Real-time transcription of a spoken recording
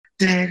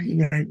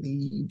Daddy, I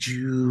need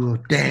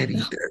you.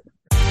 Daddy.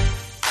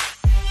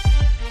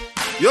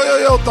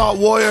 Yo, Thought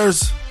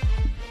Warriors.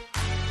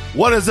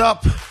 What is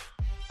up?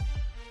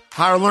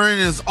 Higher Learning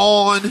is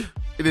on.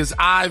 It is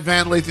I,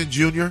 Van Lathan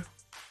Jr.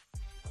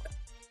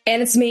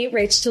 And it's me,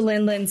 Rachel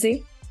Lynn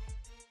Lindsay.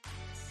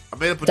 I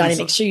made up a Donnie, new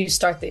song. make sure you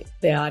start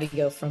the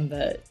audio from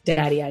the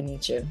Daddy, I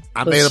Need You.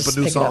 I made up a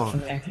new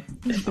song.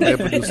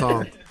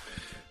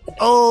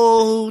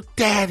 Oh,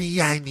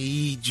 Daddy, I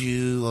need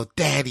you. Oh,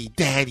 Daddy,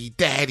 Daddy,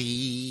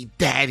 Daddy,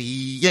 Daddy,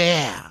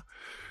 yeah.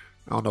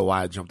 I don't know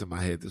why it jumped in my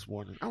head this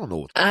morning. I don't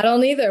know. I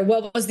don't either.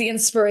 What was the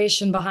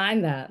inspiration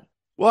behind that?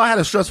 Well, I had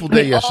a stressful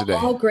day yesterday.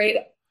 Oh, great.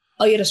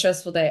 Oh, you had a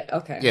stressful day.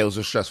 Okay. Yeah, it was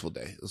a stressful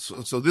day.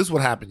 So this is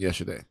what happened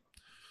yesterday.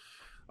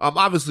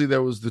 Obviously,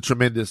 there was the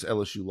tremendous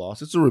LSU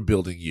loss. It's a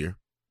rebuilding year.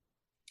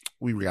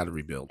 We got to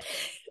rebuild.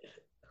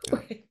 Yeah.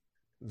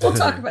 We'll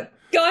talk about it.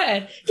 Go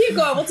ahead. Keep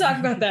going. We'll talk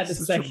about that in a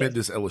second.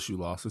 Tremendous LSU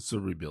loss. It's a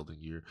rebuilding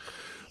year.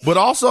 But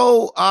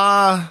also,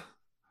 I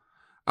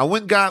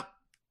went and got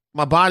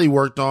my body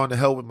worked on to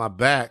help with my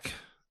back,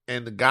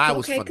 and the guy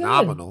was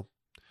phenomenal.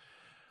 Good.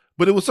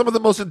 But it was some of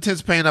the most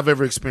intense pain I've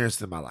ever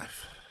experienced in my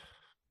life.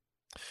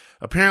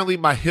 Apparently,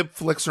 my hip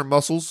flexor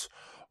muscles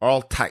are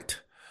all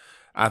tight.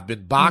 I've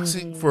been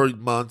boxing for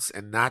months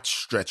and not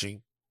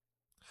stretching.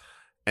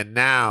 And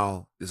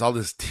now there's all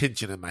this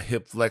tension in my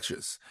hip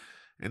flexors.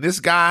 And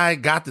this guy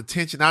got the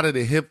tension out of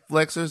the hip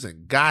flexors,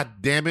 and god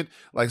damn it,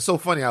 like, so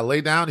funny. I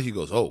lay down and he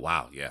goes, "Oh,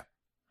 wow, yeah.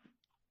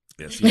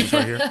 Yeah, see this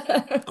right here?"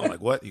 I'm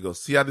like, "What?" He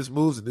goes, "See how this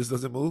moves and this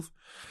doesn't move?"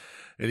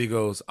 And he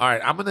goes, "All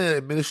right, I'm going to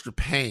administer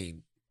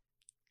pain,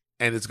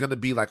 and it's going to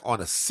be like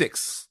on a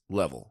 6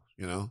 level,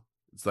 you know?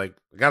 It's like,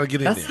 I got to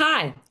get in there. That's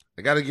high.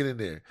 I got to get in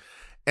there."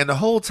 And the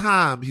whole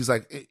time, he's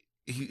like,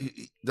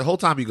 the whole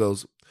time he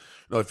goes,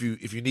 "No, if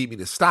you need me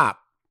to stop,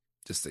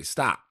 just say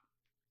stop."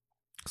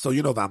 So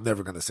you know that I'm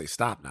never going to say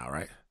stop now,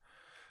 right?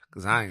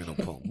 Because I ain't going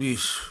to pull. You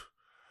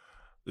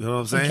know what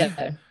I'm saying?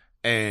 Okay.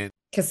 And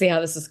can see how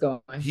this is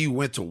going. He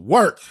went to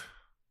work.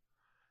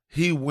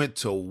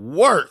 It's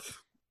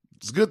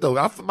good,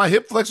 though. My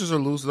hip flexors are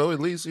loose, though.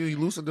 At least he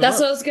loosened them. That's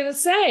up. what I was going to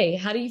say.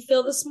 How do you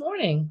feel this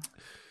morning?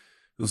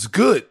 It was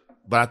good.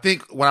 But I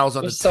think when I was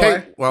on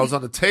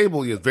the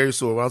table, he was very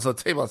sore. When I was on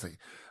the table, I was like,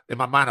 in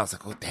my mind, I was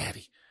like, "Oh,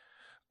 Daddy.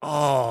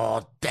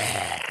 Oh,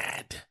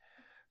 Dad.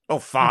 Oh,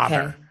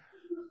 Father. Okay.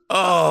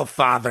 Oh,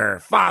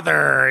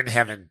 Father in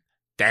heaven,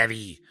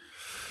 Daddy."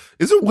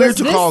 Is it weird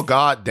to call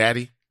God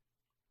Daddy?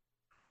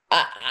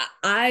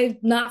 I'm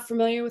not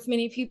familiar with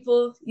many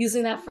people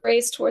using that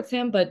phrase towards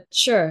him, but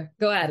sure,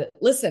 go at it.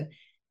 Listen,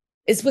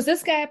 was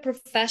this guy a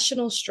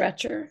professional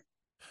stretcher?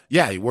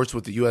 Yeah, he works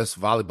with the U.S.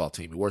 volleyball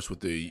team. He works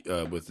with the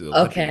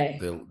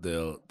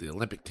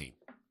Olympic team.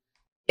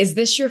 Is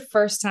this your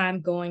first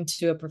time going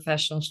to a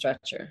professional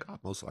stretcher? God,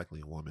 most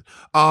likely a woman.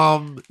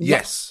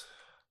 Yes.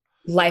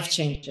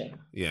 Life-changing.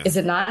 Yeah. Is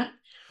it not?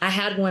 I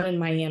had one in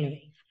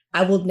Miami.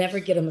 I will never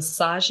get a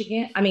massage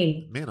again. I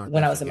mean,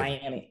 when I was in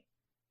Miami.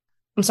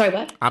 I'm sorry,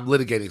 what? I'm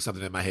litigating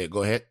something in my head.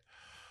 Go ahead.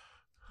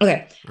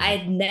 Okay. Mm-hmm. I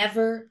had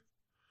never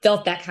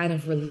felt that kind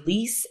of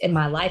release in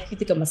my life. You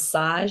think a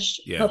massage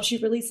helps you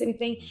release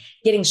anything?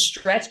 Getting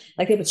stretched,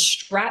 like they would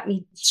strap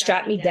me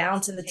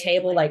down to the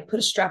table, like put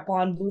a strap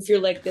on, move your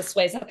leg this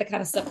way. Is that the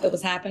kind of stuff that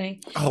was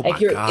happening? Oh,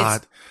 like my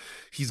God.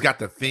 He's got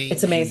the thing.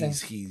 It's amazing.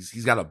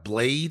 He's got a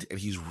blade, and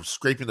he's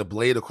scraping the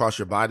blade across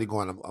your body,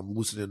 going, I'm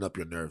loosening up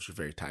your nerves. You're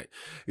very tight.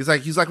 He's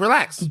like,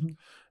 relax. Mm-hmm.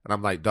 And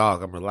I'm like,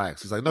 "Dog, I'm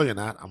relaxed." He's like, "No, you're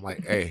not." I'm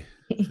like, "Hey,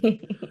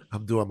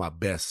 I'm doing my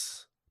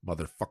best,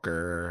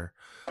 motherfucker."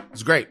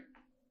 It's great.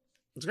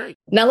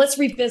 Now let's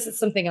revisit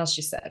something else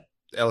you said.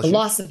 LSU. The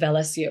loss of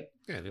LSU.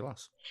 Yeah, they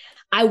lost.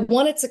 I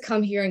wanted to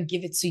come here and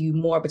give it to you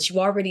more, but you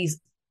already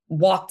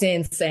walked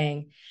in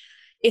saying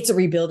it's a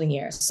rebuilding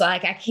year. So I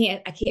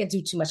can't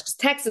do too much because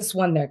Texas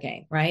won their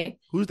game, right?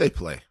 Who did they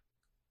play?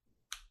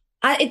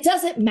 It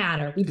doesn't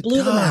matter. We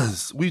blew them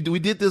out. We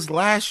did this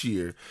last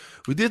year.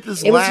 We did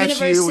this last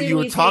year when you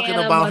were talking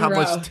about how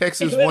much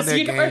Texas won that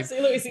game.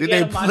 Then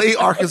they played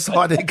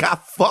Arkansas and they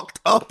got fucked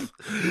up.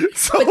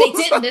 So, but they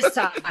didn't this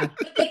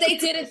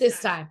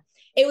time.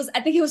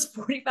 I think it was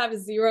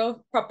 45-0.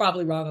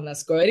 Probably wrong on that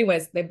score.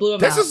 Anyways, they blew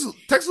them out.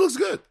 Texas looks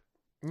good.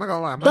 I'm not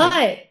gonna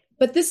lie.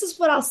 But this is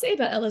what I'll say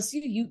about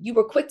LSU. You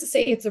were quick to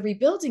say it's a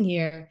rebuilding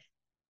year.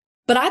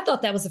 But I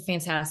thought that was a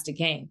fantastic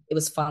game. It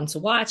was fun to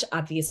watch.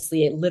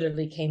 Obviously, it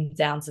literally came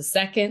down to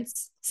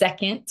seconds. A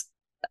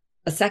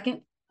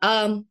second.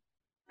 I don't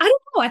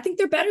know. I think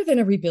they're better than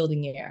a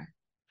rebuilding year.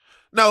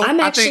 No,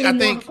 I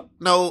think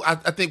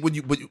when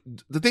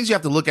the things you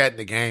have to look at in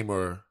the game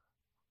are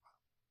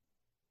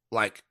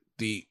like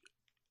the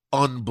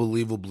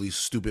unbelievably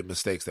stupid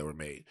mistakes that were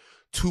made.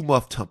 2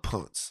 muffed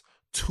punts,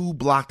 2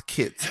 blocked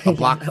kicks, a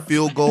blocked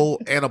field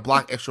goal, and a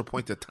blocked extra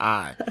point to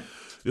tie.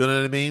 You know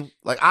what I mean?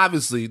 Like,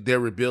 obviously, they're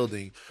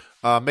rebuilding.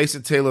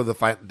 Mason Taylor, the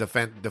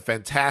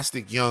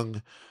fantastic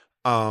young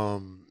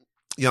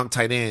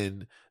tight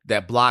end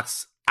that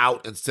blocks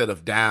out instead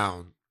of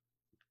down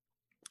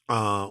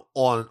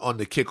on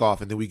the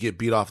kickoff, and then we get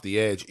beat off the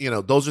edge. You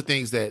know, those are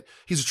things that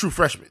he's a true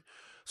freshman.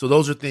 So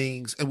those are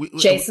things. And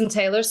Jason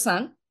Taylor's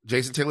son.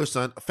 Jason Taylor's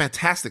son, a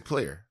fantastic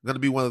player. Going to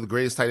be one of the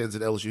greatest tight ends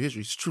in LSU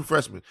history. He's a true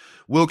freshman.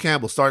 Will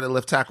Campbell starting at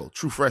left tackle,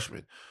 true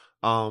freshman.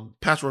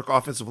 Patchwork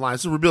offensive line.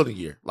 It's a rebuilding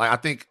year. Like, I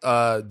think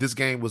this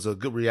game was a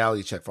good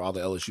reality check for all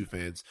the LSU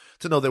fans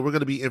to know that we're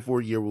going to be in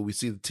for a year where we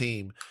see the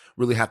team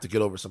really have to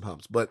get over some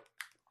humps. But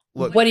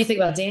look, what do you think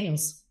about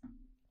Daniels?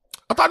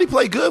 I thought he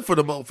played good for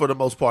the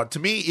most part. To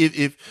me,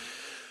 if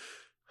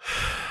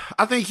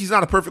I think he's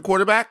not a perfect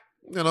quarterback.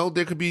 You know,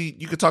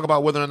 you could talk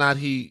about whether or not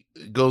he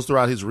goes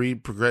throughout his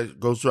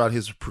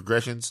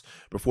progressions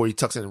before he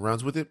tucks in and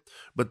runs with it.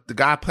 But the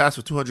guy passed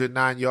for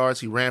 209 yards.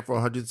 He ran for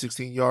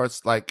 116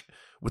 yards. Like,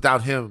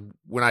 without him,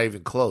 we're not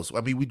even close. I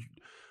mean,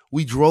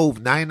 we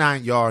drove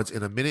 99 yards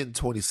in 1 minute and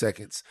 20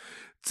 seconds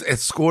and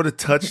scored a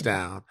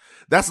touchdown.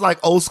 That's like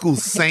old school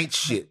Saint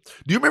shit.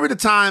 Do you remember the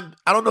time?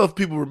 I don't know if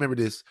people remember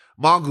this.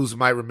 Mongoose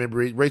might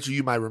remember it. Rachel,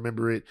 you might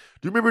remember it.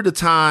 Do you remember the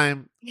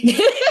time?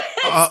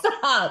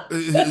 Stop. Do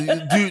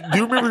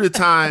you remember the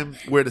time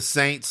where the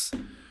Saints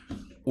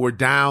were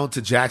down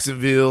to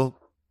Jacksonville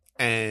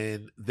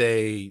and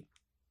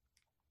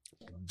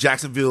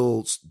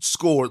Jacksonville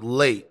scored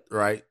late,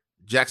 right?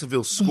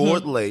 Jacksonville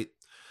scored late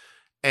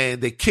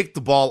and they kicked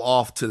the ball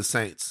off to the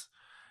Saints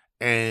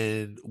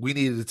and we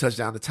needed a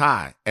touchdown to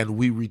tie and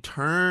we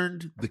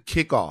returned the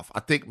kickoff. I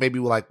think maybe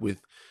like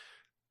with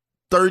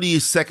 30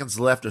 seconds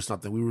left or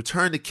something. We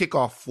returned the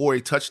kickoff for a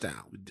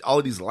touchdown. All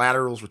of these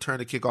laterals returned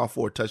the kickoff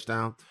for a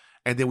touchdown,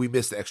 and then we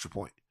missed the extra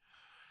point.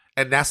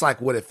 And that's like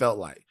what it felt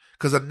like.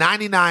 Because a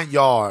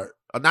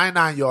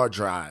 99-yard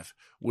drive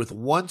with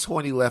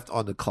 120 left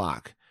on the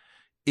clock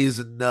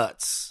is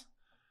nuts.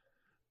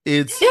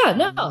 It's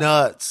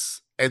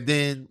nuts. And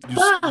then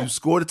you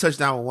scored a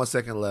touchdown with 1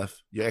 second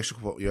left. Your extra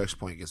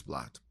point gets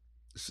blocked.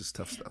 It's just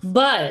tough stuff.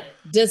 But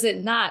does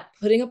it not,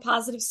 putting a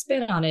positive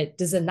spin on it,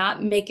 does it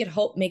not make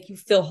you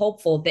feel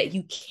hopeful that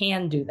you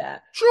can do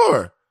that?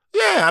 Sure.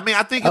 Yeah. I mean,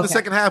 I think in the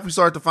second half we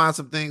started to find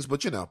some things,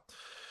 but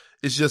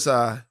it's just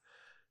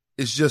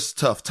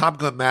tough. Top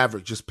Gun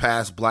Maverick just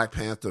passed Black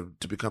Panther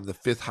to become the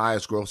 5th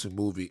highest grossing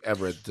movie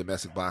ever at the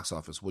domestic box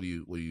office. What do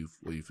you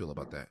feel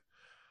about that?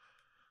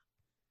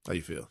 How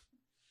you feel?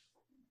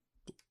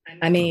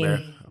 I mean,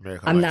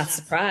 America I'm not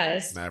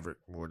surprised. Maverick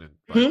more than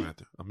Black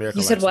Panther.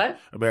 You said what?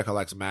 America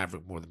likes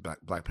Maverick more than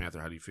Black Panther.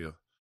 How do you feel?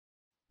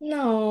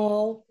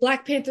 No,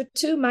 Black Panther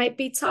 2 might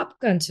be Top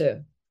Gun 2.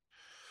 It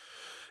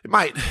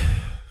might.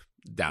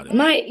 Doubt it. It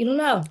might. You don't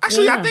know.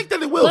 Actually, I think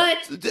that it will.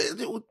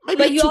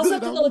 But you also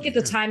have to look at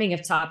the timing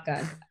of Top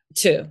Gun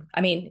 2.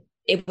 I mean,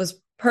 it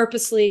was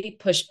purposely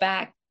pushed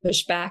back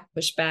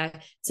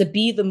to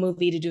be the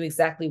movie to do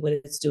exactly what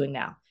it's doing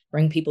now.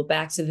 Bring people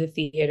back to the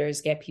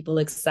theaters, get people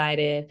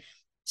excited,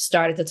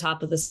 start at the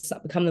top of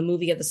become the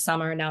movie of the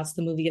summer. Now it's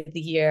the movie of the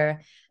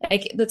year.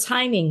 Like, the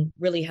timing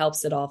really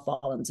helps it all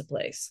fall into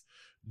place.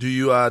 Did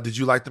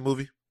you like the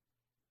movie?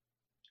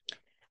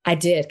 I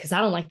did, because I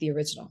don't like the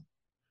original.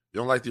 You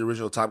don't like the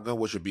original Top Gun?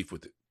 What's your beef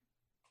with it?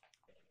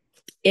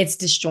 It's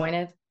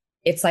disjointed.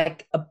 It's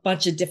like a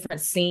bunch of different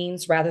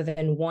scenes rather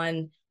than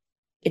one.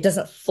 It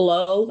doesn't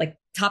flow. Like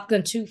Top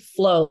Gun 2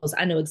 flows.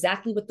 I know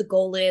exactly what the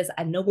goal is.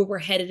 I know where we're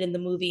headed in the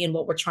movie and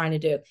what we're trying to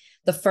do.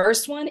 The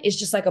first one is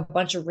just like a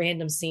bunch of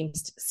random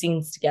scenes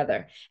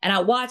together. And I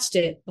watched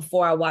it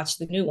before I watched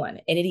the new one,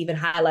 and it even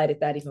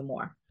highlighted that even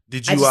more.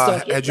 Did you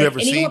had you ever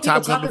seen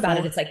Top Gun before? About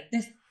it, it's like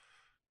this.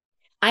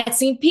 I had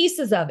seen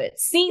pieces of it,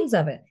 scenes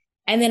of it.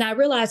 And then I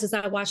realized as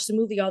I watched the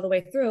movie all the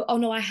way through, oh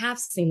no, I have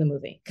seen the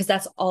movie, because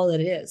that's all it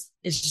is.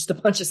 It's just a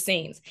bunch of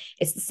scenes.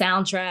 It's the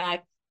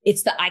soundtrack.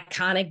 It's the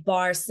iconic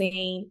bar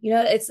scene. You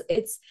know, it's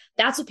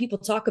that's what people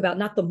talk about,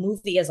 not the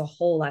movie as a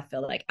whole. I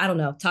feel like, I don't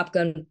know, Top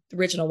Gun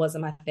original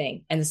wasn't my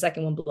thing, and the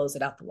second one blows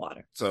it out the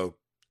water. So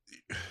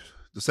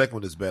the second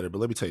one is better, but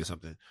let me tell you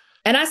something.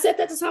 And I said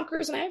that to Tom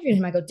Cruise and I interviewed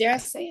him. I go, dare I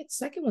say it? The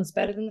second one's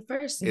better than the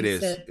first. And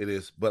it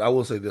is. But I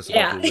will say this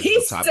about the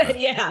original Top Gun.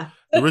 Yeah.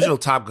 The original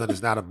Top Gun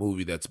is not a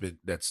movie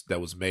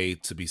that was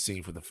made to be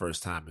seen for the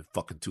first time in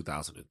fucking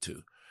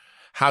 2002.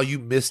 How you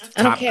missed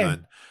Top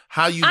Gun.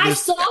 How you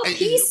missed. I saw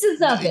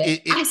pieces of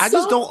it. I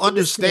just don't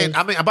understand.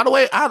 I mean, by the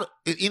way,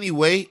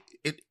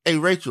 hey,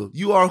 Rachel,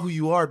 you are who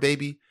you are,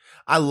 baby.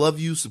 I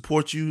love you,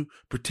 support you,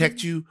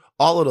 protect you,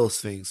 all of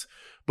those things.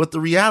 But the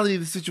reality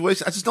of the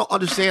situation, I just don't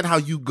understand how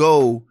you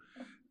go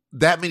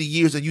that many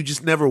years and you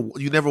never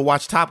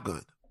watched Top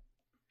Gun.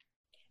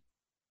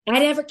 I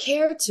never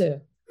cared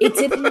to. It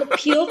didn't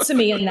appeal to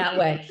me in that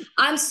way.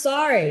 I'm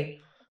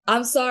sorry.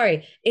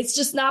 It's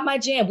just not my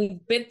jam.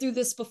 We've been through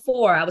this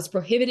before. I was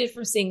prohibited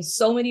from seeing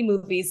so many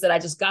movies that I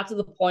just got to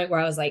the point where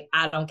I was like,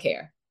 I don't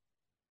care.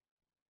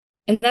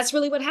 And that's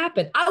really what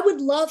happened. I would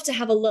love to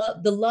have the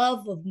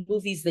love of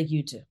movies that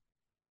you do.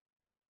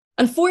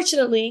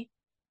 Unfortunately,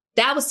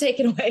 that was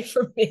taken away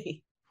from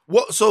me.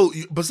 Well, so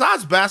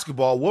besides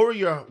basketball, what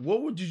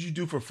did you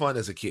do for fun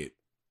as a kid?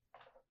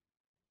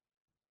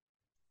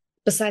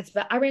 Besides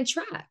that, I ran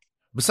track.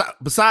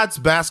 Besides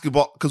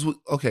basketball, because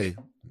okay,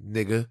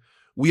 nigga,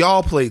 we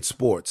all played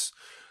sports.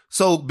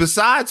 So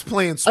besides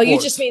playing sports,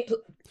 you just mean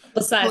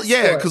besides? Well,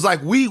 yeah, because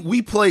like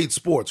we played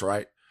sports,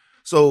 right?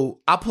 So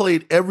I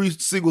played every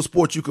single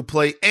sport you could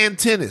play and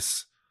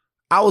tennis.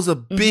 I was a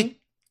big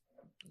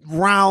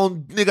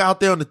round nigga out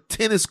there on the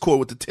tennis court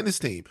with the tennis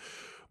team.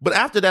 But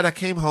after that, I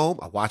came home.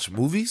 I watched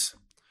movies.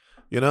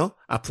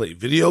 I played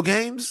video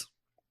games.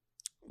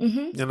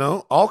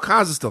 All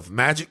kinds of stuff.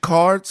 Magic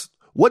cards.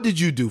 What did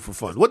you do for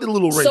fun? What did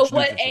little Rach do for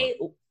fun?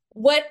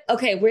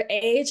 We're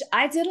age.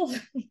 I did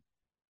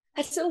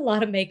a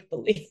lot of make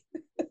believe.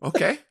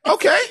 Okay.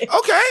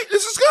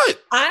 This is good.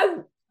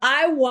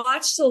 I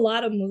watched a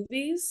lot of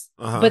movies,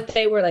 but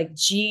they were like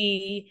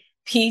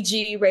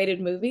PG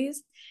rated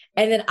movies.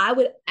 And then I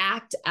would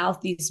act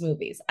out these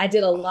movies. I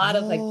did a lot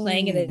of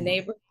playing in the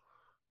neighborhood.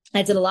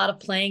 I did a lot of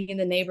playing in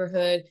the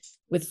neighborhood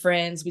with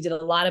friends. We did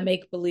a lot of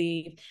make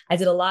believe. I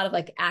did a lot of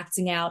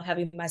acting out,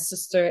 having my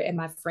sister and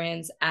my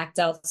friends act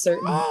out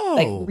certain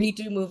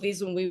redo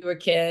movies when we were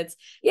kids.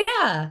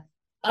 Yeah.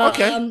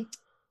 Okay.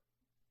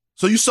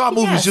 So you saw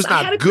movies just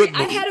not good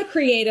movies. I had a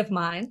creative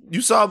mind.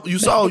 You're a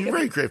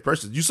very creative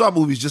person. You saw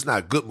movies just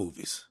not good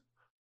movies.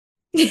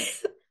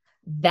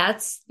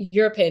 That's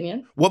your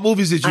opinion. What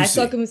movies did you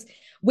see?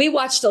 We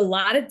watched a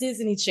lot of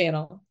Disney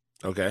Channel.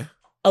 Okay.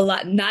 A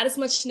lot, not as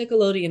much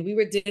Nickelodeon. We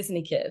were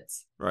Disney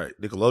kids. Right.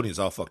 Nickelodeon's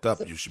all fucked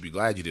up. You should be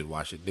glad you didn't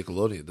watch it. The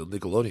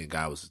Nickelodeon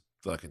guy was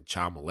fucking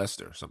child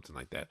molester or something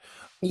like that.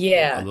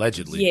 Yeah.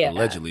 Allegedly. Yeah.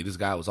 Allegedly. This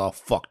guy was all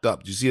fucked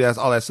up. Did you see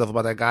all that stuff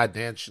about that guy,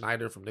 Dan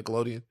Schneider from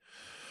Nickelodeon?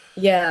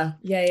 Yeah.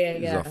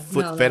 He's a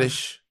foot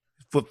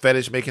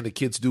fetish, making the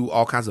kids do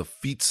all kinds of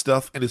feet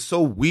stuff. And it's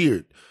so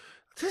weird.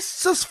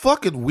 It's just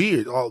fucking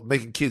weird. All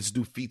making kids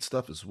do feet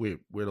stuff is weird.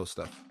 Weirdo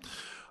stuff.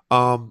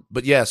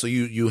 But yeah, so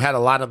you had a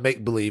lot of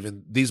make believe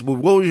in these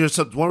movies.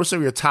 What were some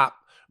of your top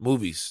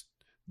movies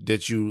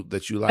that you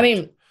liked? I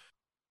mean,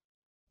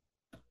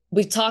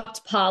 we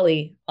talked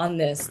Polly on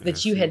this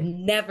that you had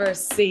never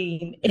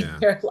seen in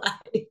your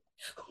life,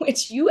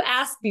 which you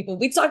asked people.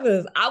 We talked about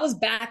this. I was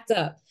backed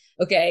up.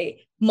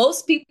 Okay,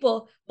 most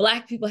people,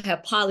 Black people,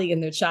 have Polly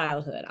in their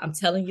childhood. I'm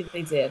telling you,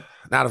 they did.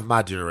 Not of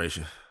my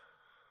generation.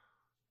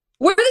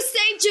 We're the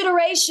same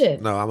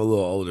generation. No, I'm a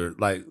little older.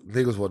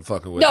 Niggas wasn't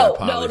fucking with that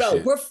Polly No.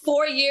 shit. We're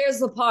 4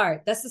 years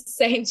apart. That's the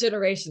same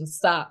generation.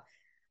 Stop.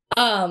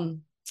 What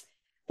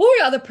were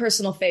your other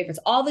personal favorites?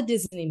 All the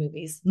Disney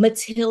movies.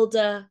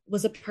 Matilda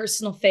was a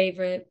personal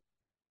favorite.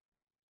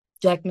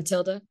 Do you like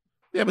Matilda?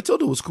 Yeah,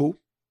 Matilda was cool.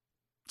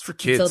 It's for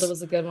kids. Matilda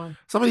was a good one.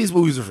 Some of these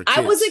movies are for kids.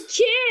 I was a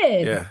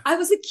kid. Yeah. I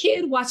was a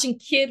kid watching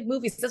kid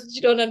movies. That's what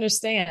you don't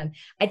understand.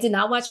 I did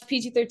not watch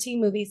PG-13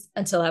 movies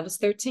until I was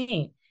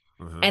 13.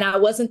 And I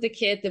wasn't the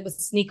kid that would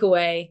sneak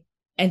away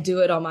and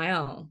do it on my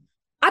own.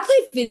 I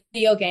played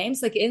video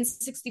games.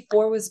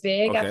 N64 was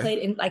big.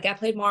 Okay. I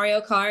played Mario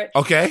Kart.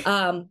 Okay.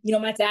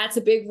 My dad's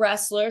a big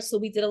wrestler, so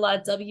we did a lot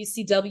of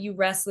WCW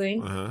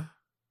wrestling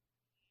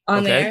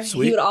on there.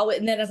 Sweet. He would always,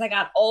 and then as I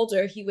got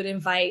older, he would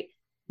invite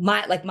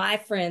my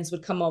friends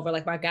would come over,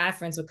 my guy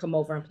friends would come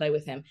over and play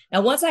with him.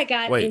 Now, once I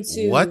got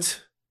into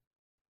what?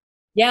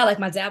 Yeah,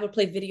 my dad would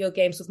play video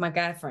games with my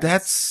guy friends.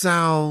 That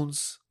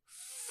sounds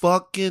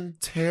fucking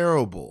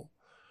terrible.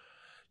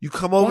 You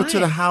come over to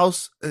the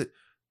house.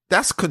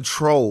 That's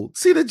controlled.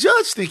 See, the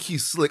judge think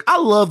he's slick. I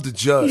love the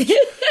judge.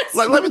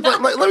 Let me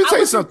tell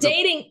you something.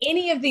 Dating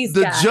any of these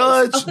guys.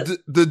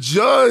 The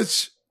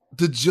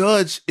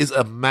judge is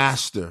a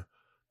master.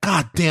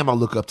 God damn, I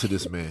look up to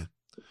this man.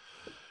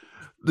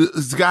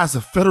 This guy's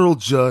a federal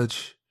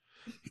judge.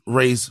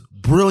 Raised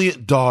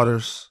brilliant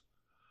daughters.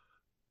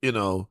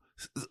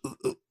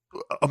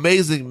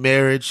 Amazing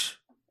marriage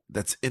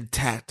that's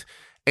intact.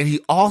 And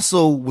he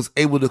also was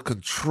able to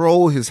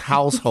control his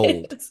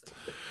household.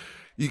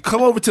 You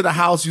come over to the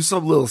house, you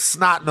some little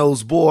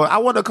snot-nosed boy. I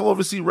want to come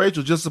over to see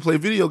Rachel just to play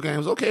video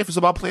games. Okay, if it's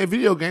about playing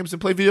video games, then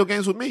play video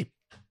games with me.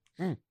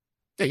 Yeah,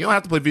 you don't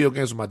have to play video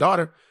games with my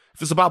daughter.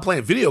 If it's about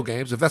playing video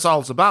games, if that's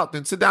all it's about,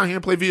 then sit down here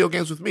and play video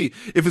games with me.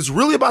 If it's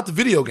really about the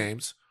video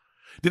games,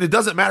 then it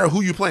doesn't matter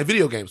who you're playing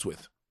video games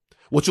with.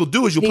 What you'll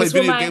do is you'll play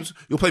video games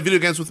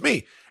with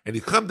me. And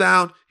you come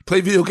down, you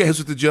play video games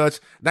with the judge,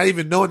 not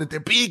even knowing that they're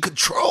being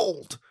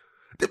controlled.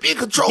 They're being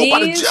controlled by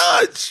the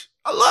judge.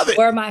 I love it.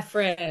 Were my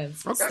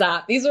friends. Okay.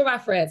 Stop. These were my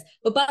friends.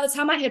 But by the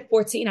time I hit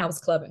 14, I was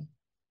clubbing.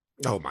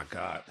 Oh, my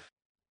God.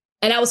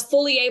 And I was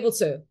fully able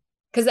to.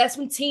 Because that's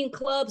when teen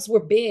clubs were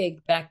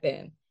big back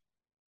then.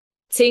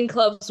 Teen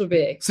clubs were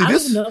big. I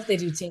don't even know if they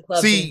do teen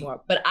clubs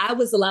anymore. But I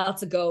was allowed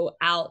to go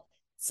out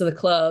to the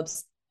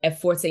clubs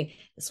at 14.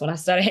 That's when I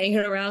started hanging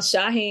around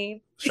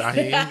Shaheem.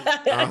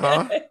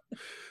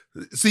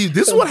 See,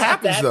 this is what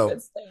happens, though.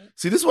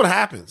 See, this is what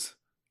happens.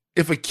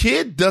 If a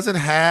kid doesn't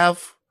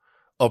have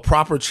a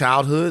proper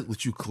childhood,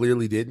 which you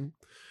clearly didn't,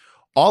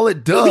 all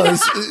it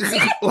does,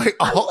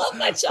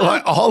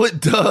 all it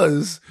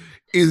does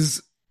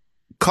is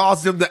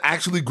cause them to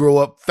actually grow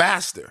up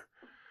faster.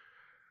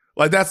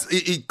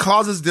 It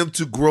causes them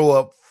to grow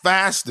up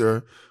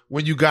faster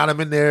when you got them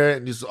in there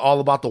and it's all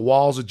about the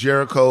walls of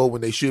Jericho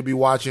when they should be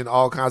watching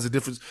all kinds of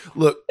different.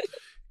 Look,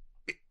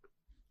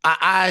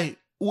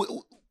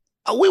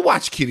 we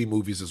watch kiddie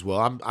movies as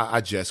well.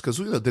 I jest because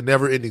the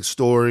Never Ending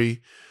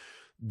Story,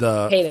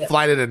 the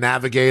Flight of the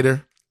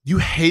Navigator. You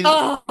hated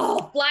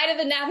Flight of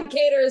the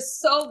Navigator is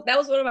that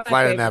was one of my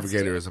Flight of the favorites,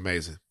 Navigator too. is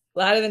amazing.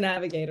 Flight of the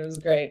Navigator is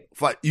great.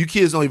 You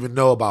kids don't even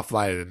know about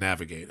Flight of the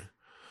Navigator.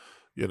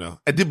 You know,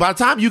 and by the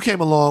time you came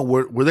along,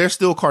 were there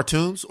still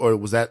cartoons, or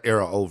was that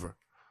era over?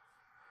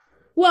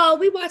 Well,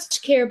 we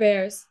watched Care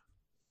Bears.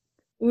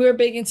 We were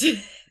big into.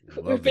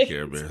 Love the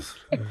Care Bears.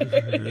 We were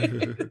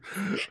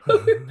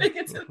big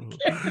into the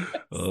Care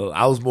Bears.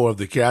 I was more of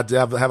the Care.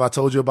 Have I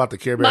told you about the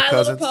Care Bear My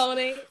Cousins? Little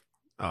Pony.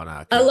 Oh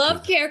no, I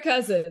love Care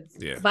Cousins.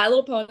 Yeah, My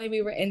Little Pony.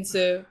 We were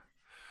into.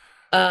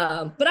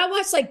 But I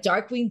watched like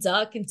Darkwing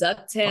Duck and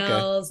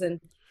DuckTales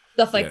and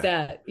stuff like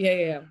that.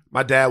 Yeah.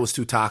 My dad was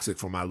too toxic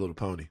for My Little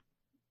Pony.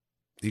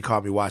 He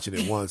caught me watching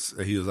it once,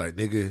 and he was like,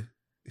 "Nigga,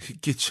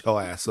 get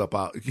your ass up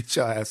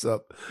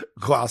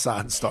go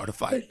outside and start a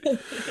fight."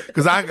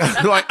 Because I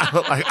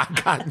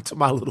got into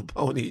My Little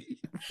Pony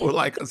for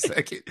like a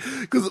second,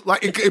 because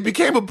like it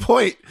became a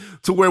point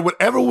to where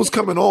whatever was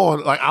coming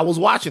on, like I was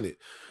watching it.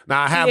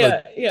 Now I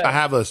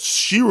have a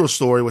She-Ra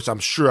story, which I'm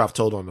sure I've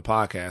told on the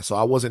podcast, so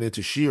I wasn't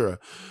into She-Ra,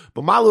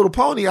 but My Little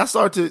Pony,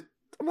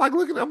 I'm like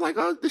looking, I'm like,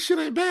 oh, this shit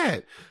ain't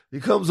bad.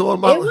 He comes on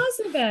It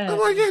wasn't bad. I'm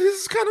like, yeah,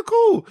 this is kind of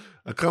cool.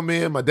 I come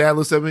in, my dad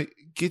looks at me,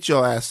 get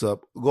your ass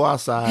up, go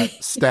outside,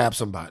 stab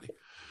somebody.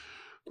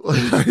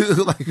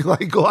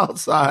 like go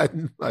outside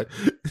and like,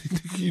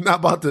 you're not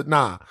about to,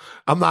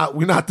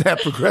 we're not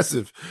that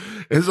progressive.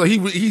 And so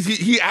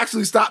he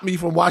actually stopped me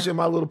from watching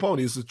My Little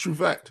Pony. It's a true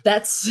fact.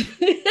 That's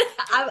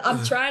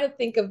I'm trying to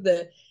think of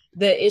the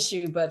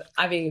issue, but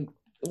I mean,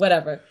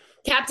 whatever.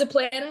 Captain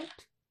Planet?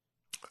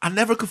 I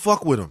never could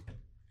fuck with him.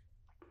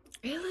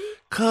 Really?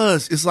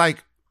 Cause it's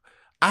like,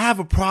 I have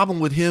a problem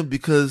with him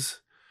because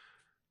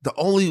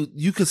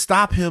you could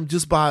stop him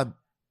just by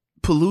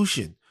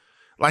pollution.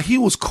 Like, he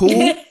was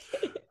cool,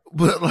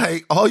 but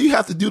like, all you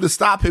have to do to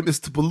stop him is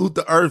to pollute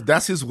the earth.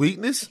 That's his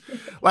weakness.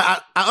 Like,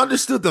 I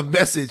understood the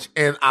message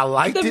and I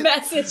liked it.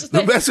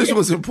 The message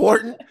was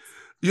important.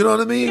 You know what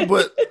I mean?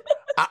 But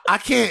I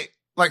can't,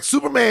 like,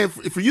 Superman,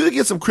 for you to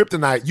get some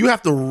kryptonite, you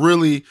have to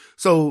really,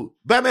 so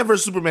Batman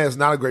vs. Superman is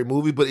not a great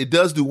movie, but it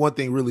does do one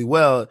thing really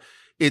well.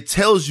 It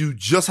tells you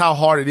just how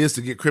hard it is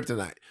to get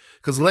kryptonite.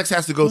 Because Lex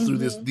has to go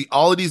through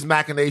all of these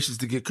machinations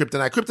to get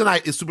kryptonite.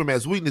 Kryptonite is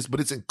Superman's weakness,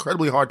 but it's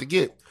incredibly hard to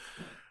get.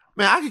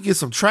 Man, I could get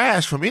some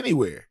trash from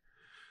anywhere.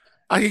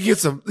 I could get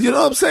some, you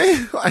know what I'm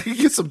saying? I could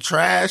get some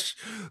trash,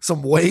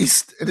 some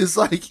waste. And it's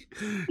like,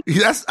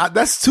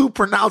 that's too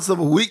pronounced of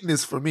a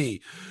weakness for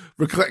me,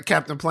 for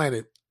Captain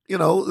Planet. You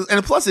know,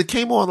 and plus it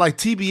came on like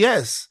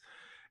TBS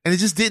and it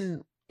just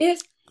didn't.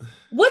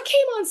 What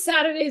came on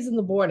Saturdays in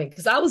the morning?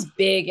 Because I was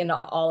big into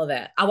all of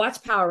that. I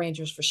watched Power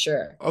Rangers for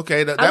sure.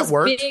 Okay, that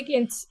worked. Big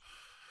into.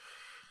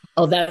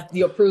 Oh, that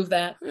you approve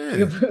that? Yeah.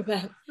 You approve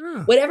that?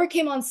 Yeah. Whatever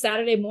came on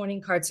Saturday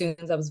morning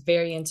cartoons, I was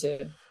very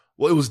into.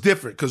 Well, it was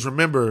different because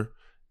remember,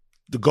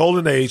 the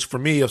golden age for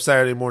me of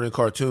Saturday morning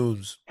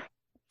cartoons,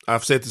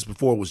 I've said this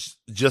before, was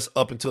just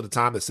up until the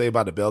time that Saved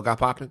by the Bell got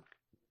popping.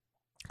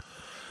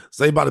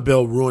 Saved by the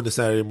Bell ruined the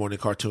Saturday morning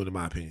cartoon, in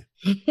my opinion.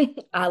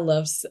 I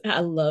loved Saved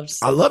by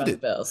the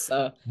Bell.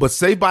 So, but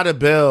Saved by the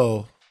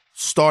Bell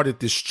started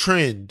this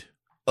trend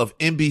of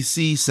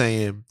NBC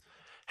saying,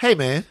 "Hey,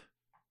 man,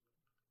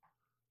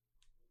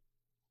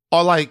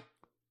 are like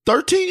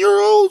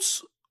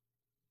 13-year-olds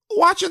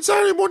watching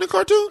Saturday morning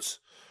cartoons?"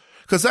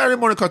 Because Saturday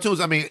morning cartoons,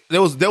 I mean,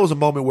 there was a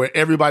moment where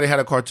everybody had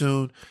a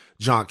cartoon.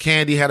 John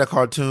Candy had a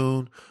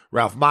cartoon.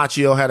 Ralph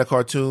Macchio had a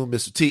cartoon.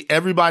 Mr. T.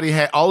 Everybody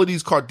had all of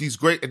these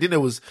great. And then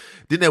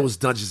there was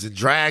Dungeons and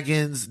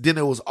Dragons. Then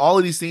there was all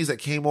of these things that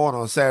came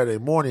on Saturday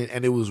morning,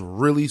 and it was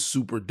really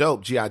super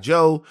dope. G.I.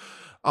 Joe.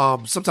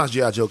 Sometimes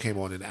G.I. Joe came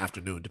on in the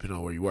afternoon, depending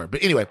on where you were.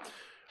 But anyway,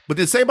 but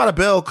then Saved by the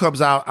Bell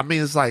comes out. I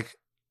mean, it's like,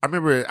 I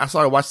remember I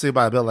started watching Saved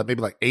by the Bell like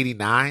maybe like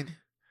 89,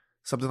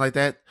 something like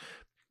that.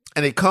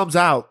 And it comes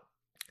out,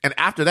 and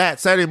after that,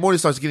 Saturday morning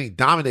starts getting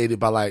dominated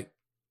by like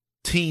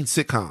teen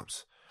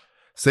sitcoms.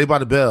 Saved by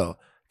the Bell,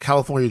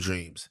 California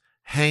Dreams,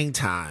 Hang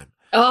Time,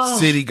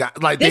 City Guys.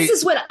 Like this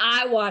is when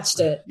I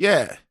watched it.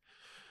 Yeah.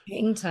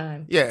 Hang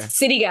Time. Yeah.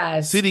 City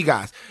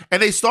Guys.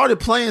 And they started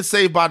playing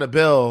Saved by the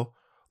Bell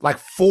like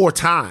 4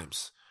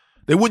 times.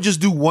 They wouldn't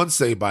just do one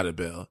Saved by the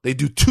Bell. They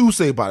do 2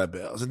 Saved by the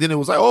Bells. And then it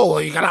was like, oh,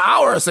 you got an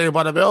hour of Saved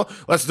by the Bell.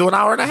 Let's do an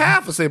hour and a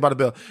half of Saved by the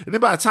Bell. And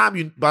then by the time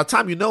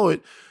you know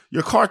it,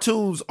 your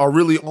cartoons are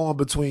really on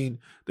between,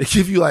 they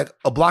give you like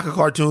a block of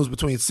cartoons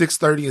between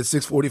 6:30 and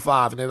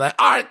 6:45. And they're like,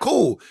 all right,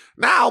 cool.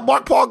 Now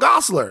Mark Paul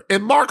Gosselaar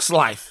in Mark's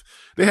life.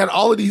 They had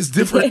all of these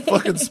different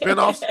fucking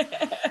spinoffs.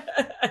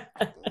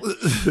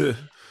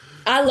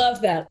 I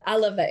love that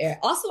era.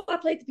 Also, I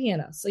played the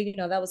piano. So, you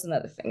know, that was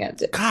another thing I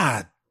did.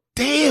 God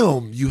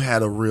damn, you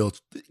had a real,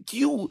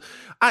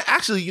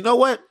 actually, you know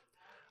what?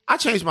 I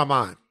changed my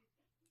mind.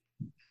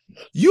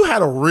 You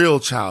had a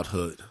real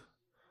childhood.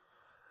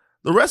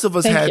 The rest of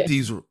us had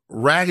these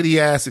raggedy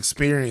ass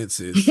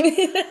experiences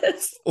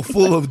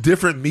full of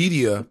different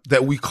media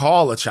that we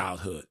call a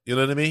childhood. You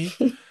know what I mean?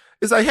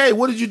 It's like, hey,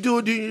 what did you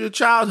do during your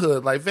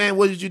childhood? Like, Van,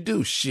 what did you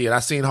do? Shit, I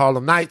seen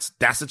Harlem Nights.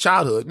 That's a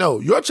childhood. No,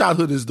 your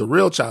childhood is the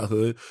real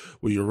childhood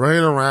where you're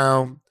running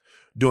around,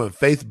 doing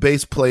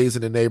faith-based plays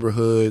in the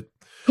neighborhood.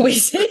 We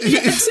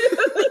did.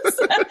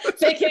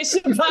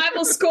 Vacation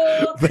Bible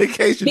School.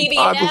 Vacation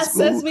Bible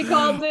School. BBS, as we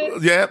called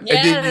it. Yeah.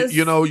 Yes. And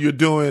then, you're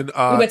doing...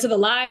 we went to the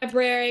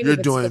library. You're we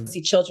went doing to go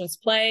see children's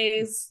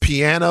plays.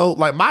 Piano.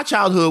 Like, my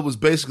childhood was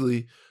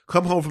basically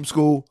come home from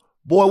school.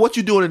 Boy, what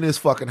you doing in this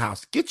fucking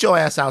house? Get your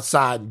ass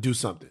outside and do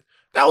something.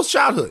 That was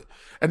childhood.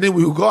 And then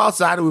we would go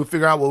outside and we would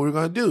figure out what we were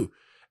going to do.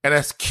 And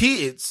as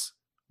kids,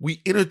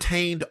 we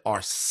entertained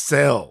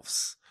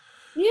ourselves.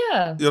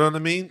 Yeah. You know what I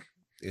mean?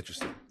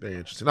 Interesting. Very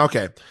interesting.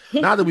 Okay.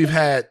 Now that we've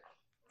had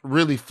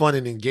really fun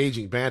and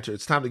engaging banter,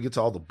 it's time to get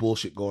to all the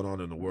bullshit going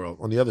on in the world.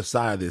 On the other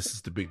side of this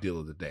is the big deal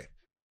of the day.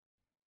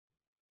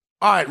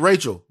 All right,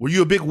 Rachel, were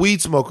you a big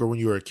weed smoker when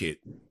you were a kid?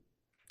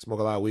 Smoke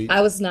a lot of weed?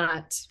 I was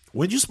not.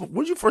 When did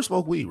you first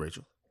smoke weed,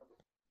 Rachel?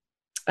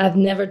 I've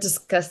never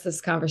discussed this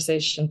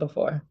conversation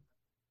before.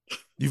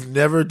 You've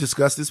never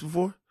discussed this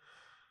before?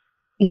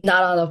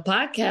 Not on a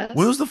podcast.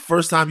 When was the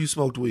first time you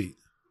smoked weed?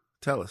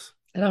 Tell us.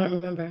 I don't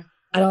remember.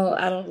 I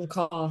don't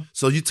recall.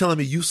 So you telling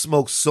me you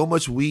smoked so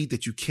much weed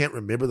that you can't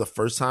remember the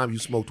first time you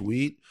smoked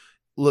weed?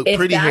 Look, if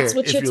Pretty Hair. That's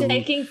what you're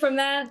taking from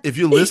that? If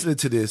you're listening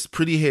to this,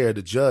 Pretty Hair,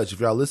 the judge, if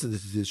y'all listening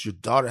to this, your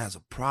daughter has a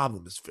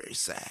problem. It's very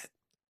sad.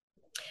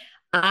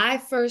 I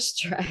first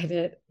tried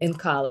it in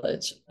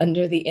college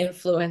under the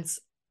influence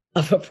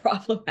of a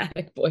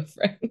problematic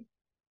boyfriend.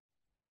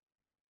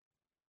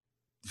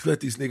 You let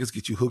these niggas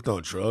get you hooked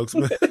on drugs,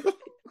 man.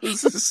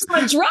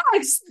 On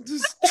drugs.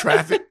 Just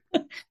traffic.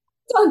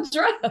 On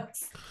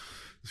drugs.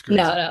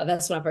 No,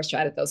 that's when I first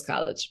tried it. That was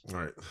college. All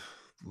right.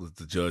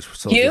 The judge.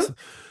 So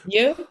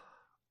You?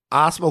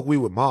 I smoked weed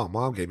with mom.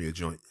 Mom gave me a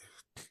joint.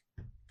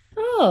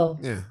 Oh.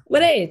 Yeah.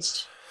 What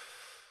age?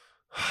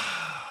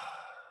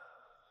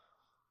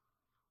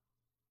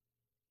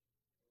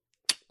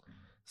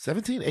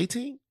 17,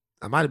 18?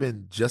 I might have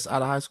been just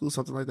out of high school,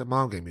 something like that.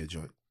 Mom gave me a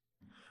joint.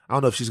 I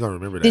don't know if she's going to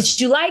remember that. Did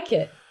you like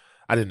it?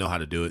 I didn't know how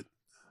to do it.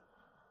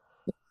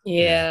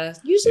 Yeah.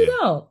 Usually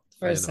don't.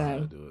 First time. I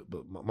didn't know how to do it.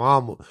 But my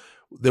mom,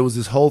 there was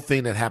this whole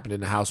thing that happened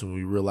in the house when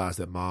we realized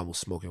that mom was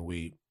smoking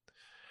weed.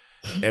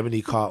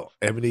 Ebony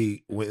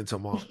went into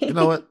mom. You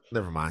know what?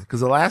 Never mind.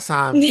 Because the last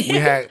time we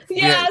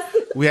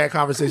had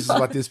conversations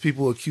about this,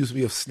 people accused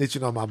me of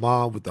snitching on my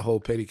mom with the whole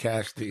petty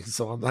cash thing.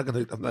 So I'm not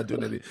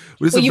doing anything.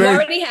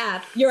 Already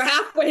have. You're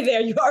halfway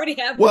there. You already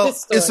have. Well,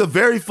 this story. It's a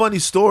very funny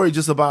story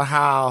just about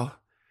how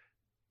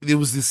there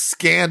was this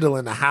scandal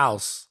in the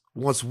house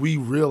once we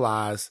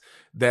realized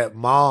that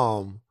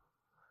mom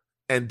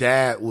and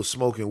dad was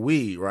smoking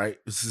weed, right?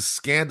 It's a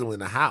scandal in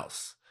the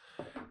house.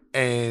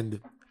 And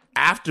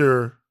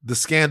after the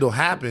scandal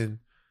happened,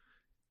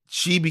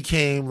 she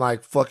became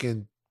like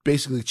fucking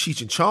basically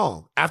Cheech and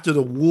Chong. After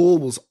the wool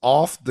was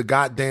off the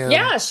goddamn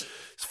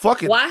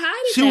fucking why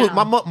hide it she now? was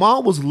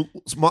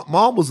my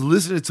mom was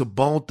listening to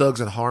Bone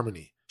Thugs and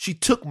Harmony. She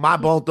took my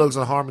Bone Thugs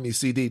and Harmony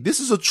CD. This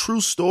is a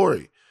true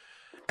story.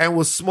 And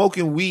was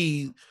smoking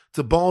weed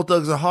to Bone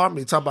Thugs and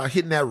Harmony, talking about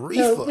hitting that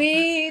reefer. The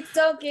weeds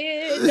don't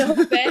get no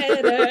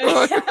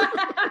better.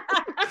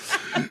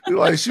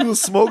 Like she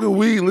was smoking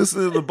weed,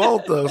 listening to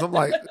Bone Thugs. I'm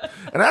like,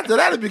 and after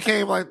that it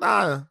became like,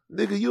 nah,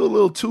 nigga, you a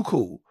little too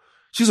cool.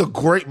 She's a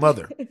great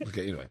mother.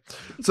 Okay, anyway.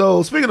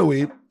 So speaking of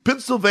weed,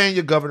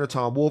 Pennsylvania Governor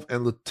Tom Wolf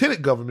and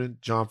Lieutenant Governor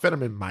John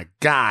Fetterman, my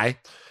guy,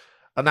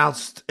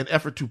 announced an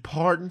effort to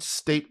pardon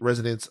state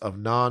residents of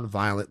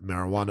non-violent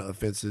marijuana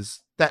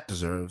offenses. That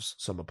deserves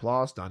some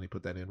applause. Donnie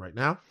put that in right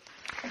now.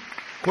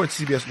 According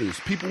to CBS News,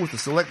 people with a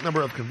select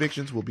number of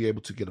convictions will be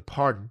able to get a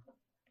pardon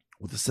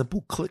with a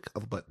simple click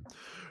of a button.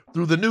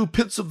 Through the new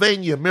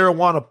Pennsylvania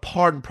Marijuana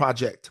Pardon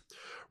Project,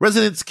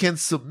 residents can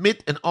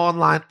submit an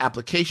online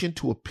application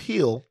to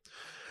appeal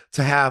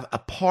to have a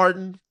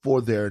pardon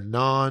for their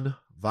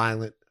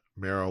non-violent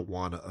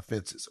marijuana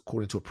offenses.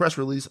 According to a press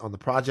release on the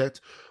project,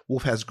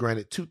 Wolf has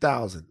granted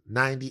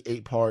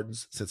 2,098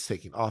 pardons since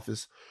taking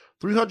office,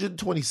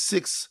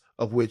 326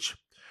 of which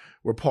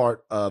were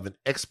part of an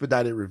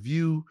expedited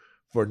review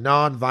for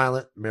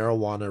non-violent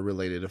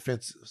marijuana-related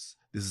offenses.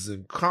 This is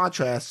in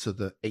contrast to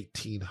the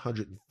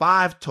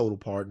 1,805 total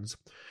pardons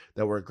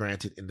that were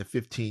granted in the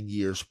 15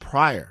 years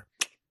prior.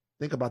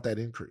 Think about that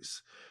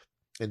increase.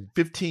 In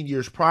 15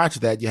 years prior to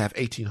that, you have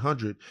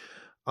 1,800.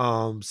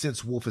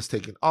 Since Wolf has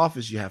taken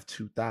office, you have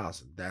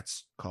 2,000.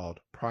 That's called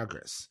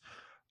progress.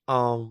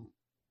 The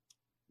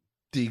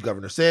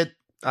governor said,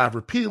 I've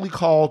repeatedly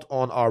called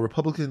on our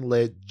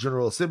Republican-led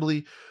General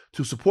Assembly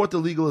to support the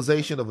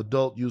legalization of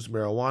adult-use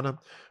marijuana,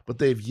 but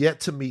they've yet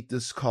to meet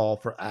this call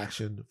for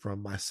action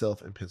from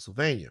myself in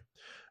Pennsylvania.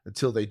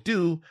 Until they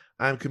do,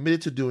 I am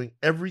committed to doing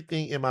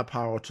everything in my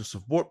power to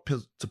support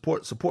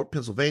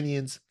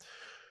Pennsylvanians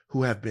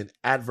who have been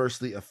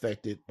adversely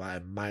affected by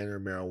a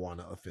minor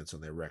marijuana offense on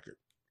their record.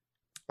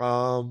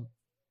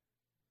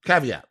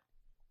 Caveat.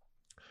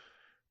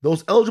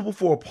 Those eligible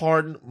for a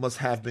pardon must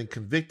have been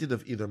convicted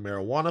of either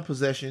marijuana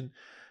possession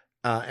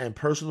and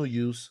personal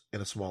use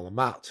in a small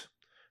amount.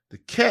 The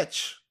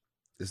catch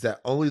is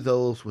that only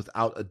those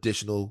without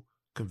additional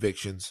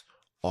convictions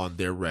on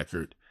their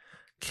record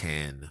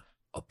can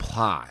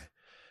apply.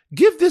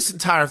 Give this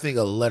entire thing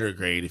a letter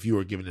grade if you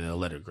were giving it a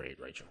letter grade,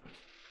 Rachel.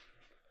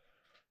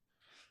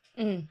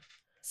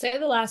 Say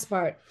the last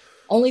part.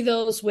 Only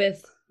those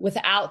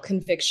without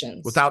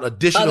convictions. Without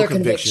additional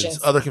convictions.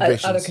 Other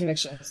convictions. Other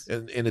convictions.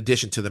 In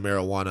addition to the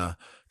marijuana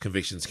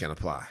convictions can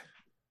apply.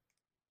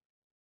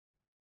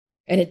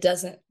 And it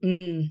doesn't.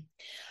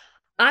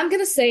 I'm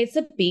going to say it's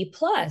a B+.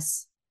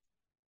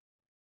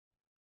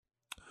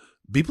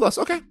 B+,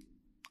 okay.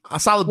 A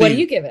solid B. What do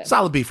you give it?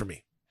 Solid B for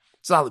me.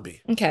 Solid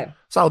B. Okay.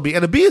 Solid B.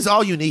 And a B is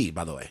all you need,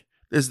 by the way.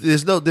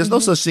 There's no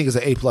such thing as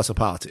an A+ in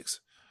politics.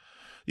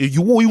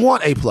 We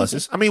want A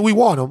pluses. I mean, we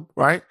want them,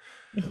 right?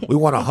 We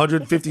want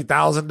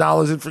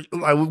 $150,000 in free.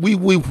 Like, we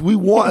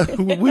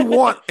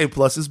want A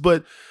pluses,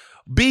 but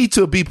B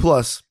to a B+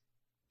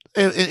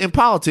 in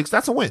politics,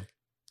 that's a win.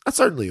 That's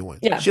certainly a win.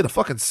 Yeah. Shit, a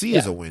fucking C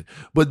is a win,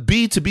 but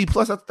B to B+,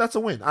 that's a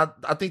win.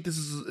 I think this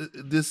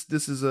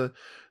is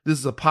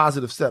a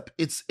positive step.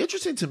 It's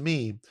interesting to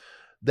me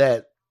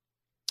that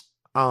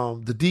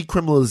the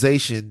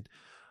decriminalization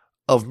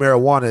of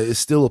marijuana is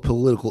still a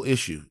political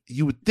issue.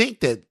 You would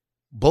think that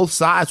both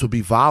sides would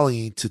be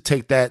volleying to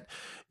take that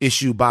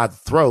issue by the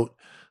throat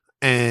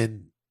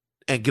and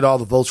get all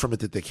the votes from it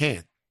that they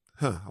can.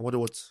 I wonder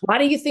why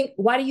do you think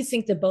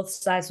that both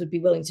sides would be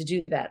willing to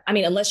do that? I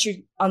mean, unless you're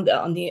on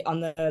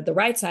the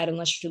right side,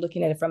 unless you're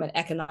looking at it from an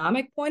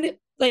economic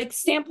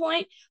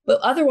standpoint, but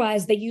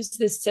otherwise they use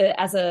this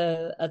as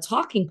a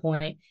talking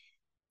point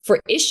for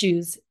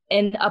issues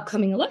in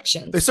upcoming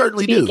elections. They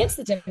certainly do against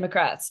the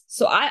Democrats.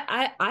 So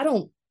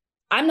I'm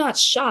not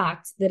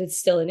shocked that it's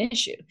still an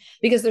issue,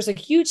 because there's a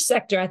huge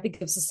sector, I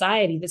think, of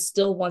society that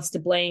still wants to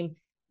blame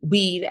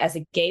weed as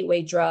a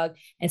gateway drug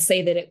and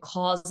say that it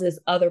causes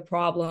other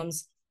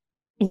problems,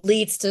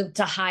 leads to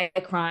high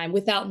crime,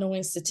 without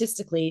knowing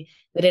statistically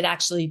that it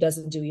actually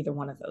doesn't do either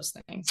one of those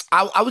things.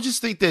 I would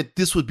just think that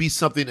this would be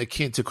something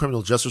akin to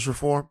criminal justice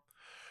reform,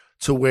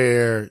 to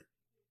where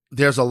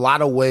there's a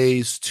lot of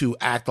ways to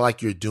act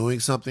like you're doing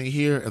something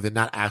here and then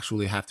not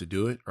actually have to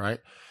do it, right?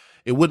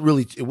 It wouldn't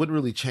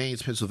really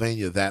change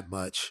Pennsylvania that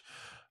much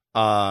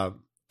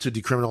to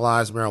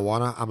decriminalize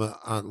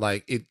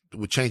marijuana. It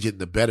would change it in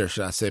the better,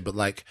 should I say?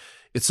 But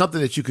it's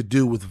something that you could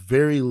do with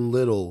very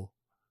little,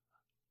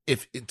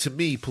 to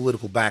me,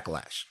 political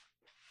backlash.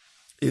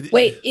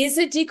 Is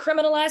it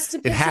decriminalized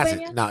in Pennsylvania? It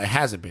hasn't. No, it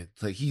hasn't been.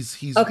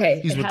 He's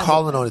been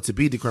calling on it to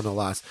be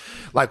decriminalized.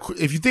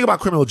 If you think about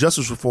criminal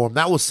justice reform,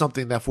 that was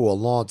something that for a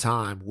long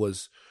time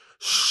was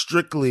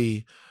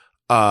strictly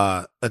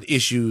an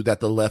issue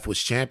that the left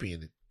was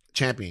championing.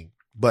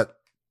 But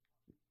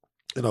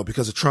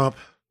because of Trump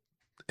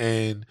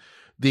and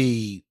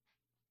the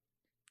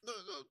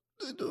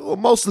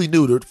mostly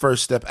neutered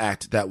First Step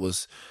Act that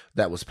was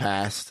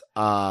passed,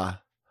 the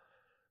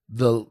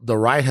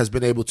right has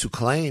been able to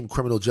claim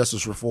criminal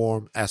justice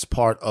reform as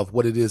part of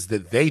what it is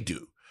that they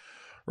do,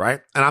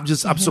 right? And I'm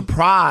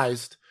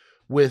surprised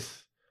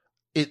with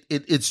it.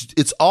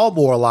 It's all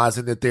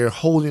moralizing that they're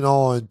holding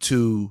on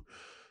to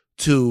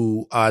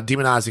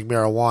demonizing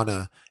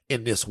marijuana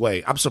in this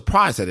way. I'm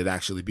surprised at it,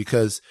 actually,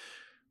 because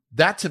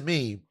that, to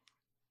me,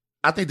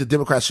 I think the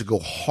Democrats should go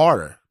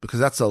harder, because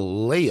that's a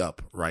layup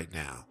right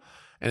now.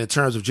 And in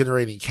terms of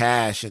generating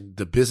cash and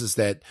the business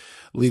that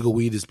legal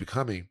weed is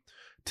becoming,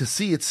 to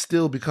see it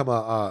still become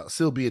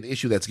still be an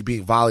issue that's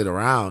being volleyed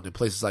around in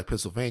places like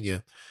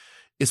Pennsylvania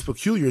is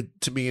peculiar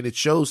to me. And it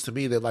shows to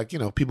me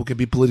that people can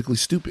be politically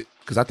stupid,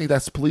 because I think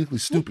that's politically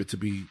stupid to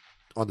be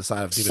on the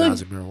side of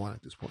demonizing marijuana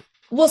at this point.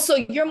 Well, so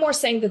you're more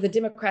saying that the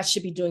Democrats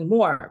should be doing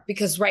more,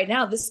 because right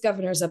now this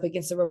governor is up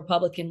against a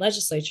Republican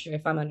legislature,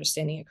 if I'm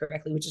understanding it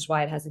correctly, which is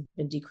why it hasn't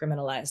been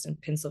decriminalized in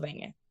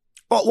Pennsylvania.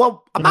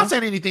 Well, I'm not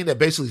saying anything that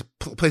basically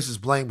places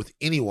blame with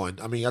anyone.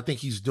 I mean, I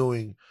think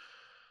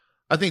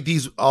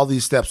all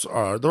these steps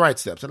are the right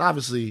steps. And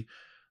obviously,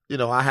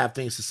 I have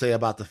things to say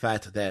about the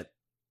fact that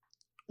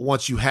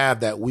once you have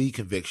that weed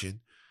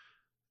conviction,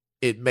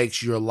 it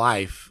makes your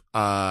life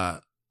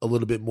a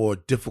little bit more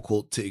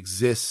difficult to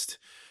exist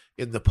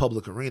in the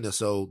public arena.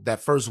 So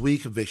that first weed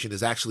conviction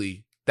that's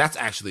actually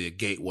a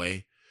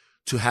gateway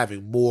to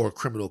having more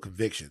criminal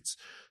convictions.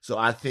 So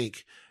I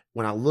think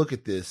when I look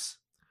at this,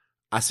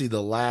 I see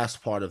the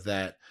last part of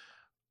that,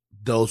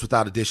 those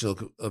without additional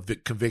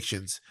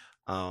convictions,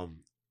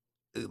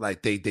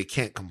 they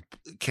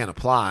can't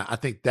apply. I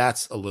think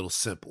that's a little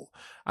simple.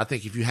 I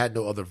think if you had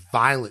no other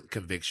violent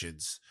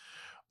convictions,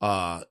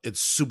 and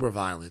super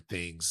violent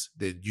things,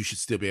 then you should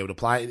still be able to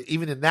apply it.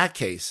 Even in that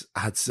case,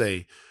 I'd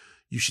say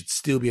you should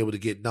still be able to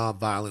get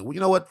nonviolent. Well, you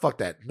know what? Fuck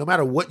that. No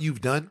matter what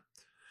you've done,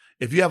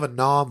 if you have a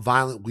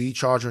nonviolent weed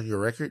charge on your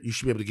record, you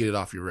should be able to get it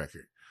off your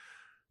record.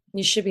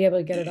 You should be able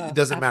to get it off. It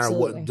doesn't matter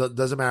what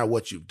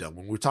you've done.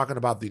 When we're talking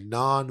about the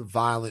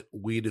nonviolent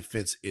weed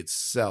offense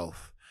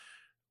itself,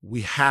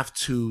 we have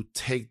to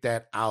take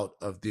that out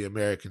of the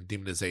American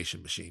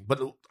demonization machine.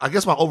 But I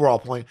guess my overall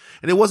point,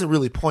 and it wasn't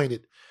really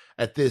pointed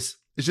at this,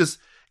 it's just,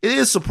 it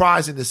is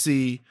surprising to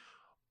see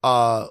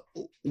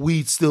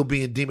weed still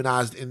being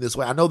demonized in this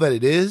way. I know that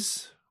it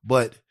is,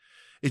 but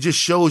it just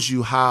shows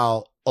you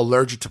how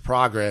allergic to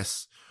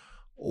progress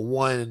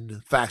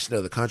one faction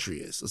of the country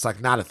is. It's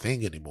like not a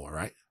thing anymore,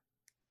 right?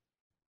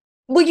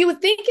 Well, you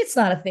would think it's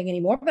not a thing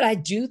anymore, but I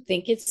do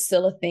think it's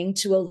still a thing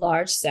to a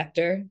large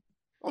sector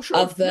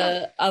of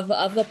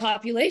the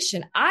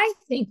population. I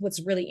think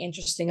what's really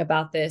interesting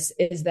about this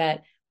is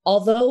that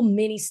although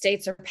many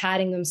states are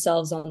patting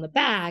themselves on the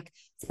back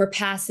for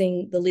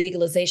passing the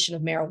legalization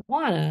of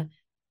marijuana,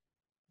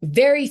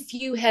 very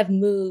few have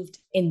moved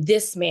in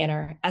this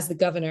manner as the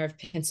governor of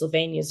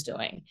Pennsylvania is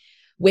doing,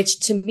 which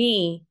to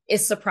me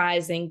is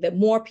surprising that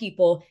more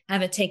people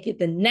haven't taken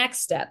the next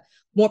step.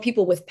 More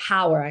people with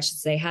power, I should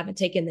say, haven't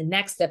taken the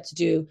next step to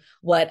do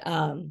what,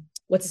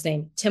 what's his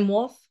name? Tim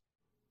Wolf?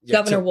 Yeah,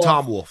 Governor Wolf.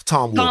 Tom Wolf,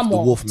 the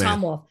Wolf Man.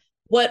 Tom Wolf.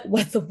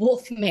 What the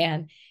Wolf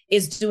Man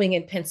is doing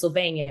in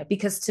Pennsylvania.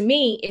 Because to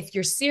me, if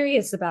you're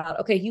serious about,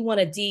 okay, you want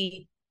to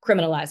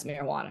decriminalize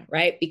marijuana,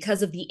 right?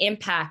 Because of the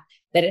impact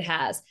that it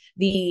has,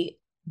 the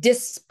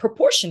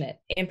disproportionate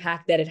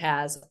impact that it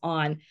has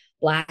on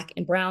Black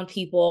and brown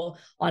people,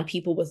 on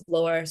people with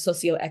lower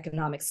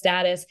socioeconomic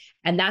status.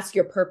 And that's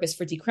your purpose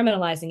for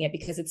decriminalizing it,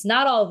 because it's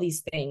not all of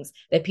these things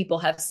that people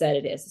have said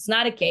it is. It's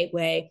not a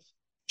gateway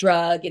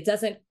drug. It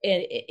doesn't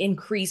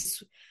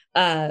increase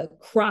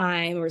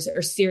crime or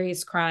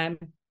serious crime.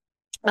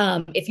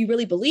 If you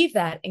really believe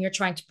that and you're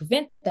trying to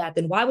prevent that,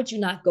 then why would you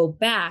not go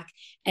back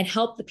and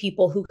help the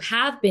people who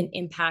have been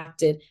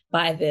impacted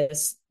by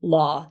this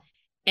law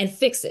and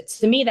fix it?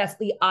 To me, that's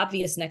the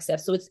obvious next step.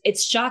 So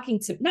it's shocking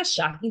to, not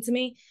shocking to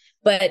me,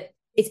 but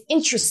it's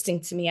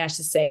interesting to me, I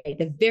should say,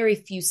 that very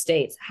few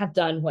states have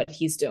done what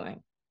he's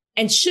doing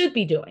and should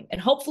be doing. And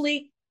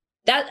hopefully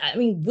that, I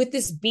mean, with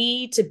this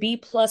B to B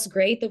plus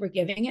grade that we're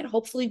giving it,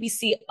 hopefully we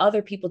see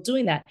other people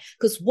doing that,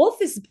 because Wolf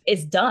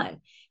is done.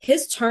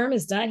 His term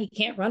is done. He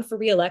can't run for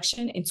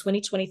re-election in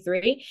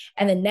 2023.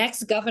 And the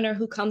next governor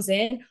who comes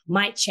in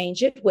might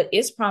change it. What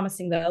is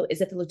promising, though, is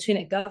that the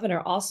lieutenant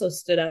governor also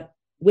stood up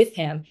with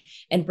him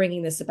and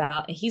bringing this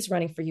about. And he's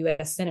running for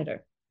U.S.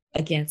 Senator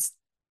against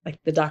like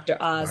the Dr.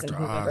 Oz and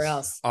whoever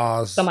else.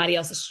 Somebody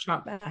else's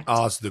Trump back.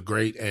 Oz the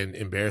Great and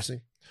embarrassing.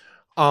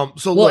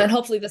 And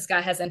hopefully this guy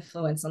has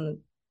influence on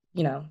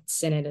the,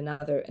 Senate and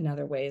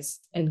other ways,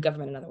 and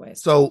government in other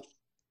ways. So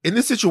in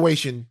this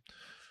situation,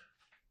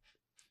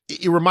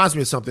 it reminds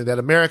me of something that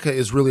America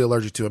is really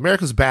allergic to.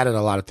 America's bad at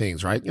a lot of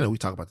things, right? We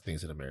talk about the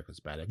things that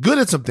America's bad at. Good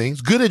at some things,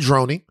 good at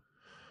droning,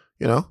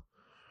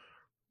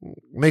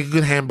 make a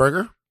good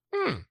hamburger.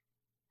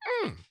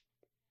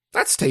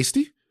 That's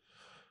tasty.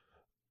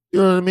 You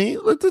know what I mean?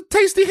 Like the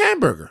tasty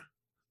hamburger,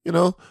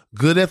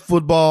 good at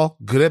football,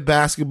 good at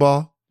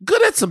basketball,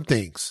 good at some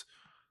things.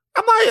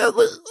 I'm not,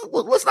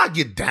 let's not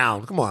get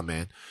down. Come on,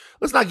 man.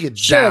 Let's not get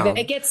down. Sure,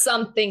 they get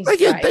some things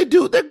right. They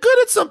do. They're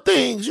good at some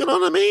things. You know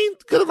what I mean?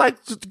 Good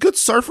at good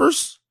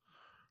surfers.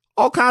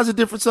 All kinds of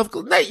different stuff.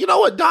 Nate, you know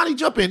what? Donnie,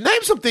 jump in.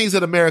 Name some things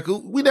that America,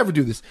 we never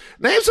do this.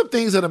 Name some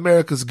things that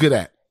America's good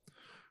at.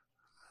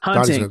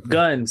 Hunting,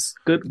 guns.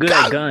 Good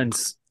at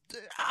guns.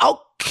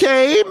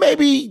 Okay,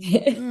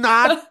 maybe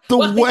not the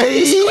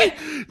way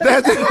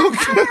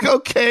that.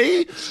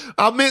 Okay,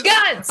 I meant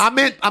guns. I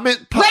meant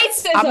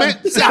racism. I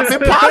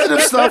meant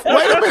positive stuff.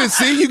 Wait a minute.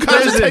 See, you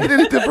guys are taking it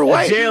a different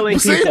way.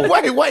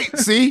 See, wait.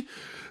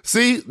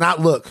 See. Not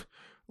look.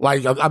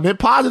 Like I meant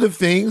positive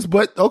things,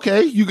 but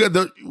okay, you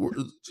got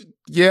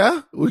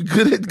we're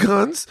good at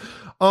guns.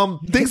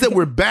 Things that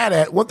we're bad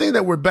at. One thing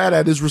that we're bad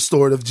at is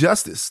restorative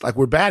justice. Like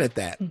we're bad at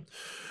that.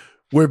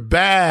 We're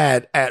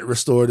bad at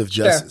restorative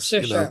justice.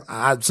 Sure.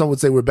 Some would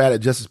say we're bad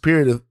at justice,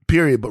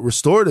 period, but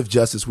restorative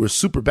justice, we're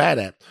super bad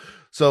at.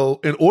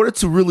 So in order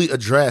to really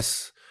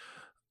address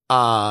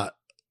the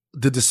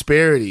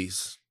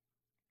disparities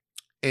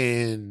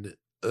in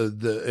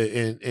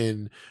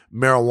in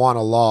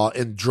marijuana law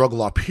and drug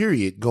law,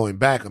 period, going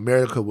back,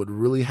 America would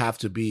really have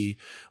to be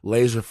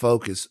laser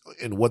focused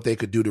in what they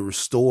could do to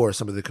restore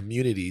some of the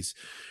communities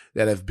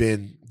that have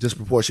been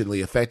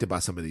disproportionately affected by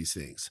some of these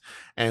things.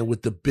 And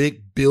with the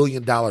big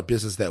billion-dollar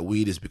business that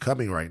weed is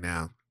becoming right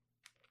now,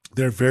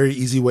 there are very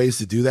easy ways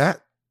to do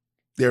that.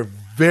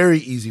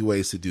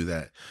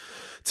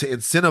 To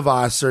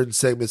incentivize certain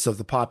segments of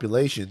the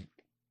population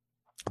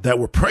that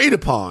were preyed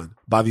upon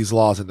by these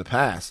laws in the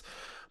past.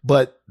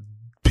 But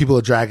people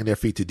are dragging their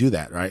feet to do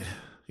that, right?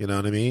 You know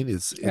what I mean?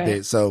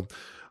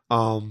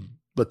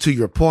 But to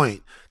your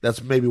point,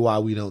 that's maybe why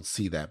we don't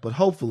see that. But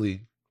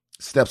hopefully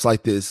steps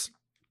like this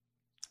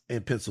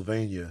in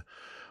Pennsylvania,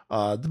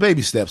 the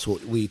baby steps will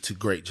lead to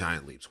great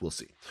giant leaps. We'll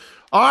see.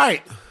 All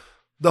right.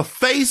 The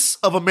face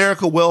of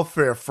America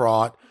welfare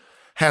fraud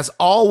has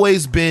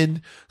always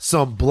been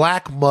some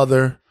black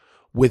mother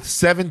with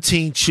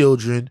 17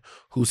 children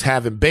who's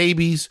having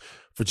babies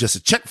for just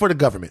a check for the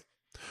government.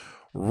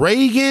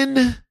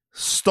 Reagan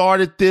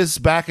started this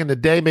back in the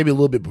day, maybe a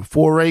little bit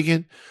before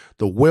Reagan.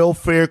 The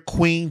welfare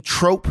queen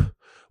trope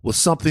was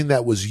something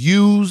that was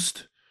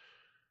used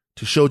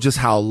to show just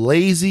how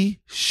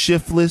lazy,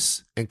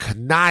 shiftless, and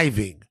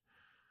conniving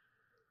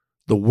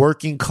the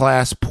working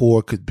class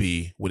poor could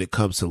be when it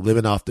comes to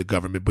living off the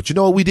government. But you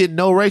know what we didn't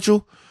know,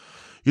 Rachel?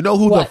 You know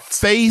who the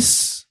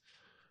face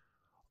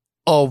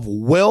of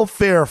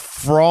welfare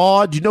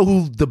fraud. You know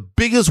who the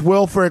biggest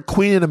welfare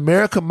queen in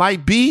America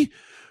might be?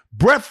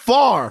 Brett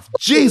Favre.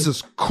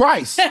 Jesus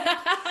Christ.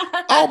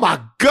 Oh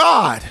my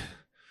God.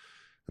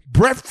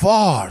 Brett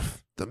Favre,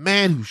 the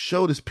man who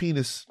showed his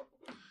penis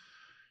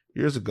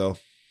years ago.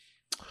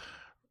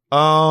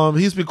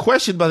 He's been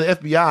questioned by the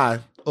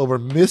FBI over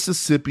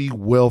Mississippi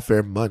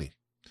welfare money.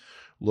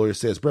 Lawyer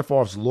says Brett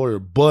Favre's lawyer,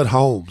 Bud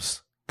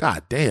Holmes.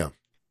 God damn.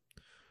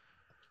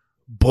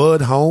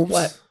 Bud Holmes?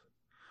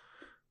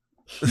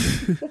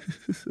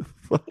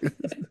 What?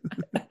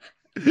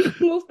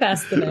 Move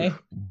past the name.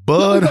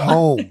 Bud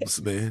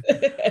Holmes, man.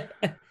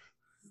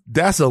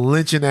 That's a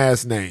lynching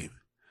ass name.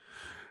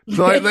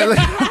 So it's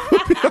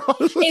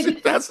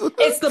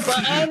the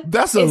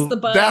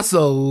button. That's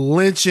a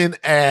lynching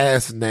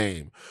ass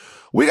name.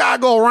 We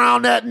gotta go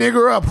round that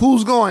nigger up.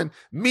 Who's going?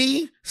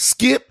 Me,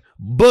 Skip,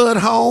 Bud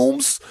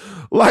Holmes.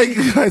 Like,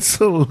 that's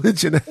a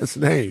lynching ass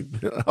name.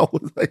 I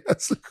was like,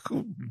 that's a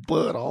cool.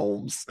 Bud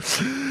Holmes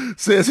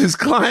says his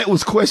client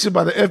was questioned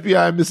by the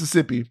FBI in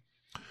Mississippi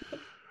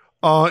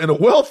in a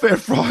welfare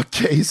fraud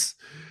case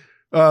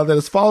that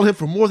has followed him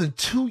for more than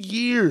 2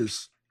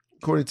 years,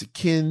 according to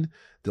Ken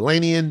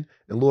Delanian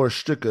and Laura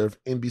Stricker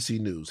of NBC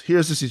News.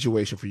 Here's the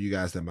situation for you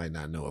guys that might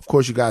not know. Of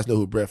course, you guys know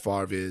who Brett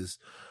Favre is,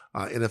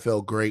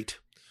 NFL great,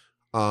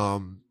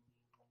 one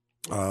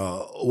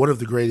of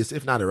the greatest,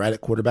 if not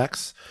erratic,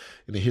 quarterbacks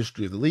in the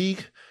history of the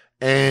league,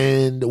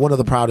 and one of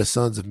the proudest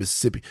sons of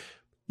Mississippi.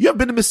 You ever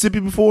been to Mississippi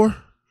before?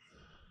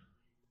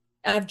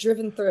 I've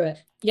driven through it.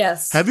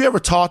 Yes. Have you ever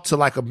talked to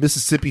like a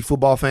Mississippi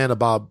football fan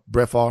about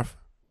Brett Favre?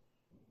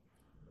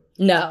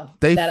 No.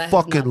 They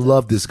fucking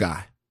love this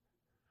guy.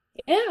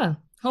 Yeah.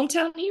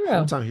 Hometown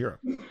hero. Hometown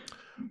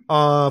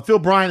hero. Phil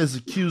Bryant is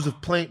accused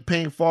of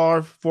paying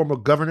Favre, former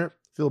governor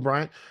Phil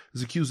Bryant,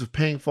 is accused of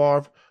paying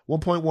Favre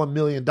 $1.1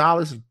 million in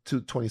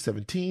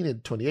 2017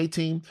 and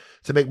 2018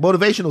 to make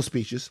motivational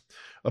speeches,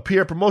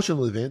 appear at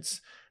promotional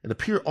events, and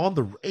appear on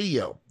the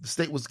radio. The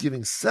state was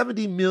giving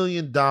 $70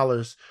 million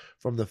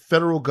from the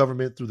federal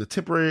government through the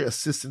Temporary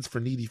Assistance for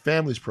Needy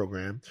Families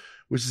program,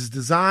 which is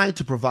designed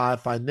to provide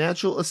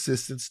financial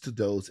assistance to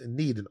those in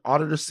need. An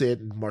auditor said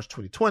in March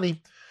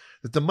 2020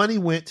 that the money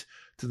went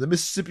to the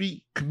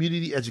Mississippi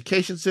Community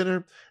Education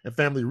Center and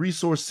Family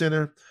Resource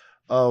Center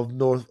of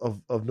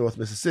North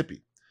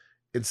Mississippi.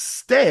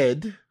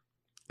 Instead,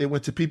 it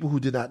went to people who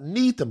did not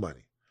need the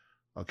money.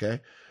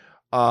 Okay.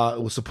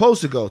 It was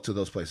supposed to go to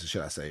those places,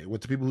 should I say. It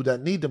went to people who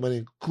didn't need the money,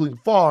 including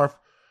Favre,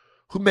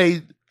 who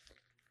made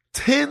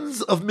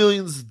tens of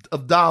millions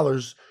of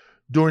dollars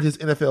during his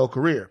NFL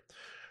career.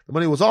 The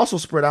money was also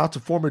spread out to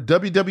former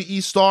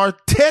WWE star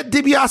Ted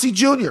DiBiase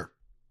Jr.,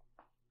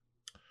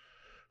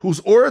 who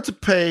was ordered to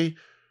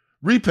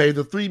repay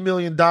the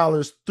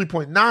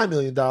 $3.9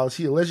 million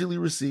he allegedly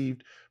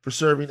received for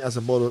serving as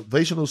a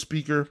motivational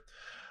speaker.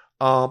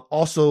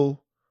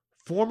 Also,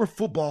 former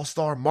football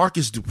star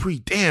Marcus Dupree.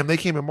 Damn, they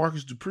came at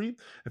Marcus Dupree.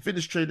 And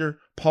fitness trainer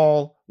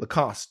Paul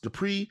Lacoste.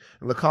 Dupree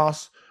and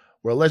Lacoste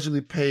were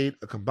allegedly paid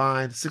a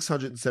combined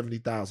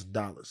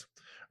 $670,000.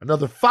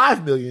 Another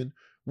 $5 million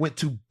went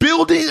to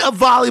building a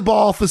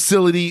volleyball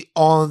facility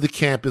on the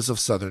campus of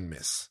Southern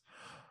Miss.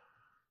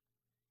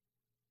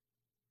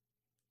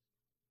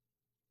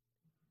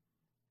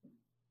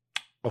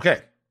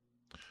 Okay.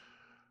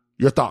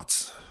 Your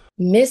thoughts?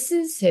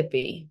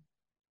 Mississippi.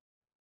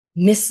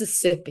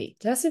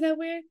 Did I say that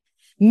weird?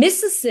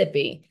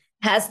 Mississippi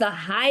has the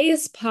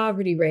highest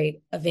poverty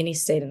rate of any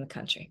state in the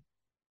country.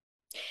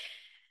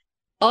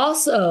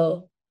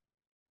 Also,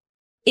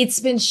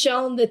 it's been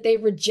shown that they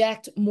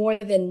reject more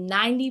than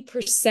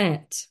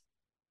 90%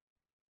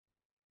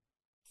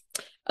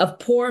 of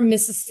poor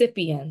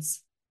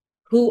Mississippians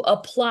who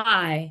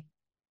apply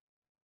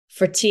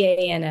for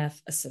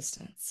TANF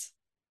assistance.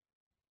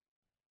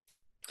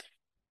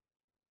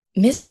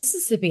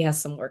 Mississippi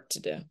has some work to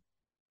do.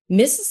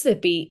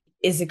 Mississippi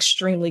is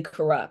extremely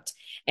corrupt.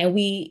 And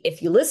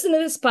if you listen to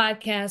this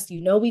podcast,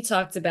 you know we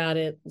talked about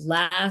it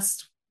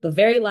the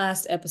very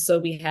last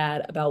episode we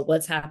had about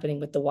what's happening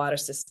with the water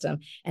system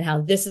and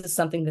how this is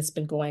something that's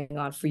been going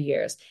on for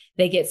years.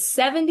 They get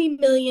 $70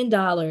 million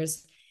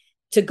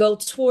to go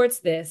towards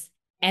this,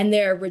 and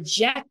they're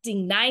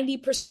rejecting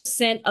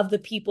 90% of the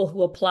people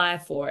who apply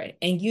for it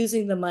and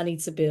using the money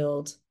to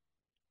build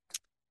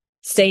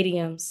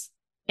stadiums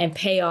and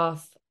pay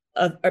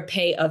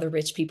other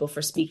rich people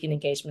for speaking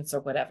engagements or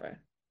whatever.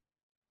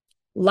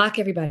 Lock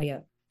everybody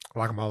up.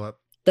 Lock them all up.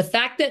 The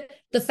fact that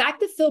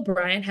Phil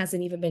Bryant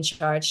hasn't even been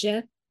charged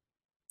yet.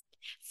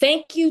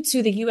 Thank you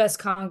to the U.S.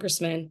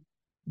 Congressman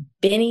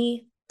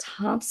Benny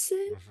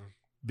Thompson. Mm-hmm.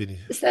 Benny,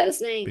 is that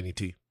his name? Benny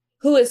T.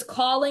 Who is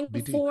calling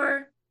BT.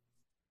 for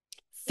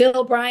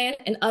Phil Bryant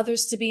and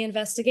others to be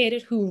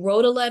investigated, who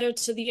wrote a letter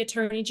to the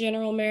Attorney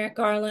General Merrick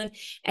Garland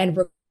and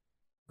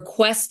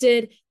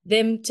requested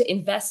them to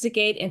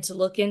investigate and to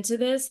look into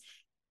this.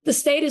 The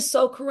state is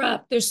so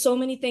corrupt. There's so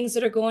many things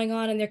that are going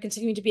on and they're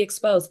continuing to be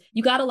exposed.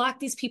 You got to lock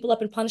these people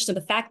up and punish them.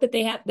 The fact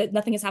that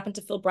nothing has happened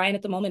to Phil Bryant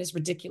at the moment is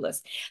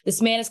ridiculous.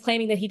 This man is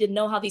claiming that he didn't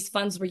know how these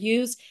funds were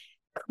used.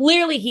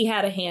 Clearly he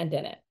had a hand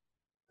in it.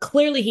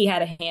 Clearly, he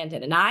had a hand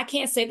in it. Now, I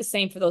can't say the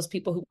same for those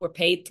people who were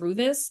paid through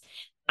this.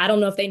 I don't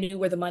know if they knew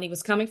where the money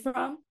was coming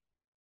from.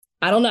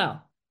 I don't know.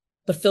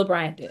 But Phil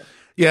Bryant did.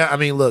 Yeah, I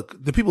mean, look,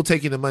 the people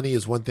taking the money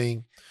is one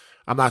thing.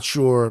 I'm not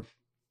sure.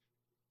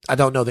 I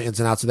don't know the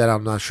ins and outs of that.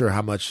 I'm not sure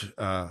how much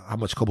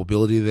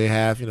culpability they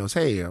have. You know,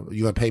 say, hey,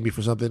 you gonna pay me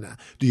for something?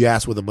 Do you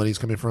ask where the money's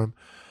coming from?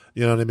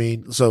 You know what I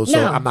mean? So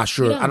No, I'm not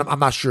sure. no. I'm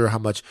not sure how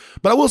much.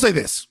 But I will say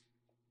this.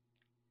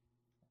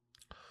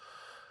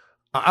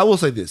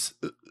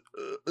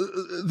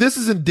 This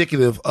is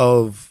indicative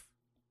of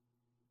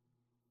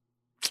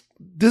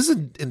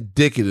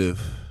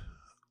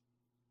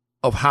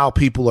how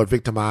people are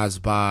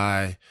victimized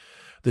by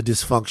the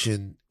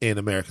dysfunction in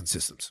American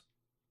systems.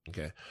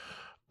 Okay.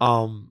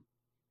 And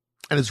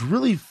it's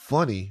really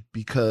funny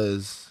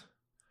because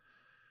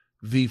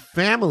the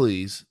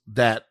families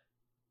that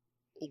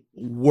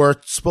were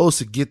supposed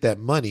to get that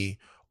money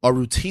are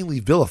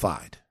routinely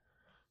vilified.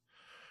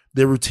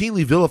 They're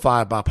routinely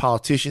vilified by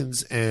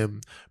politicians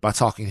and by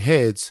talking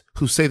heads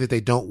who say that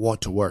they don't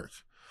want to work,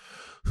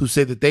 who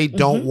say that they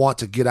don't want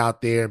to get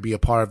out there and be a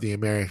part of the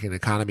American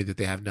economy, that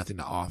they have nothing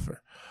to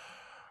offer.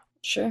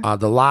 Sure.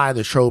 The lie,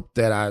 the trope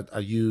that I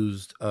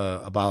used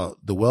about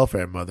the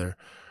welfare mother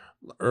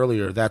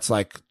earlier, that's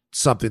like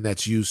something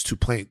that's used to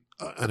paint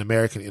an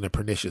American in a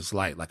pernicious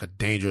light, like a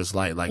dangerous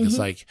light. Like it's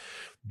like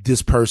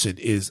this person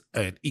is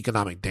an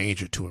economic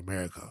danger to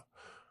America.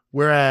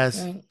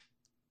 Whereas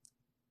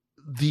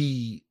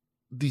the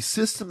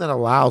system that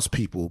allows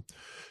people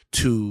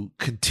to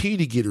continue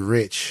to get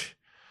rich,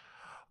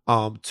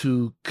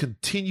 to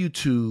continue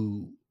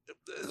to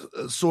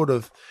sort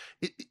of,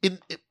 let me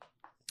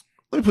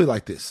put it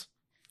like this.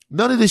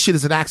 None of this shit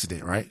is an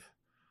accident, right?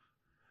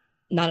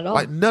 Not at all.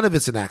 Like none of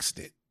it's an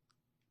accident.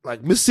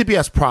 Like Mississippi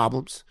has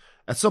problems.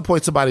 At some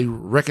point, somebody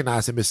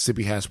recognized that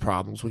Mississippi has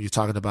problems when you're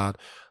talking about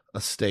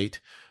a state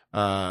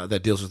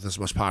that deals with this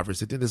much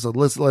poverty. Then there's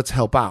let's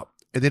help out.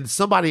 And then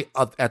somebody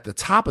at the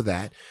top of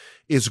that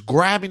is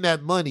grabbing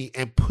that money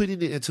and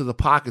putting it into the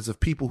pockets of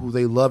people who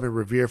they love and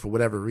revere for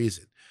whatever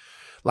reason.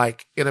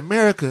 Like in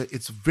America,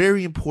 it's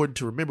very important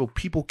to remember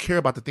people care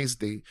about the things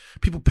that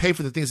people pay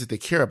for the things that they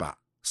care about.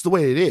 It's the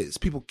way it is.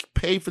 People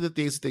pay for the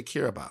things that they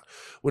care about.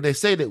 When they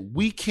say that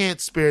we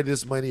can't spare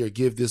this money or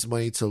give this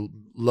money to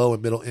low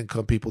and middle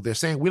income people, they're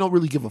saying we don't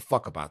really give a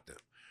fuck about them.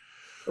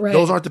 Right.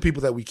 Those aren't the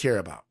people that we care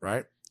about,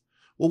 right?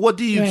 Well, what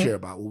do you care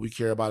about? Well, we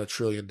care about $1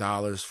 trillion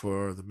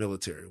for the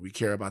military. We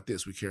care about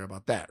this. We care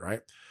about that,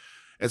 right?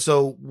 And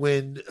so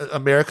when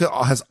America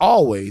has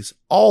always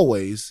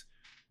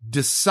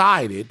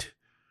decided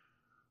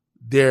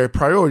their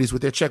priorities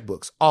with their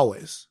checkbooks,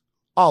 always.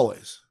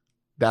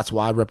 That's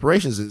why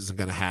reparations isn't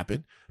going to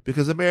happen,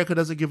 because America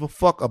doesn't give a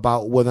fuck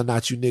about whether or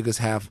not you niggas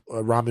have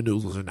ramen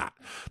noodles or not.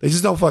 They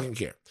just don't fucking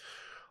care.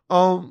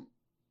 And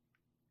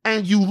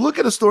you look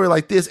at a story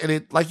like this, and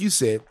it, like you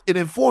said, it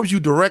informs you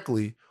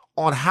directly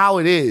on how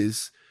it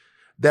is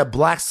that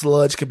black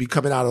sludge can be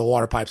coming out of the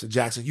water pipes in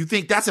Jackson. You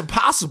think that's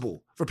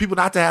impossible for people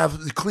not to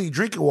have clean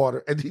drinking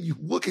water. And then you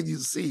look and you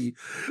see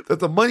that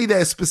the money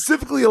that is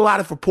specifically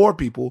allotted for poor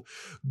people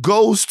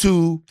goes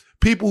to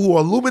people who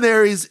are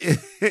luminaries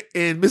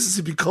in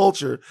Mississippi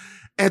culture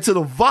and to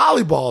the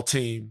volleyball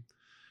team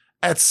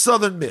at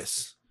Southern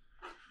Miss.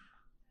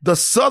 The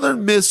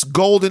Southern Miss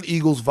Golden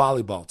Eagles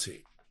volleyball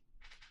team.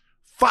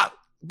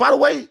 By the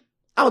way,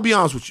 I'm going to be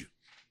honest with you.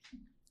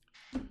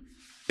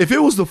 If it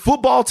was the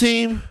football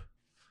team,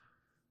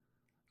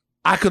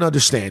 I could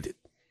understand it.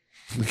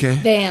 Okay.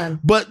 Damn.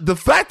 But the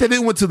fact that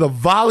it went to the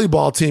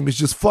volleyball team is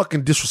just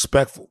fucking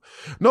disrespectful.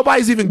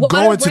 Nobody's even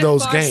going to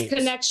those games.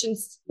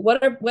 Connections?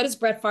 What is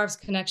Brett Favre's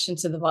connection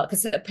to the volleyball?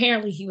 Because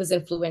apparently he was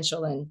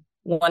influential in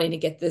wanting to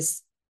get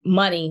this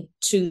money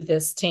to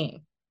this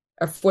team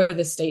or for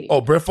this stadium.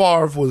 Oh, Brett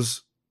Favre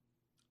was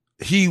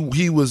he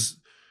wanted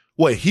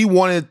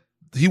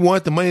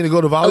the money to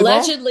go to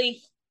volleyball?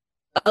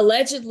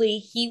 Allegedly,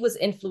 he was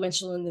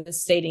influential in the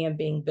stadium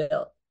being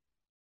built.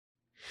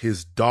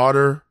 His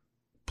daughter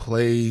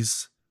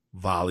plays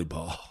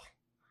volleyball.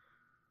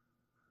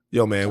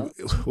 Yo, man,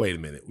 wait a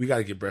minute. We got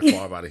to get Brett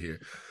Favre out of here.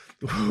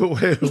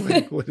 wait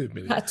a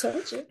minute. I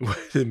told you.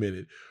 Wait a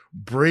minute.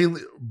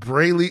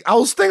 Braley. I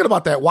was thinking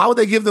about that. Why would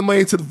they give the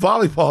money to the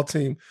volleyball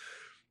team?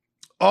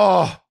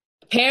 Oh.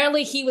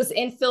 Apparently, he was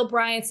in Phil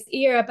Bryant's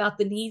ear about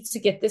the need to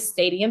get this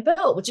stadium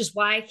built, which is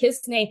why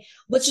his name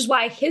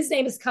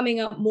is coming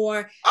up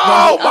more.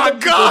 Oh my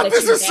God,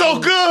 this is so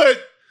good.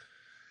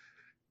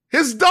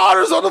 His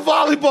daughter's on the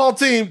volleyball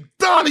team.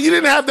 Donna, you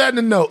didn't have that in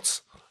the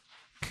notes.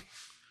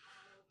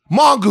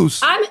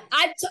 Mongoose.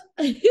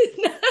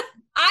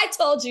 I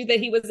told you that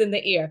he was in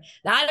the ear.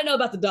 Now, I don't know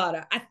about the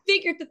daughter. I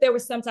figured that there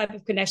was some type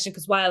of connection,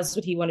 because why else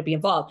would he want to be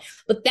involved?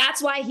 But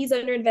that's why he's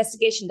under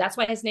investigation. That's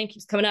why his name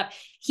keeps coming up.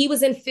 He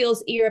was in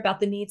Phil's ear about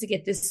the need to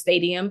get this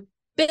stadium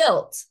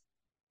built.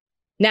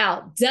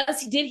 Now,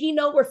 did he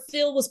know where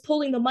Phil was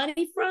pulling the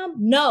money from?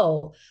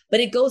 No,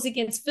 but it goes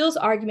against Phil's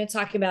argument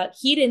talking about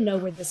he didn't know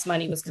where this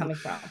money was coming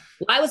from.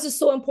 Why was it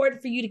so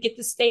important for you to get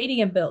the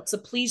stadium built to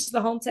please the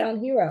hometown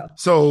hero?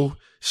 So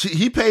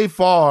he paid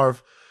Favre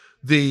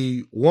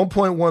the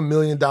 $1.1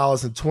 million in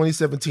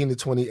 2017 to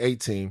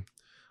 2018.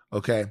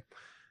 Okay.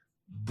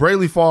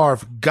 Braley Favre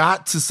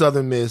got to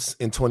Southern Miss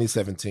in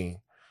 2017.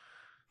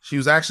 She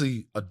was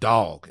actually a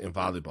dog in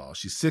volleyball.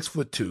 She's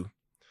 6'2".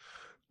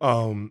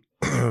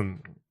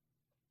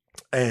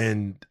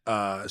 And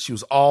she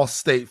was all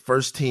state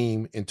first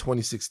team in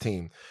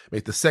 2016,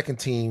 made the second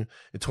team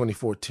in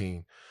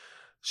 2014.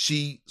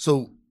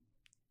 So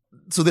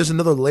there's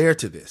another layer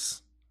to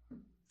this.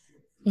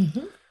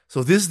 Mm-hmm.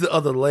 So this is the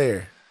other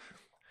layer.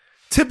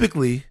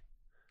 Typically,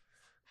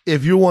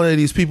 if you're one of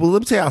these people,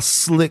 let me tell you how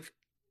slick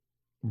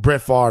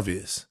Brett Favre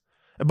is.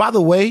 And by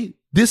the way,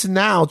 this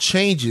now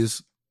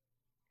changes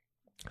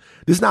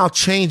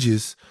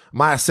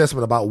my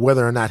assessment about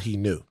whether or not he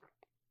knew.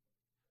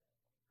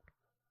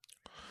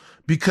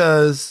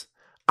 Because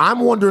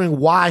I'm wondering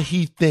why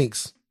he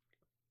thinks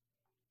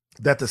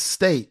that the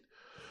state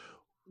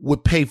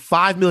would pay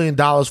 $5 million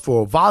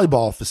for a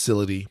volleyball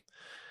facility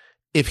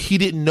if he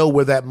didn't know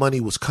where that money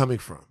was coming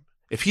from.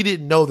 If he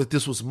didn't know that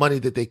this was money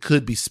that they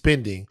could be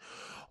spending,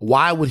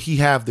 why would he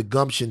have the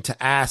gumption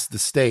to ask the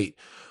state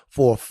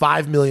for a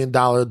 $5 million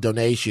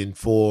donation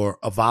for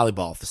a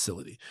volleyball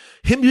facility?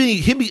 Him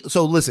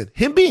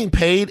being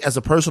paid as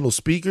a personal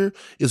speaker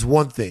is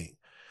one thing.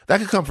 That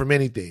could come from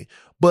anything.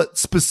 But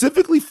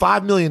specifically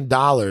 $5 million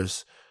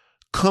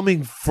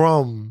coming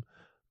from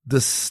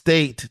the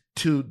state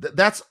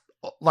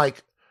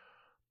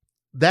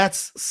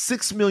that's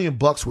 $6 million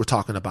we're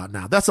talking about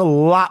now. That's a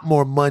lot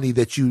more money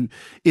that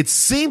it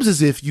seems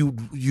as if you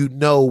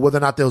know whether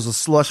or not there was a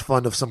slush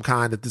fund of some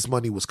kind that this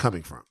money was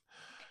coming from.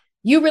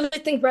 You really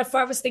think Brett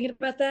Favre was thinking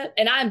about that?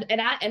 And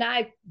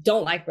I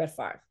don't like Brett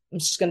Favre. I'm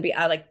just going to be,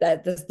 I like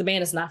that. The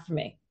man is not for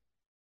me.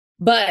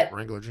 But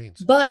Wrangler jeans.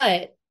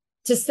 But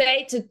to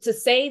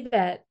say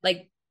that,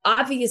 like,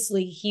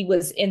 obviously he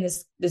was in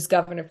this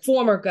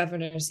former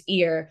governor's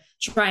ear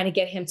trying to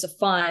get him to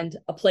fund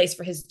a place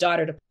for his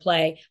daughter to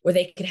play where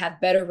they could have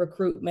better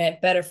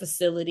recruitment, better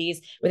facilities,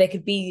 where they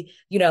could be,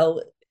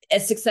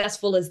 as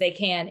successful as they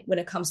can when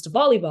it comes to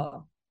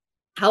volleyball.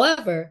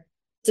 However,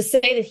 to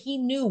say that he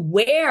knew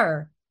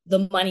where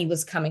the money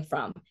was coming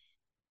from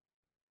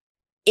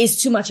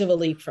is too much of a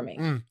leap for me.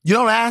 You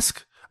don't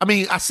ask. I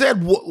mean, I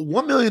said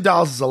 $1 million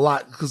is a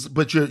lot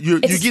but you're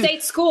getting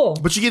state school,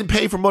 but you're getting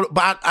paid for motor.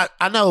 But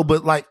I know,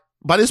 but like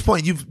by this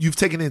point, you've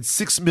taken in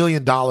 $6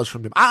 million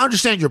from them. I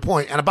understand your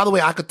point, and by the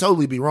way, I could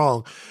totally be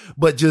wrong,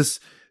 but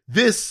just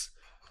this,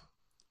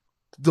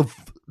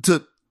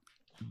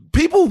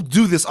 people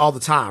do this all the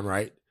time,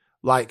 right?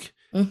 Like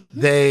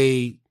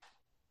they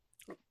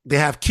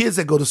have kids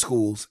that go to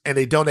schools and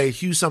they donate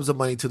huge sums of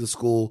money to the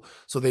school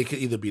so they could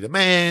either be the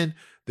man.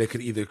 They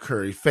could either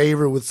curry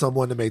favor with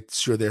someone to make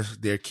sure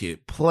their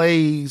kid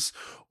plays,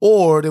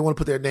 or they want to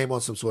put their name on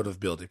some sort of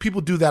building.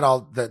 People do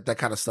that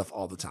kind of stuff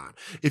all the time.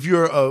 If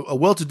you're a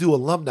well-to-do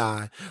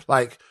alumni,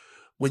 like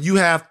when you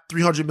have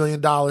 $300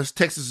 million,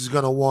 Texas is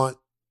going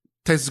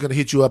to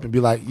hit you up and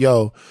be like,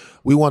 yo,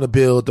 we want to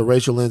build the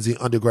Rachel Lindsay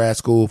Undergrad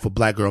School for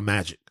Black Girl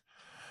Magic.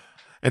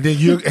 And then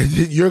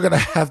you're gonna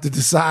have to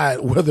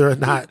decide whether or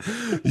not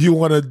you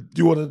want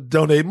to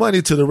donate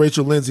money to the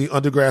Rachel Lindsay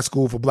Undergrad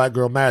School for Black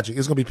Girl Magic.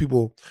 It's gonna be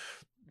people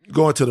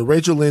going to the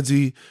Rachel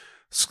Lindsay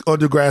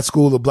Undergrad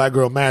School of Black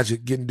Girl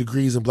Magic, getting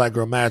degrees in Black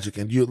Girl Magic,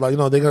 and they're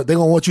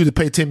gonna want you to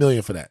pay $10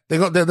 million for that.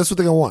 That's what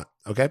they're gonna want.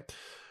 Okay.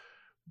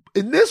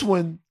 In this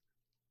one,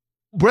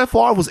 Brett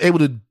Favre was able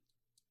to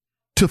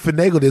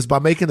finagle this by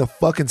making the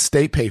fucking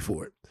state pay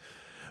for it,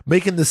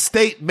 making the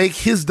state make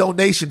his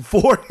donation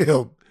for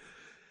him.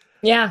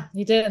 Yeah,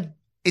 he did.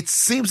 It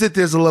seems that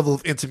there's a level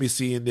of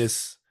intimacy in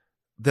this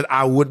that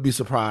I wouldn't be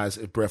surprised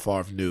if Brett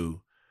Favre knew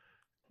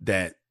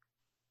that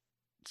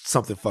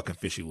something fucking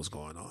fishy was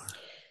going on.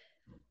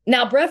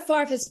 Now, Brett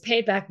Favre has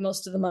paid back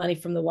most of the money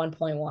from the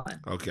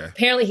 1.1. Okay.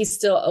 Apparently, he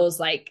still owes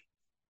like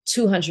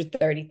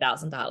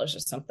 $230,000 or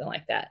something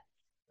like that.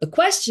 The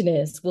question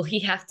is, will he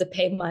have to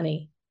pay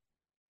money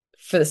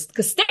for this?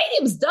 Because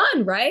stadium's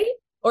done, right?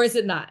 Or is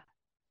it not?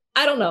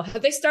 I don't know.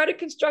 Have they started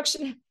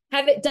construction?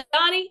 Have it,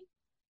 Donnie?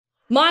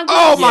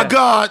 Oh my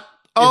God.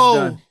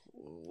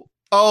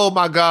 Oh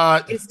my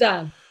God. It's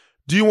done.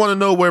 Do you want to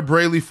know where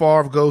Braley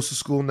Favre goes to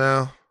school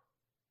now?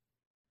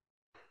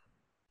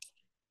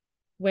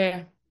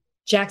 Where?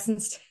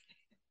 Jackson State?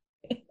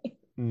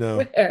 No.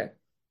 Where?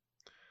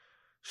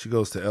 She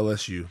goes to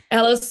LSU.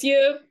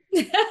 LSU?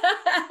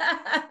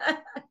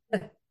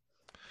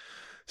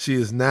 She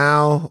is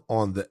now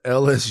on the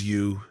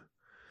LSU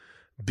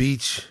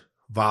beach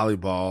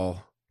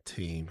volleyball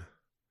team.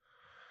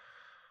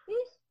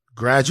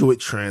 Graduate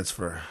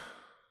transfer.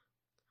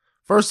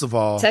 First of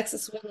all,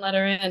 Texas wouldn't let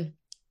her in.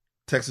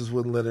 Texas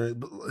wouldn't let her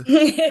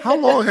in. How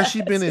long has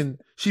she been in?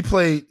 She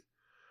played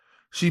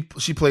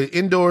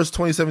indoors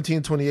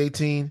 2017,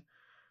 2018.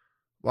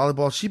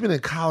 Volleyball. She's been in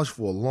college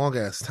for a long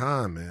ass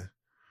time, man.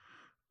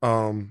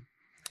 All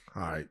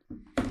right.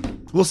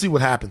 We'll see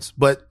what happens.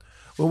 But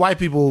when white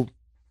people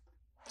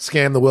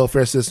scam the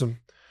welfare system,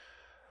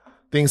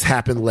 things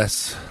happen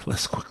less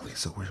quickly.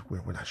 So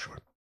we're not sure.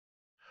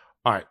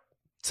 All right.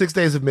 6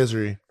 Days of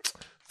Misery.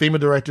 FEMA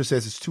director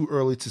says it's too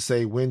early to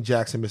say when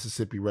Jackson,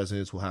 Mississippi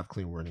residents will have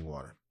clean running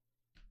water.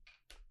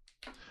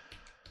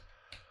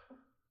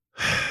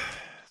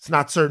 It's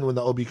not certain when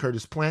the O.B.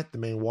 Curtis plant, the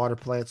main water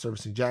plant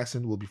servicing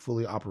Jackson, will be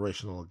fully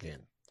operational again.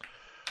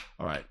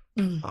 All right.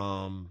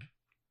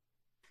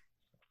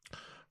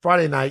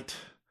 Friday night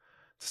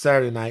to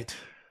Saturday night,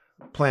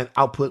 plant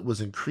output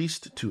was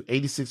increased to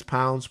 86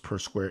 pounds per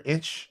square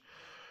inch,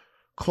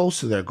 close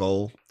to their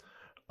goal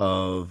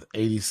of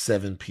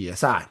 87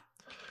 psi.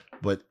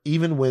 But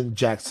even when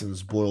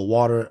Jackson's boil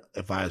water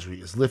advisory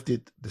is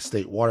lifted, the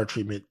state water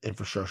treatment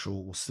infrastructure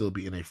will still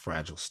be in a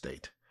fragile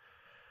state.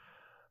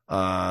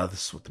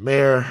 This is what the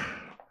mayor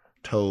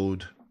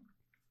told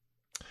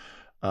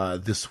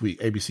this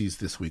week, ABC's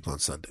This Week on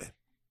Sunday.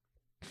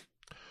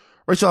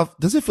 Rachel,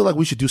 does it feel like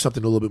we should do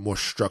something a little bit more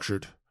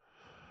structured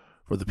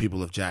for the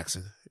people of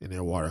Jackson in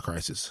their water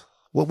crisis?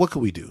 What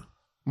could we do?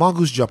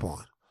 Mongoose, jump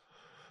on.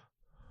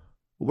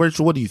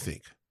 Rachel, what do you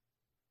think?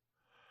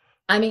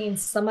 I mean,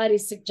 somebody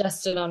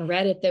suggested on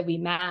Reddit that we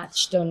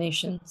match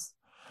donations.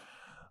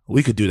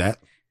 We could do that.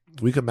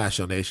 We could match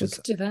donations. We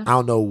could do that. I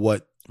don't know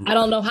what. I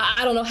don't know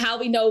how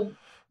we know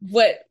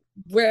where.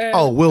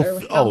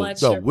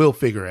 We'll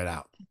figure it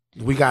out.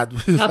 We got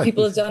how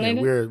people have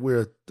donated.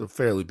 We're a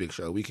fairly big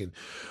show. We can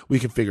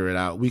figure it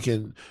out. We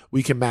can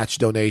match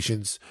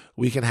donations.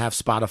 We can have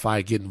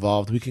Spotify get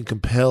involved. We can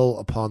compel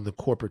upon the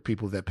corporate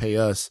people that pay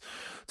us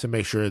to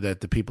make sure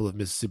that the people of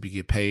Mississippi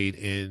get paid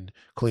in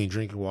clean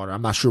drinking water.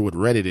 I'm not sure what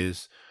Reddit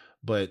is,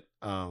 but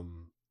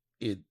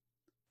it.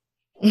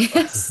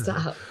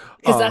 Stop,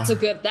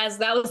 because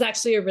that was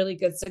actually a really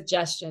good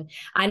suggestion.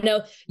 I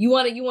know you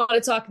want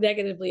to talk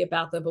negatively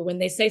about them, but when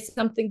they say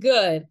something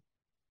good,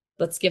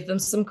 let's give them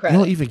some credit. You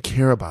don't even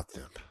care about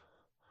them.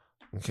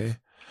 Okay.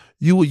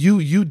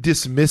 You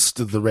dismissed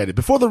the Reddit.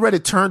 Before the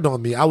Reddit turned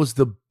on me, I was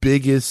the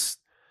biggest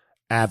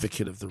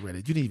advocate of the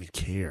Reddit. You didn't even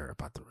care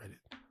about the Reddit.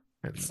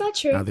 It's not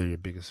true. Now they're your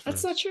biggest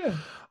friends. That's not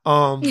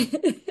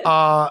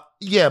true.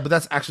 Yeah, but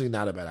that's actually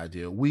not a bad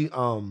idea. We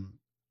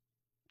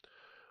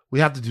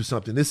have to do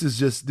something. This is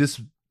just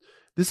this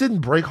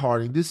isn't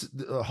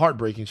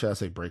heartbreaking. Should I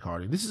say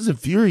breakhearting? This is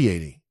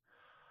infuriating.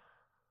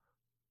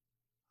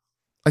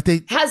 Like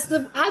has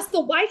the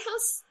White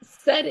House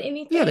said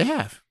anything? Yeah, they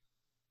have.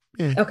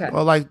 Yeah. Okay.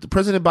 Well, like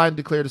President Biden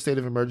declared a state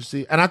of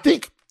emergency, and I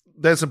think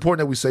that's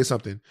important that we say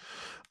something.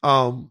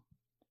 I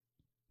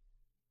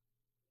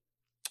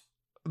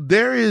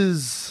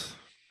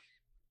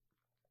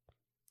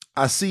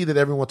see that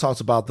everyone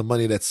talks about the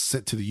money that's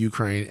sent to the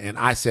Ukraine, and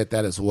I said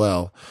that as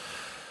well.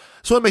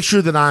 So I want to make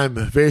sure that I'm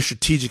very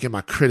strategic in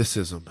my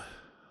criticism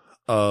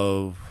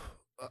of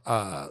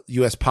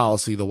U.S.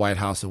 policy, the White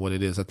House, and what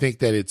it is. I think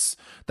that it's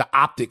the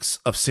optics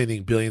of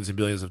sending billions and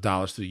billions of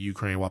dollars to the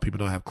Ukraine while people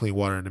don't have clean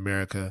water in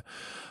America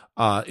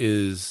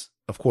is,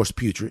 of course,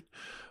 putrid.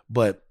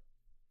 But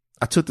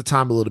I took the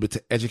time a little bit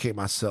to educate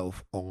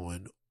myself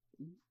on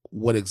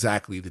what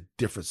exactly the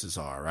differences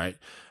are, right?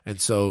 And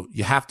so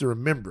you have to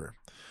remember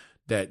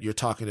that you're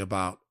talking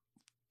about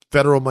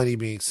federal money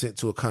being sent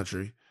to a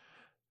country,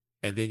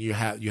 and then you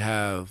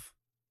have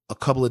a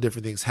couple of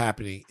different things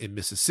happening in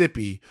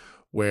Mississippi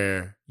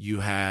where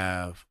you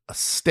have a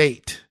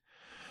state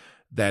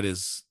that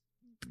is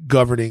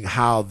governing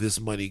how this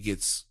money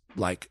gets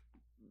like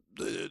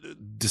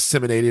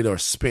disseminated or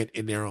spent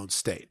in their own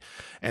state.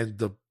 And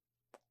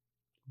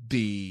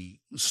the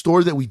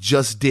story that we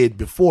just did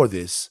before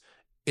this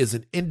is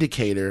an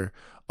indicator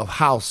of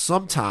how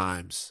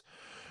sometimes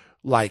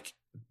like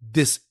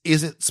this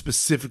isn't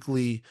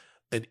specifically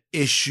an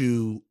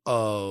issue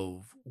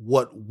of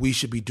what we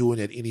should be doing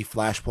at any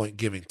flashpoint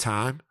giving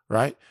time,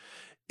 right?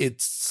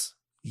 It's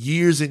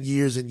years and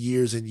years and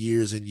years and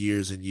years and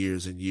years and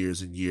years and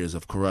years and years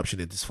of corruption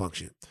and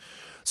dysfunction.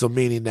 So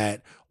meaning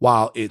that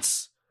while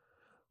it's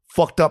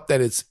fucked up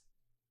that it's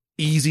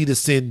easy to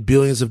send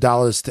billions of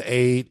dollars to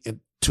aid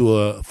to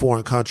a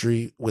foreign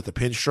country with a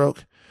pen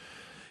stroke,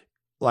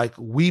 like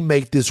we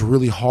make this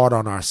really hard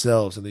on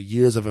ourselves, and the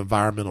years of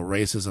environmental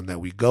racism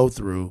that we go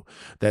through,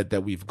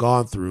 that we've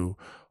gone through,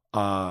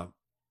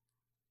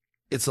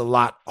 it's a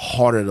lot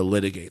harder to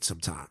litigate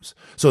sometimes.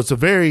 So it's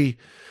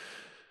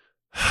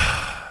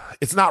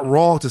it's not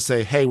wrong to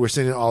say, hey, we're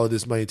sending all of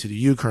this money to the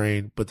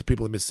Ukraine, but the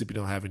people in Mississippi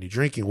don't have any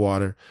drinking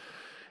water.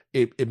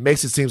 It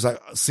makes it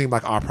seem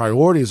like our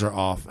priorities are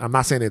off. I'm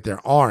not saying that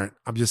there aren't.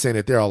 I'm just saying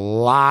that there are a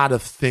lot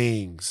of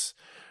things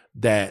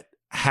that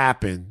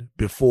happen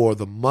before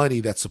the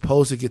money that's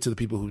supposed to get to the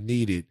people who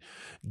need it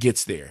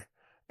gets there.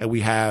 And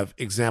we have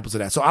examples of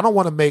that. So I don't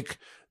want to make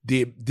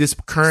this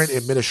current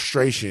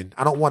administration,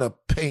 I don't want to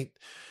paint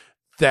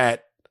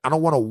that, I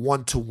don't want to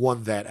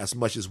one-to-one that as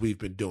much as we've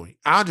been doing.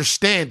 I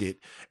understand it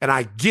and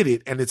I get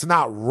it, and it's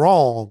not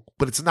wrong,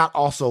 but it's not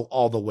also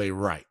all the way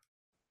right.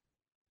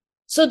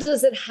 So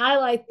does it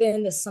highlight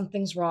then that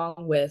something's wrong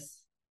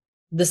with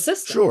the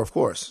system? Sure, of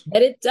course.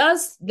 That it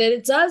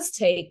does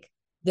take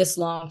this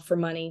long for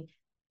money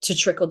to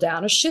trickle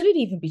down, or should it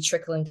even be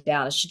trickling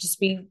down? It should just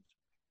be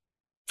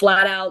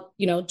flat out,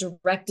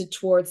 directed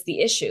towards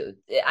the issue.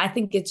 I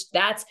think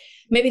that's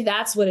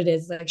what it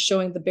is, like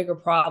showing the bigger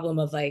problem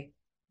of like,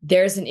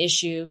 there's an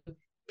issue.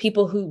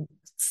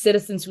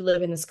 Citizens who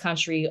live in this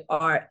country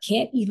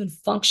can't even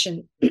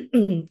function,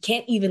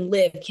 can't even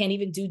live, can't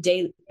even do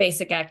daily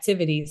basic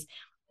activities.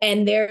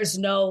 And there's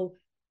no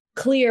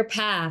clear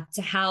path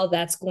to how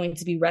that's going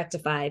to be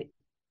rectified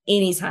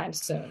anytime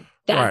soon.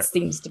 That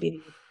seems to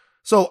be.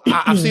 So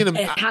I've seen them.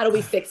 How do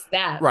we fix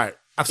that? Right.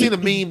 I've seen a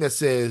meme that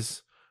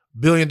says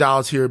 $1 billion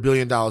here, $1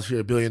 billion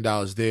here, $1 billion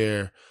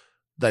there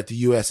that the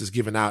U.S. is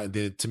giving out. And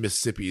then to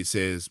Mississippi, it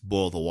says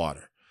boil the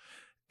water.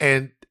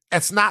 And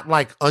that's not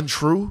like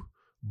untrue,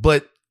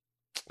 but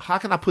how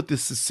can I put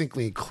this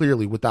succinctly and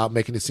clearly without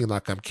making it seem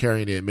like I'm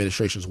carrying the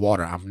administration's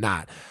water? I'm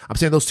not. I'm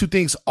saying those two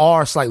things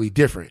are slightly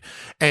different.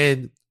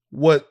 And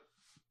what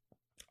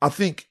I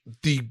think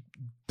the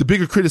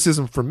bigger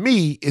criticism for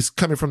me is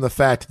coming from the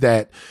fact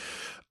that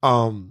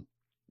in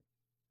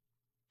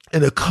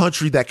a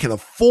country that can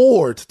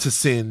afford to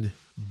send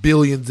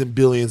billions and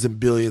billions and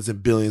billions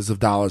and billions of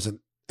dollars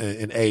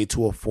in aid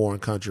to a foreign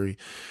country,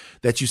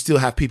 that you still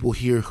have people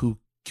here who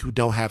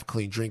don't have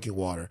clean drinking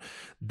water.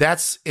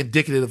 That's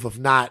indicative of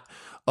not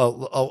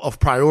of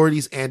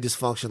priorities and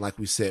dysfunction, like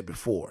we said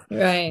before.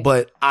 Right.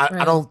 But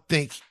I don't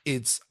think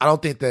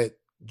that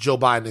Joe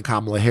Biden and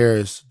Kamala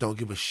Harris don't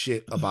give a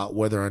shit about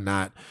whether or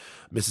not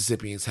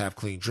Mississippians have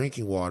clean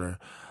drinking water.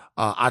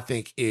 I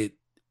think it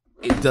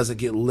doesn't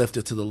get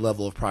lifted to the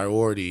level of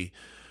priority.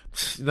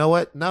 You know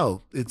what?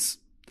 No,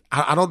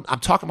 I'm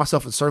talking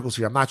myself in circles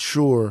here. I'm not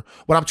sure.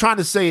 What I'm trying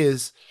to say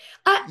is,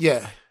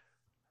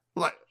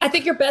 I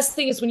think your best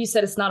thing is when you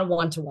said it's not a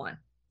one-to-one.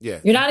 Yeah.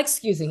 You're not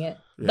excusing it,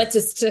 but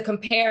to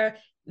compare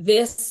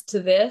this to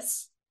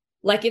this,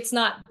 like it's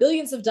not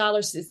billions of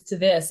dollars to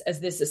this as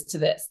this is to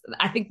this.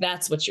 I think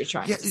that's what you're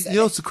trying to say.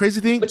 It's a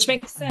crazy thing. Which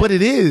makes sense. But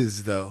it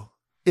is, though.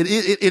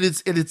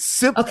 It's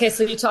simple. Okay,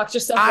 so you talked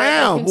yourself. I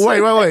am. Wait.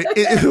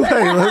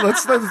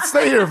 Let's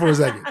stay here for a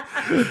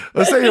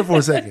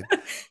second.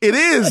 It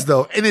is,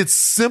 though. In its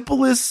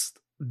simplest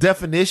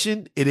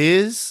definition, it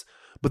is,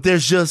 but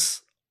there's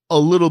just a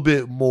little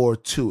bit more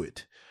to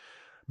it.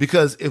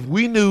 Because if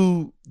we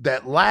knew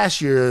that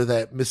last year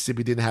that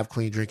Mississippi didn't have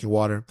clean drinking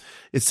water,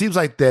 it seems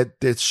like that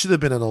there should have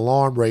been an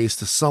alarm raised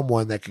to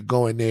someone that could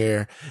go in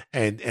there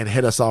and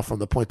head us off from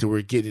the point that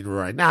we're getting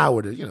right now,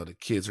 where the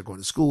kids are going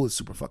to school, it's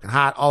super fucking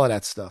hot, all of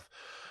that stuff.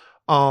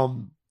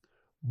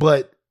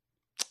 But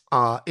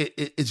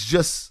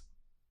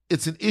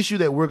it's an issue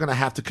that we're going to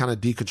have to kind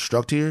of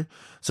deconstruct here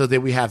so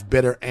that we have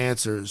better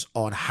answers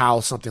on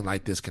how something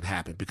like this can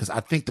happen. Because I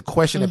think the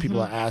question that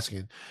people are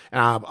asking, and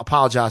I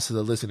apologize to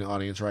the listening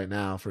audience right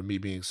now for me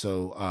being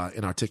so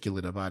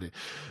inarticulate about it,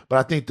 but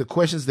I think the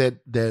questions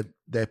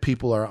that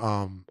people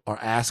are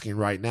asking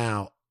right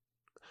now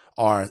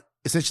are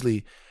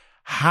essentially,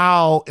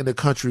 how in a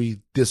country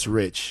this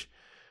rich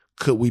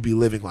could we be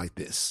living like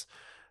this?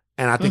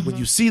 And I think when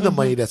you see the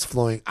money that's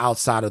flowing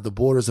outside of the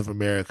borders of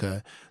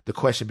America, the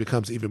question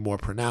becomes even more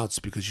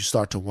pronounced, because you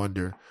start to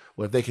wonder,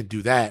 well, if they can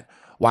do that,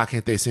 why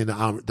can't they send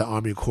the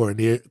Army and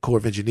Corps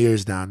of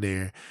Engineers down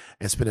there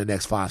and spend the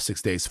next 5-6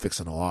 days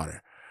fixing the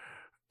water?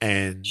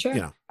 And,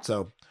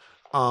 but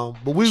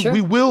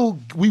we will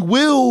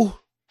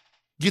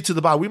get to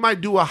the bottom. We might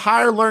do a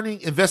Higher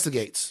Learning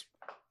Investigates.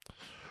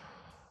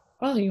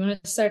 Oh, you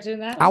want to start doing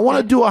that? I want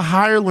to do a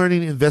Higher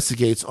Learning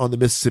Investigates on the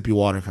Mississippi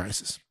water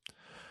crisis.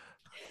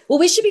 Well,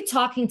 we should be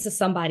talking to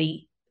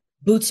somebody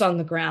boots on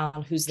the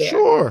ground who's there.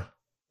 Sure.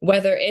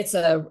 Whether it's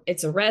a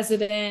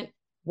resident,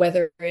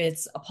 whether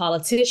it's a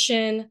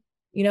politician,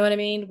 you know what I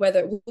mean?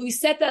 Whether we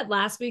said that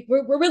last week,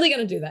 we're really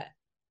going to do that.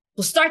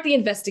 We'll start the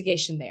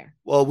investigation there.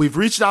 Well, we've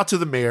reached out to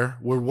the mayor.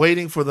 We're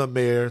waiting for the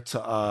mayor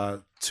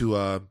to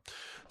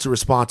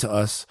respond to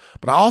us.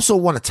 But I also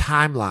want a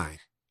timeline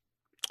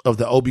of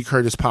the O.B.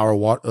 Curtis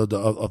of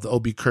the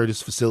O.B.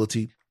 Curtis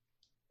facility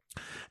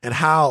and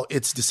how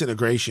its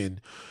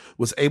disintegration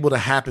was able to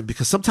happen,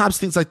 because sometimes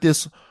things like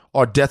this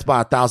are death by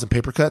 1,000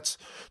 paper cuts,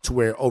 to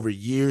where over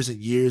years and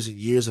years and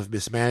years of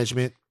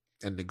mismanagement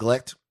and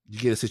neglect, you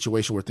get a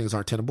situation where things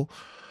aren't tenable.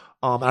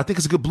 And I think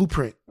it's a good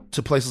blueprint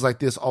to places like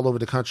this all over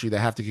the country that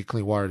have to get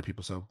clean water to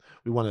people. So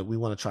we want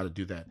to try to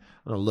do that.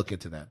 I'm going to look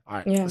into that. All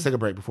right, let's take a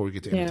break before we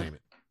get to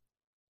entertainment.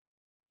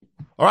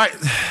 All right,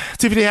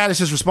 Tiffany Haddish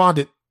has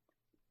responded.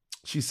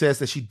 She says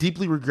that she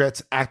deeply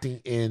regrets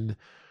acting in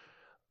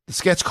the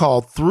sketch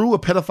called Through a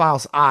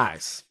Pedophile's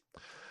Eyes.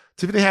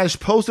 Tiffany Haddish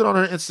posted on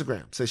her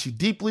Instagram, says she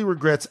deeply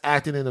regrets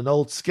acting in an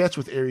old sketch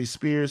with Aries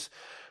Spears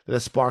that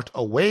has sparked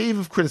a wave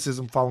of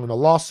criticism following a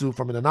lawsuit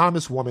from an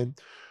anonymous woman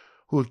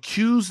who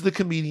accused the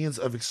comedians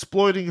of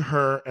exploiting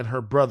her and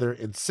her brother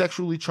in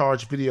sexually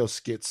charged video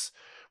skits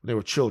when they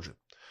were children.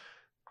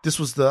 This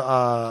was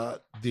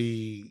the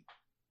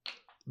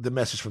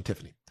message from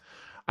Tiffany.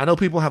 I know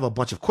people have a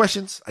bunch of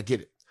questions. I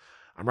get it.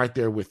 I'm right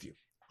there with you.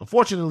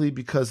 Unfortunately,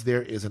 because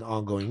there is an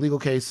ongoing legal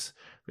case,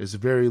 there's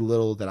very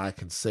little that I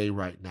can say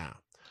right now.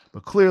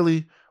 But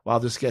clearly,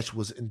 while this sketch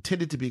was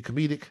intended to be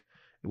comedic,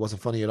 it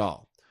wasn't funny at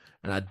all.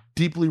 And I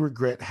deeply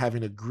regret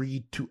having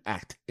agreed to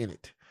act in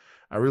it.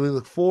 I really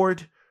look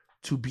forward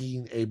to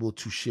being able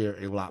to share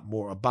a lot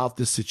more about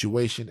this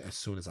situation as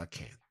soon as I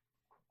can.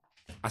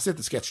 I sent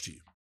the sketch to you.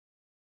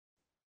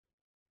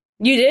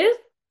 You did?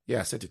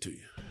 Yeah, I sent it to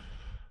you.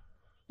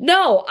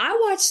 No, I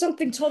watched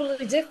something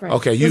totally different.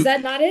 Okay, was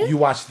that not it? You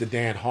watched the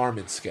Dan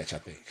Harmon sketch, I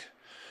think.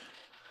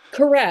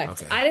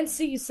 Correct. Okay. I didn't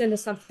see you send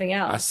us something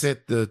else. I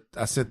sent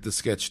the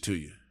sketch to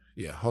you.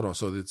 Yeah, hold on.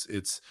 So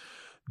it's.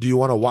 Do you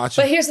want to watch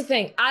it? But here's the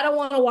thing. I don't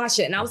want to watch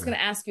it, and I was going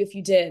to ask you if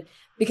you did,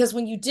 because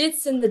when you did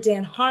send the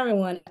Dan Harmon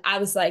one, I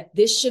was like,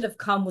 this should have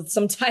come with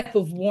some type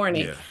of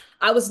warning. Yeah.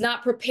 I was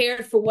not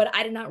prepared for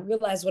I did not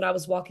realize what I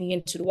was walking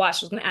into to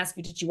watch. I was going to ask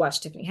you, did you watch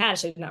Tiffany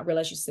Haddish? I did not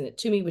realize you sent it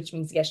to me, which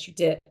means yes, you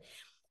did.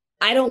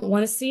 I don't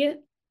want to see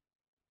it.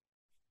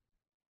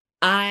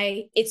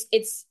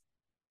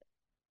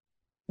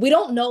 We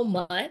don't know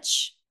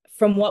much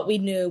from what we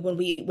knew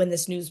when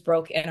this news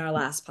broke in our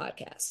last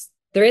podcast.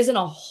 There isn't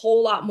a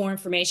whole lot more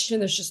information.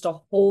 There's just a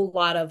whole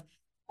lot of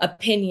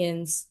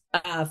opinions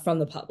from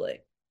the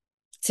public.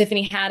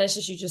 Tiffany Haddish,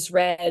 as you just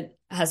read,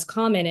 has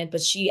commented,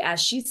 but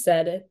as she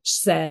said,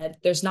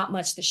 there's not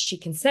much that she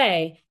can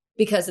say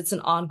because it's an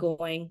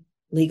ongoing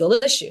legal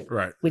issue,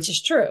 right? Which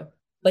is true.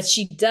 But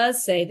she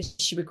does say that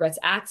she regrets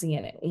acting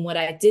in it. And what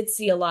I did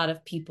see a lot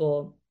of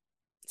people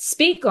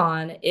speak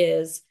on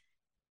is,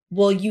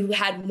 well, you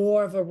had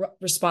more of a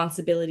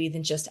responsibility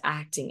than just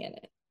acting in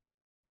it.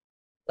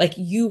 Like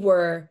you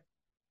were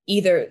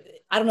either,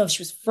 I don't know if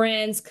she was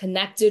friends,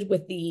 connected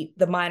with the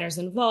minors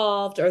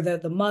involved or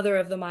the mother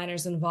of the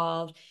minors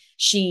involved.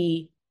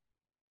 She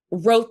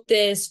wrote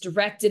this,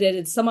 directed it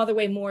in some other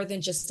way more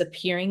than just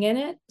appearing in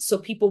it. So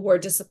people were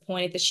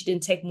disappointed that she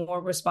didn't take more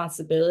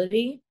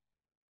responsibility.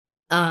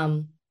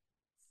 Then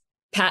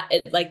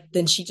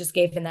she just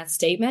gave in that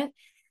statement.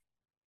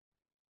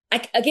 I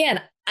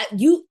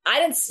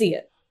didn't see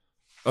it.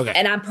 Okay.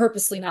 And I'm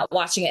purposely not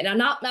watching it. And I'm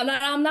not,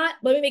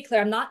 let me make clear,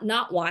 I'm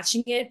not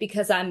watching it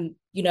because I'm,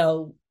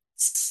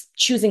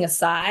 choosing a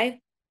side.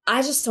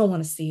 I just don't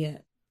want to see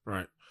it.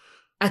 Right.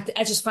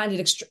 I just find it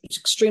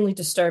extremely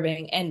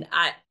disturbing. And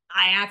I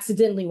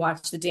accidentally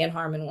watched the Dan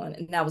Harmon one,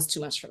 and that was too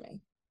much for me.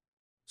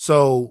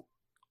 So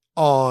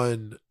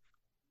on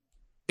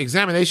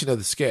examination of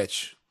the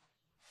sketch,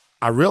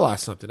 I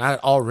realized something. I had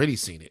already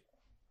seen it.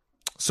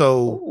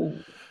 So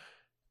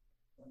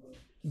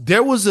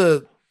there was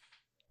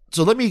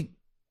so let me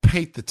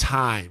paint the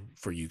time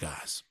for you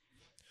guys.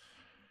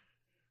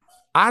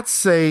 I'd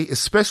say,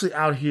 especially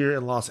out here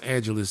in Los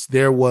Angeles,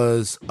 there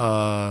was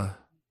a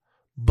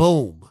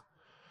boom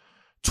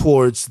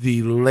towards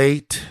the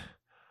late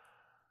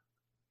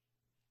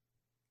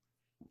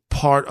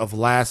part of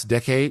last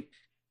decade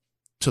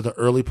to the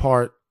early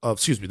part of,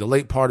 the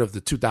late part of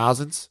the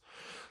 2000s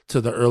to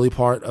the early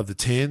part of the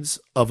 10s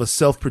of a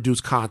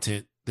self-produced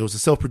content. There was a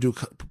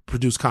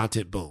self-produced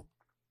content boom.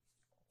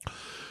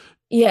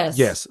 Yes.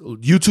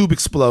 YouTube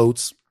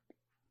explodes.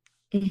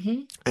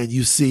 Mm-hmm. And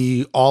you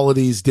see all of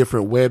these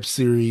different web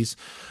series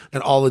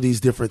and all of these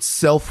different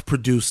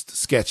self-produced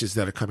sketches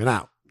that are coming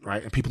out,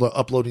 right? And people are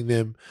uploading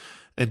them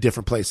in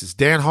different places.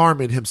 Dan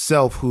Harmon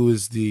himself, who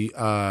is the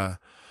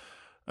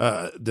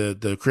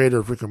creator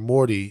of Rick and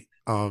Morty,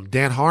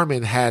 Dan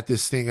Harmon had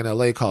this thing in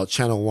LA called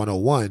Channel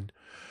 101,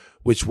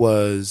 which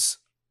was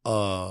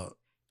a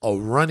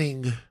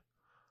running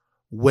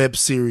web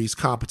series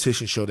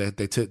competition show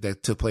that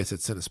took place at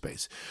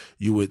CineSpace.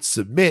 You would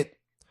submit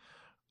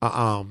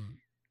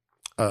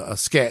a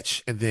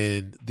sketch, and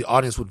then the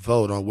audience would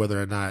vote on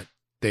whether or not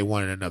they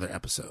wanted another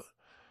episode.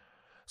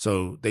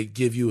 So they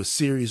give you a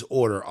series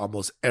order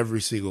almost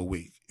every single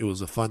week. It was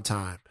a fun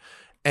time.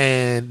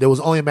 And there was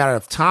only a matter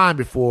of time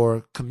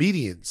before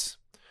comedians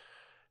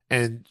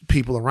and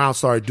people around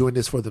started doing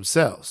this for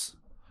themselves,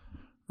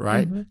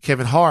 right? Mm-hmm.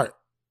 Kevin Hart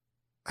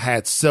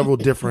had several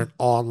different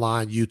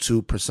online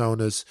YouTube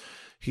personas.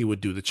 He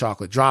would do the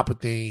chocolate dropper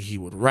thing. He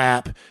would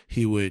rap.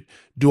 He would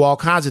do all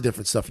kinds of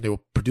different stuff, and they would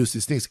produce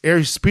these things.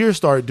 Aries Spears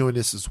started doing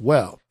this as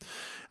well.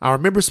 I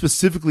remember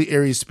specifically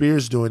Aries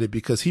Spears doing it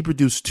because he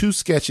produced two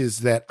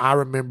sketches that I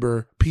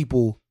remember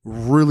people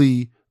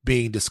really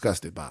being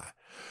disgusted by.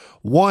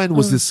 One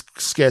was this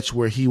sketch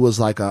where he was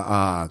like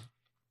like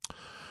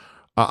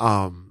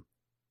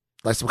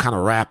some kind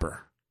of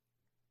rapper.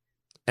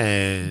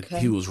 And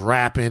he was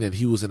rapping and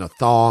he was in a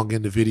thong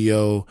in the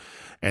video.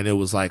 And it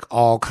was like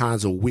all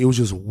kinds of, it was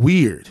just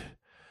weird.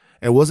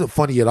 It wasn't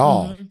funny at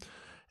all. Mm-hmm.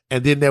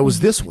 And then there was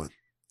this one.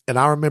 And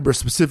I remember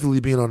specifically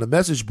being on the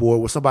message board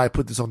where somebody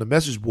put this on the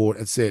message board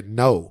and said,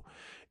 no,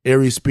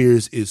 Aries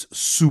Spears is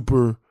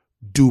super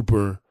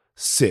duper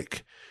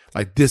sick.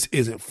 Like, this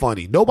isn't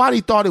funny.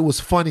 Nobody thought it was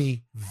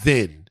funny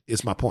then,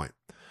 is my point.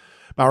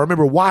 But I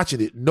remember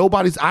watching it.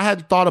 I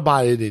hadn't thought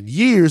about it in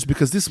years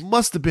because this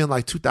must have been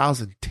like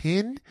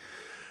 2010,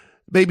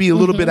 maybe a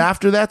little bit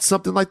after that,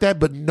 something like that.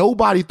 But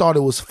nobody thought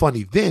it was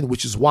funny then,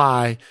 which is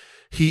why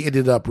he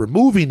ended up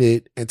removing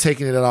it and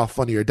taking it off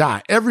Funny or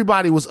Die.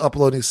 Everybody was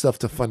uploading stuff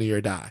to Funny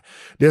or Die.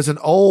 There's an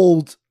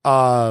old,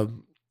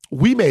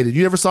 We Made It.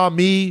 You never saw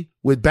Me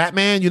with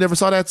Batman? You never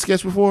saw that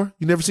sketch before?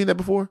 You never seen that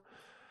before?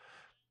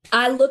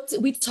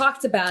 We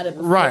talked about it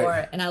before,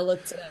 right. and I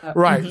looked it up.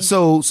 Right.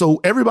 Mm-hmm. So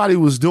everybody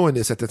was doing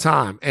this at the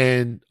time.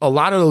 And a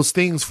lot of those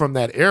things from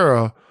that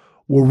era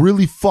were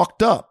really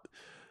fucked up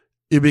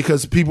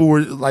because people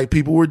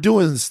were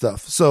doing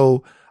stuff.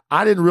 So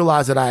I didn't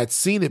realize that I had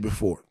seen it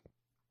before.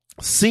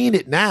 Seeing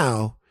it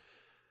now,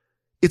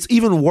 it's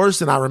even worse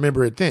than I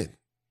remember it then.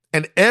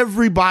 And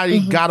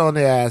everybody got on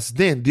their ass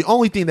then. The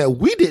only thing that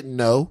we didn't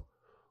know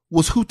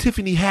was who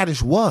Tiffany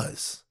Haddish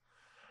was.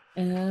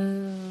 You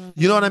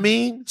know what I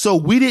mean? So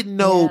we didn't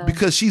know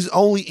because she's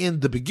only in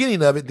the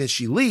beginning of it, then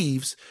she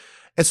leaves.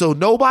 And so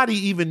nobody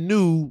even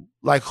knew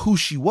like who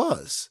she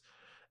was.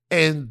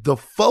 And the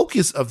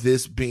focus of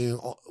this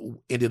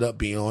ended up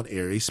being on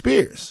Aries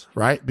Spears,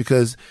 right?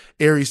 Because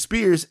Aries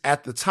Spears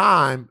at the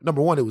time,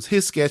 number one, it was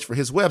his sketch for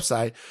his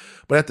website.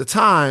 But at the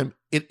time,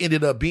 it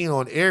ended up being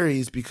on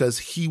Aries because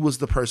he was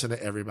the person that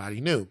everybody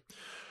knew.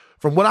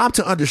 From what I'm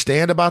to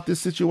understand about this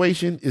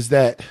situation is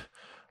that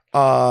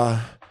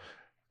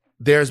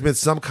there's been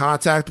some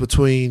contact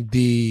between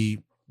the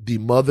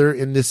mother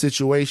in this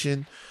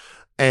situation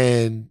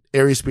and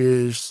Aries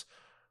Spears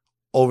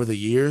over the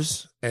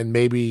years. And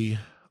maybe,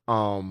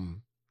 I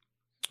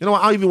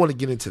don't even want to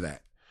get into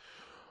that.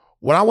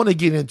 What I want to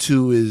get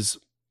into is,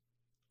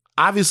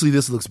 obviously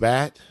this looks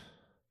bad.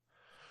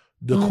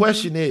 The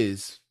question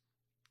is,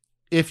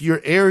 if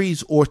you're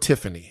Aries or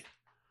Tiffany,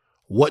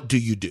 what do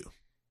you do?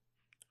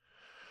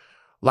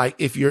 Like,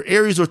 if you're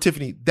Aries or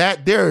Tiffany,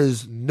 that there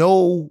is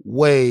no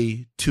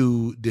way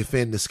to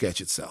defend the sketch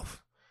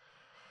itself.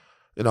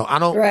 I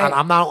don't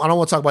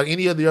want to talk about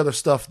any of the other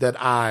stuff that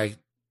I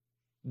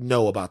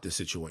know about this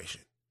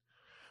situation.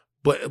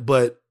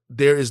 But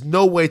there is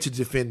no way to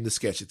defend the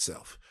sketch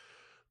itself.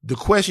 The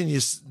question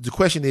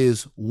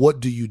is, what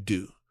do you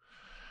do?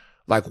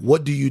 Like,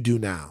 what do you do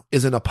now?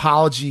 Is an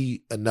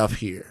apology enough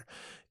here?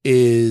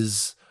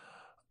 Is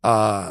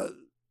some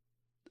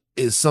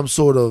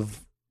sort of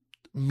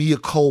mea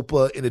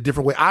culpa in a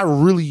different way? I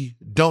really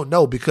don't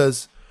know,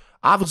 because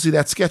obviously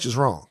that sketch is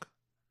wrong.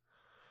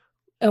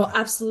 Oh,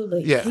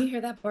 absolutely. Yeah. Can you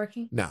hear that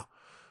barking? No.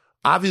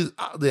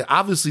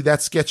 Obviously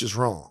that sketch is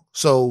wrong.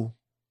 So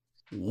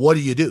what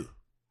do you do?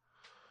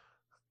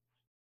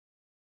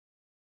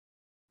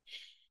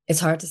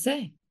 It's hard to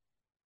say.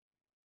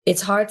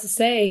 It's hard to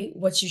say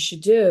what you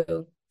should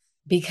do,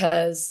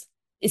 because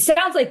it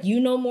sounds like you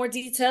know more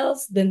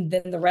details than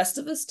the rest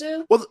of us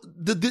do. Well,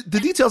 the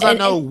details I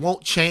know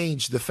won't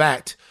change the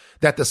fact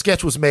that the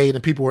sketch was made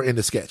and people were in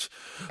the sketch.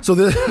 So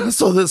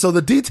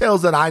the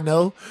details that I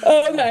know,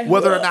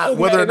 whether or not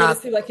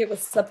it seemed like it was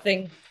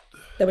something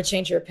that would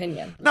change your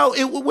opinion. No,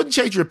 it wouldn't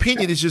change your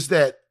opinion. It's just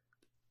that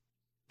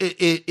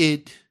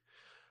I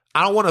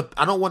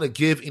don't want to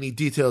give any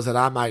details that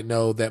I might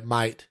know that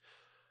might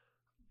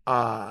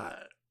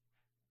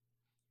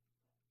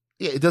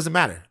it doesn't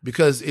matter,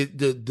 because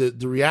the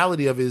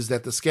reality of it is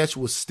that the sketch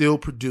was still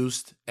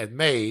produced and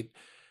made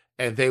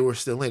and they were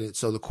still in it.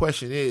 So the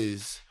question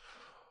is,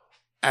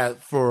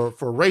 for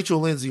Rachel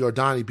Lindsay or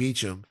Donnie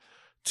Beecham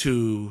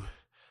to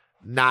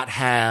not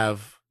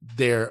have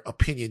their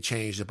opinion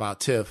changed about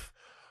Tiff,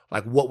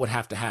 like, what would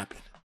have to happen?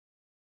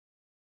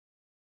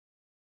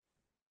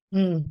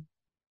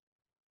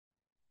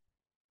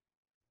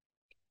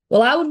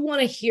 Well, I would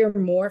want to hear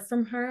more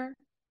from her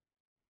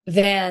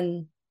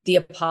than the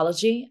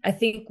apology. I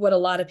think what a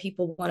lot of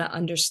people want to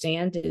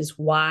understand is,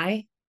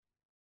 why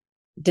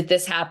did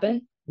this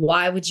happen?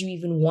 Why would you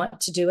even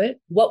want to do it?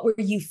 What were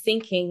you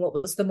thinking? What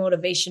was the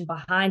motivation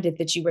behind it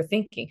that you were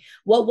thinking?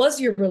 What was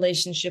your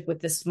relationship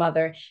with this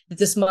mother, that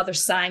this mother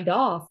signed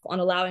off on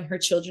allowing her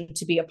children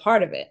to be a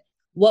part of it?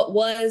 What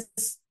was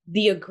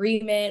the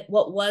agreement?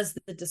 What was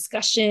the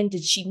discussion?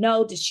 Did she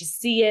know? Did she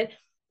see it?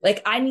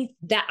 Like, I need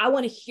that. I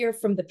want to hear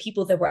from the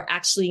people that were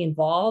actually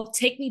involved.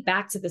 Take me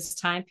back to this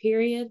time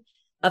period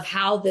of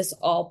how this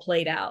all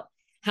played out,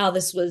 how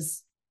this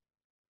was,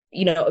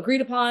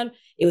 agreed upon.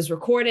 It was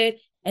recorded,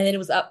 and then it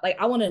was up. Like,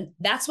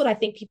 that's what I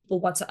think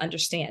people want to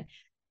understand.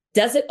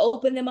 Does it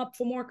open them up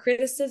for more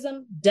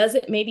criticism? Does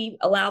it maybe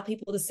allow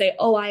people to say,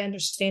 oh, I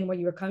understand where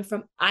you were coming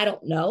from? I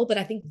don't know, but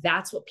I think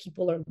that's what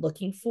people are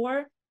looking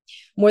for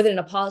more than an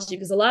apology.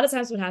 Because a lot of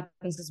times what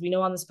happens, because we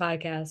know on this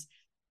podcast,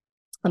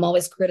 I'm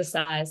always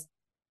criticized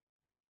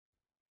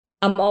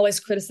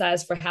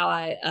for how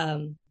I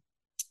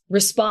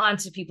respond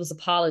to people's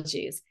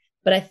apologies.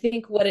 But I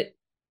think what it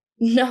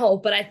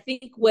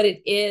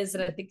is,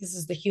 and I think this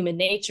is the human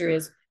nature,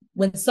 is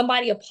when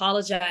somebody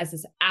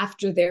apologizes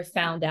after they're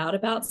found out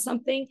about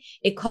something,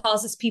 it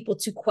causes people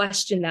to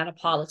question that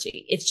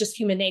apology. It's just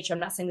human nature. I'm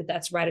not saying that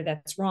that's right or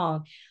that's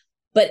wrong,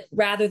 but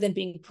rather than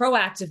being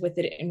proactive with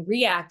it and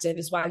reactive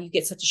is why you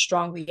get such a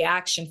strong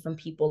reaction from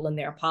people in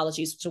their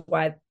apologies, to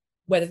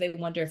whether they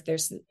wonder if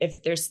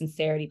there's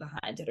sincerity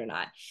behind it or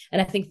not.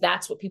 And I think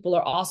that's what people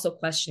are also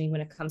questioning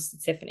when it comes to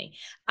Tiffany.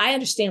 I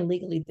understand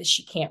legally that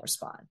she can't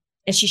respond,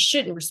 and she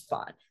shouldn't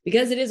respond,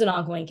 because it is an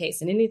ongoing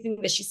case, and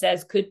anything that she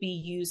says could be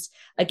used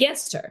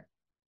against her.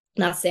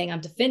 Not saying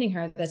I'm defending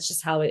her. That's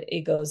just how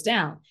it goes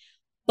down.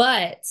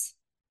 But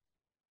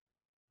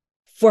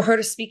for her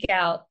to speak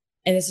out,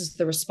 and this is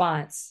the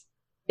response,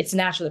 it's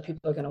natural that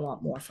people are going to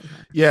want more from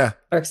her. Yeah.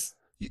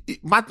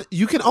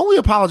 You can only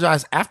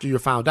apologize after you're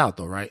found out,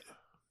 though, right?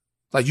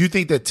 Like, you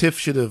think that Tiff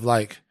should have,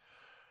 like,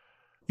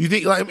 you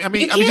think, like, I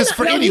mean, just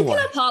for anyone.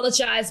 You can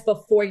apologize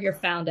before you're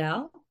found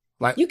out.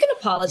 Like, you can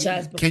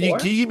apologize before. Can you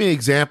give me an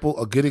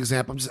example, a good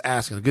example? I'm just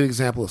asking, a good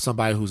example of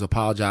somebody who's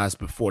apologized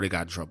before they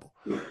got in trouble.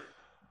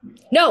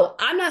 No,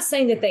 I'm not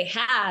saying that they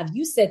have.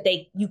 You said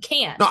you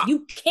can. No,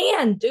 you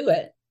can do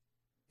it.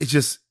 It's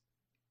just,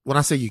 when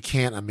I say you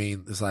can't, I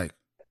mean, it's like,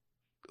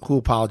 who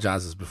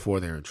apologizes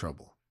before they're in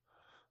trouble?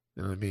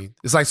 You know what I mean?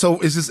 It's like,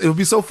 so it's just, it would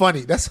be so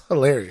funny. That's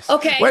hilarious.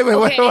 Okay. Wait.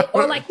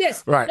 Or like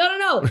this. Right.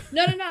 No.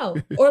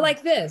 Or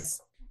like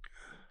this.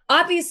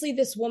 Obviously,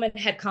 this woman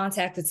had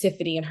contacted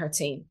Tiffany and her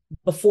team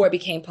before it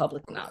became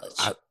public knowledge.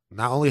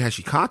 Not only has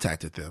she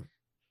contacted them,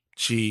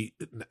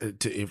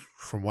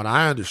 from what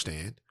I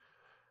understand,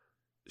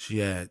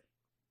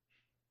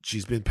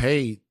 she's been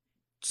paid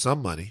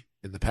some money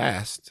in the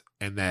past,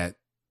 and that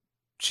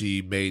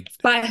she made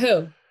by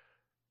who?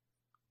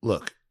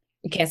 Look,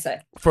 you can't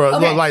say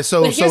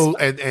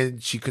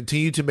and she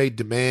continued to make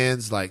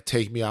demands like,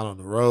 take me out on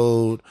the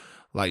road,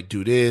 like,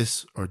 do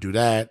this or do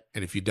that,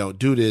 and if you don't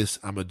do this,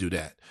 I'm gonna do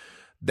that.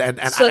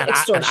 And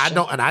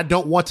I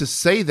don't want to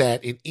say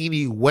that in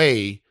any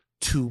way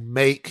to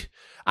make.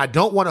 I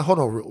don't want to hold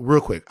on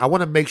real quick. I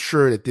want to make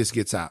sure that this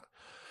gets out.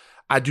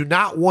 I do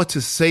not want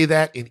to say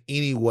that in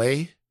any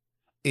way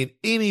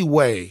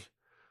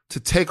to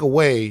take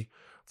away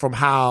from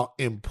how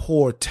in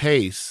poor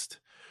taste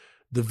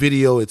the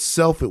video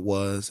itself it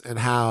was, and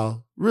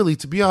how, really,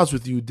 to be honest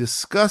with you,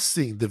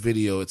 disgusting the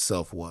video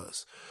itself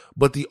was.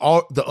 But the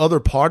other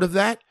part of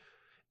that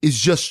is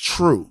just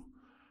true.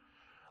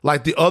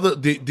 Like the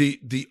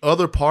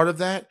other part of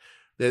that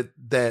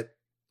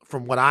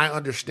from what I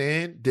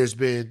understand, there's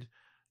been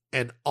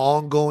an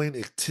ongoing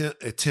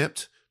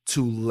attempt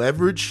to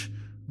leverage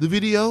the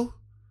video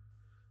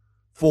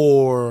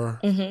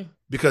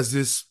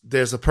because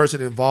there's a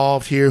person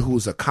involved here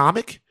who's a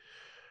comic.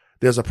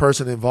 There's a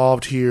person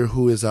involved here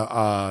who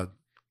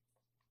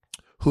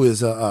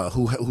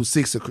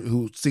seeks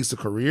a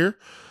career.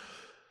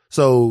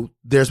 So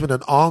there's been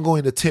an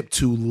ongoing attempt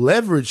to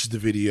leverage the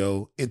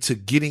video into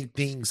getting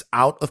things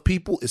out of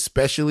people,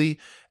 especially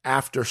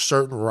after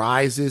certain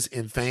rises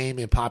in fame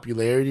and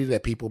popularity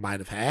that people might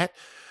have had.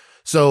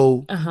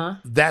 So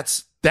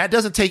that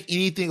doesn't take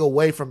anything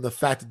away from the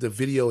fact that the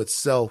video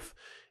itself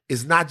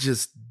is not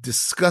just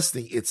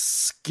disgusting, it's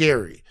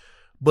scary.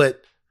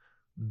 But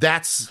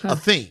that's a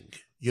thing.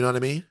 You know what I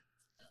mean?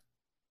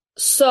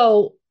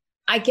 So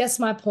I guess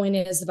my point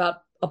is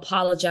about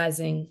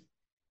apologizing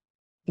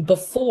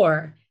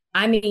before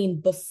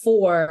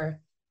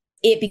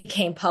it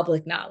became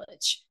public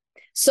knowledge.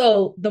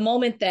 So the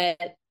moment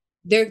that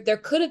there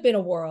could have been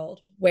a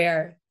world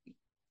where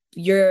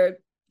you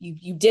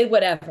did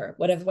whatever,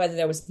 whether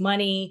there was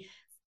money,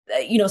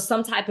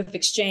 some type of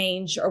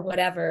exchange or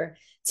whatever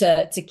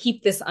to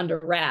keep this under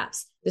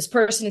wraps. This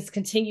person is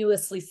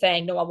continuously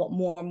saying, no, I want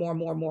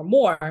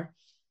more.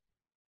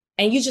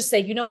 And you just say,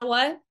 you know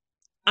what?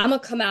 I'm going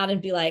to come out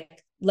and be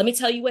like, let me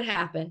tell you what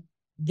happened.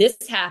 This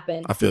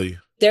happened. I feel you.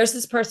 There's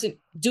this person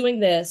doing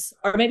this,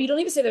 or maybe you don't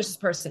even say there's this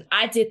person.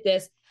 I did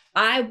this.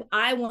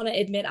 I want to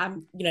admit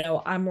I'm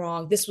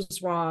wrong. This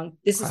was wrong.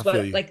 This is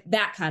what, like,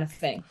 that kind of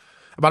thing.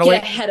 By the way,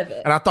 ahead of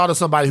it. And I thought of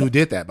somebody who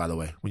did that, by the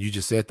way, when you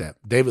just said that.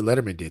 David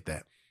Letterman did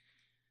that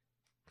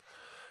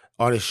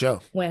on his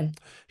show. When?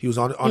 He was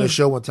on his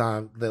show one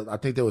time. I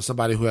think there was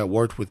somebody who had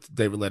worked with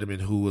David Letterman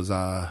who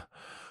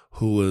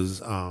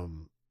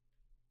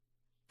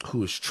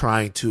was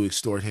trying to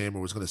extort him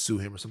or was going to sue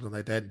him or something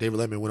like that. David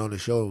Letterman went on the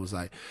show and was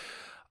like,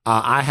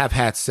 I have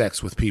had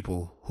sex with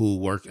people who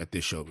work at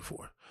this show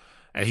before.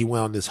 And he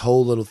went on this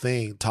whole little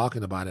thing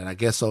talking about it. I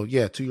guess so.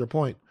 Yeah, to your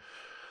point.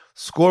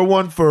 Score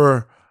one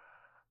for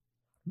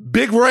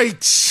Big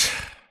Rach.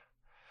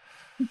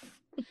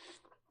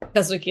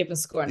 That's what keeping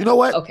score now. You know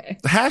what? Okay.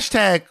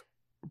 Hashtag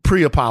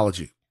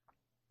pre-apology.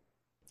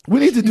 We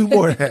need to do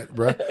more of that,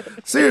 bro.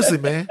 Seriously,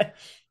 man.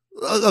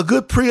 A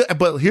good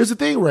but here's the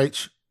thing,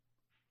 Rach.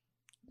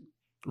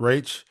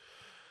 Rach,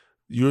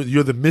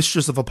 you're the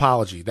mistress of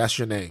apology. That's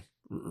your name.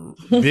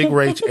 Big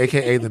Rach,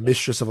 aka the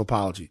mistress of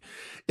apology.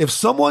 If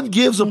someone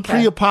gives a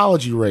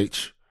pre-apology,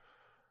 Rach,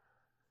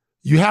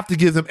 you have to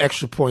give them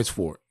extra points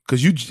for it.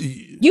 Because you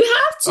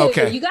have to.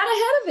 Okay. You got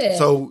ahead of it.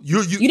 So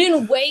you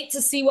didn't wait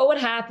to see what would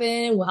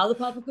happen, how the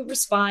public would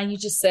respond. You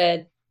just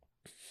said,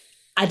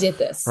 I did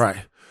this.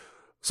 Right.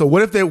 So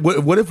what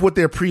if what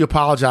they're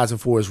pre-apologizing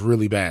for is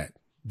really bad?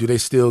 Do they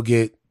still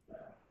get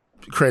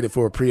credit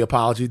for a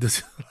pre-apology?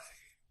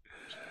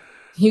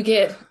 You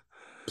get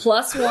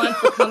 +1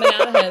 for coming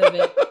out ahead of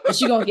it, but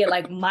you're gonna get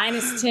like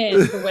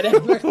 -10 for whatever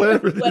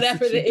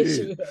the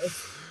issue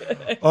is.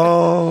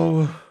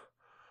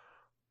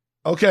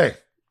 Okay.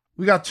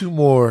 We got 2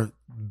 more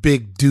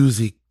big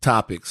doozy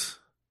topics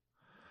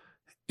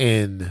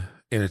in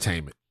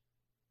entertainment.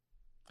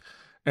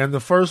 And the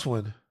first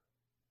one,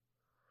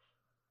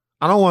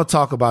 I don't want to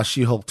talk about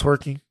She-Hulk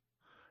twerking,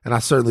 and I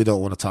certainly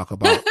don't want to talk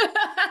about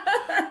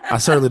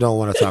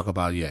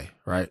Ye,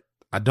 right?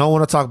 I don't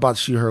want to talk about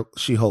She-Hulk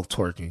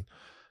twerking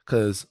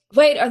because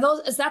wait,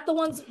 is that the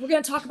ones we're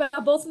going to talk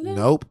about? Both of them?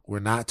 Nope, we're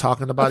not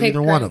talking about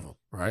either one of them.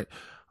 Right?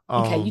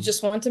 Okay, you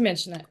just wanted to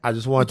mention it. I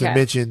just wanted to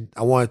mention.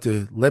 I wanted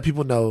to let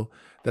people know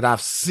that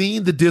I've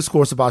seen the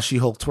discourse about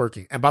She-Hulk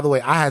twerking. And by the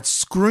way, I had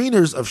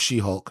screeners of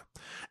She-Hulk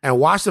and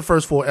watched the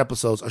first 4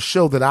 episodes. A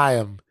show that I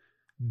am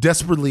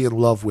desperately in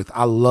love with.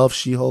 I love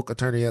She-Hulk,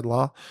 Attorney at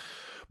Law.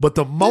 But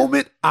the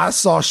moment I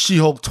saw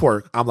She-Hulk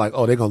twerk, I'm like,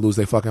 oh, they're going to lose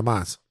their fucking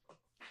minds.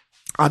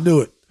 I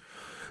knew it.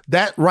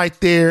 That right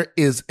there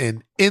is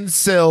an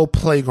incel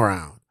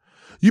playground.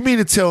 You mean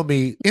to tell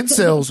me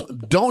incels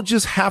don't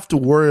just have to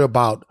worry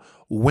about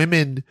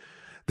women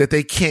that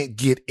they can't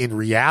get in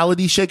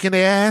reality shaking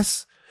their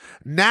ass?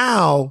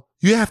 Now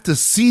you have to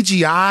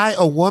CGI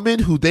a woman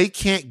who they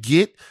can't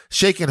get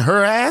shaking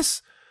her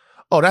ass?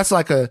 Oh, that's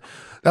like an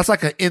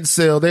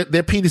incel.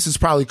 Their penis is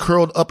probably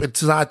curled up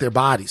inside their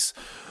bodies.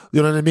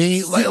 You know what I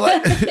mean? Like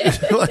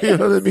you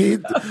know what I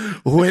mean?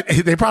 When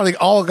they probably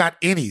all got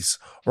innies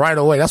right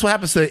away. That's what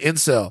happens to an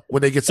incel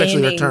when they get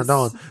sexually turned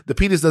on. The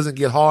penis doesn't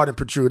get hard and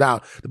protrude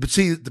out.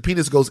 The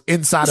penis goes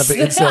inside of the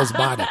incel's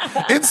body.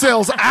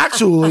 Incels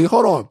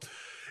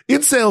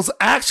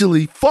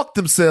actually fuck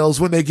themselves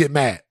when they get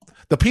mad.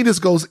 The penis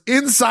goes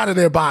inside of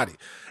their body.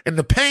 And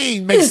the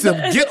pain makes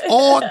them get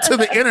on to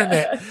the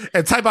internet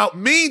and type out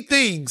mean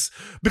things.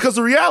 Because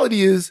the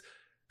reality is,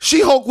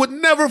 She-Hulk would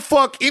never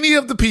fuck any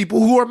of the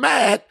people who are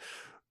mad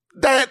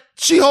that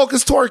She-Hulk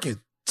is twerking.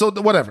 So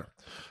whatever.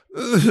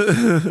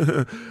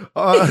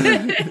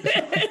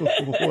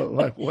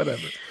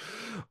 Whatever.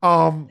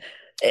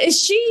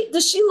 Does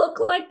she look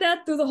like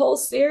that through the whole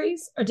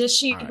series, or does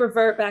she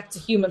revert back to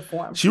human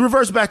form? She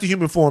reverts back to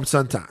human form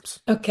sometimes.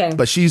 Okay.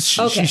 But she's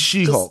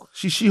She-Hulk.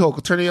 She's She-Hulk,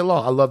 Attorney at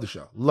Law. I love the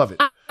show. Love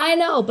it. I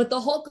know, but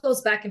the Hulk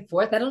goes back and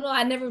forth. I don't know.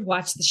 I never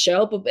watched the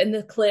show, but in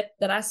the clip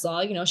that I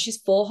saw, she's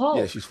full Hulk.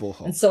 Yeah, she's full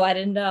Hulk. And so I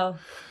didn't know.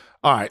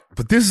 All right.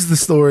 But this is the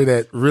story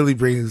that really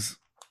brings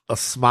a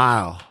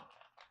smile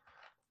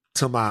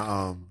to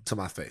my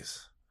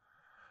face.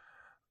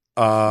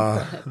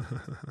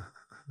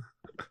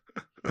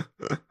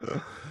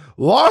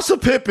 Larsa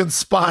Pippen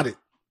spotted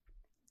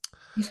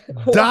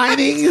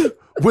dining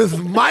with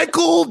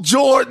Michael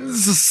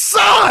Jordan's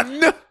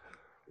son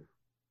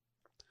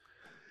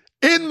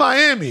in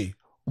Miami.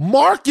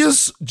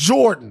 Marcus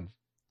Jordan,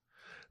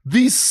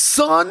 the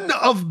son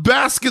of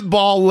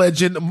basketball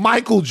legend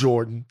Michael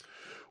Jordan,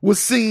 was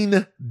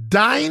seen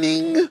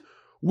dining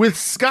with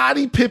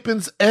Scottie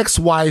Pippen's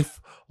ex-wife,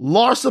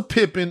 Larsa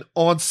Pippen,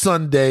 on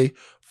Sunday.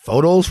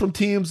 Photos from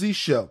TMZ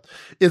show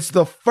it's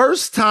the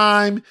first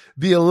time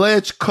the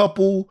alleged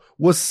couple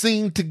was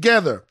seen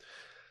together.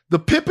 The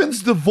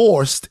Pippens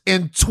divorced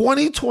in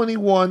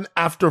 2021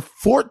 after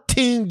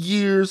 14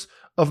 years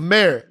of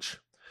marriage.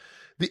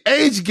 The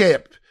age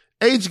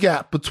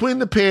gap between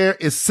the pair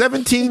is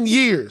 17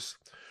 years.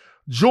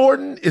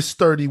 Jordan is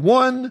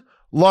 31.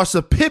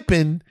 Larsa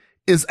Pippen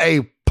is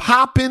a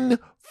poppin'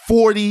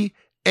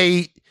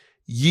 48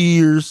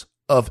 years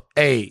of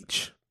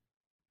age.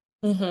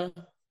 Mm-hmm.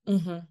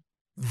 Mm-hmm.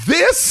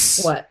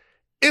 This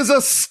is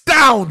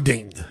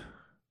astounding.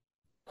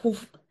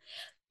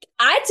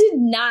 I did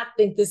not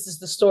think this is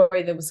the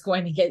story that was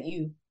going to get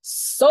you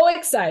so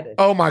excited.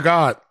 Oh my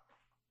God.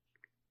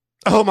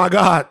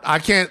 I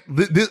can't.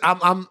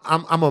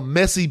 I'm a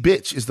messy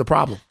bitch is the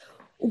problem.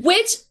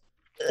 That's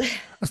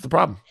the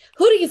problem.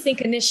 Who do you think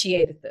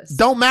initiated this?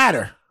 Don't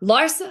matter.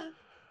 Larsa?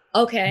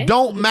 Okay.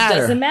 Don't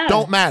matter. Doesn't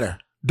matter.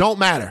 Don't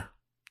matter.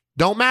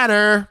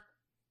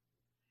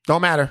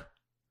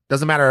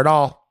 Doesn't matter at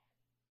all.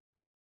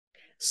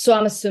 So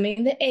I'm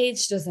assuming the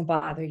age doesn't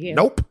bother you.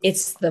 Nope.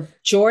 It's the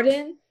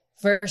Jordan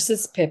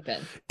versus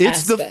Pippen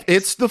aspect.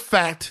 It's the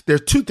fact.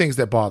 There's 2 things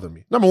that bother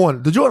me. Number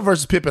 1, the Jordan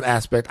versus Pippen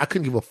aspect, I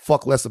couldn't give a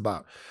fuck less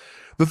about.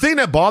 The thing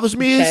that bothers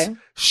me is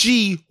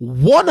she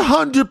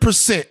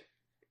 100%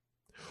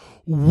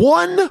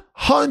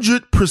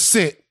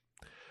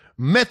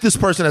 met this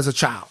person as a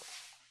child.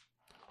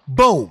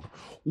 Boom.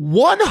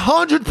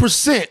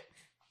 100%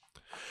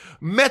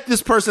 met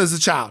this person as a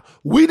child.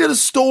 We did a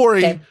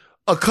story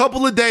a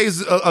couple of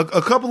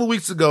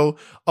weeks ago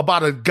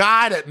about a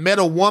guy that met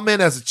a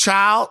woman as a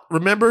child,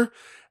 remember?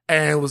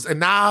 And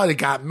now they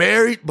got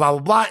married, blah,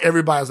 blah, blah.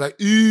 Everybody was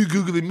like, ooh,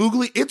 googly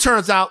moogly. It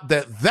turns out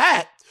that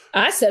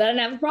I said I didn't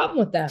have a problem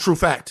with that. True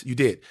fact, you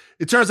did.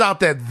 It turns out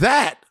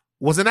that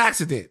was an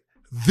accident.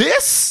 There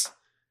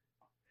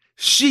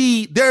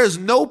is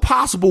no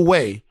possible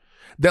way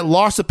that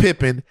Larsa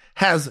Pippen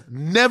has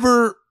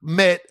never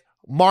met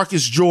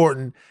Marcus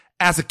Jordan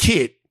as a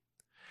kid.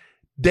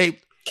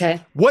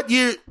 What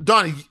year,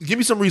 Donnie, give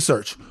me some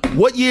research.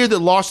 What year did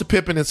Larsa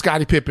Pippen and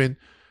Scottie Pippen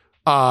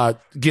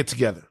get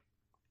together?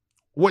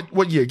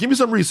 What year? Give me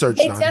some research,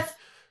 Donnie.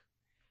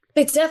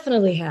 They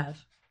definitely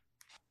have.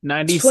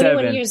 97.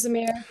 21 years of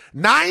marriage.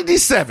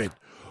 97.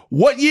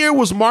 What year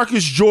was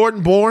Marcus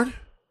Jordan born?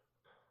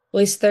 Well,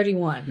 he's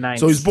 31. 90.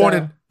 So he's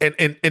born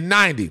in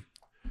 90.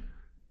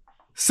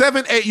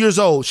 7, 8 years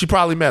old, she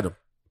probably met him.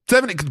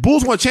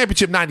 Bulls won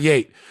championship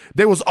 98.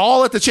 They was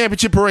all at the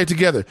championship parade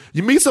together.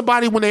 You meet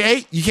somebody when they're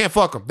 8, you can't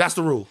fuck them. That's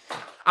the rule.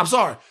 I'm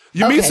sorry.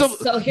 You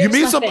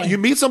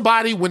meet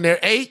somebody when they're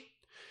 8.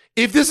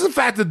 If this is in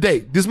fact a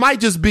date, this might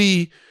just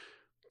be.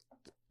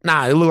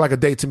 Nah, it looked like a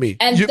date to me.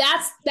 And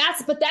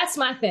that's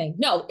my thing.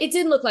 No, it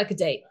didn't look like a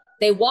date.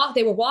 They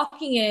were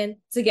walking in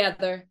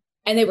together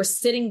and they were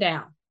sitting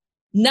down.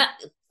 Not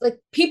like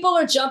people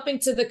are jumping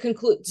to the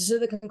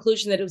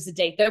conclusion that it was a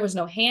date. There was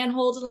no hand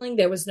holding,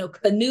 there was no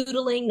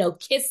canoodling, no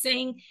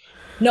kissing,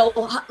 no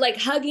like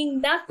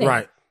hugging, nothing.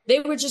 Right. They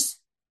were just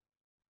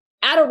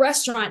at a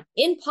restaurant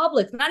in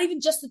public, not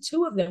even just the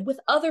two of them, with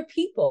other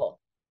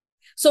people.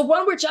 So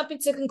when we're jumping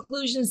to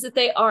conclusions that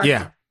they are.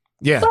 Yeah.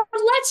 But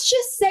let's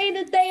just say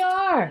that they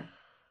are.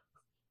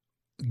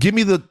 Give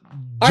me the.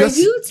 Are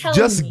you telling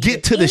just me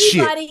get to the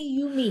shit? Anybody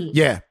you meet,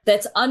 yeah,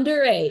 that's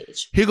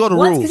underage. Here go the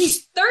rules. Because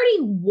he's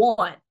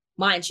 31,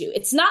 mind you.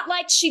 It's not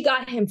like she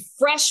got him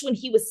fresh when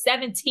he was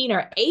 17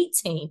 or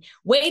 18,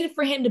 waited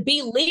for him to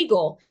be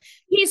legal.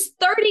 He's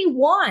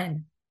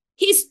 31.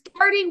 He's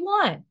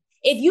 31.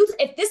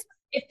 If this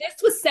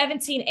was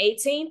 17,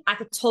 18, I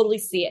could totally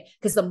see it.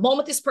 Because the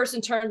moment this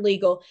person turned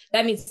legal,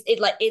 that means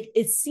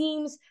it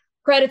seems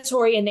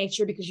predatory in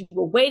nature because you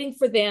were waiting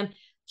for them.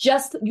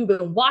 You've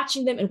been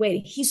watching them and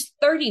waiting. He's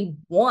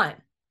 31.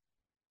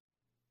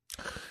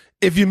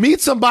 If you meet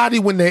somebody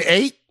when they're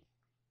 8,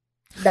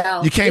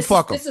 no, you can't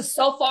fuck them. This is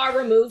so far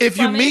removed. If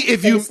you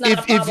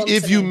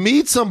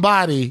meet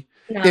somebody,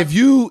 no. if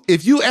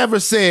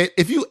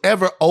you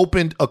ever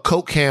opened a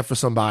Coke can for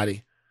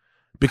somebody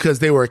because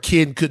they were a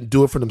kid and couldn't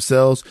do it for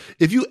themselves,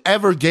 if you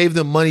ever gave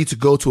them money to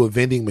go to a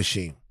vending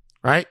machine,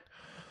 right?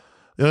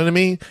 You know what I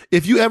mean?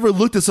 If you ever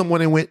looked at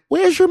someone and went,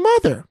 "Where's your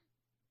mother?"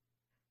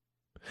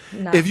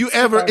 No, if you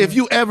ever,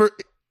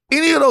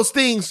 any of those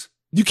things,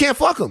 you can't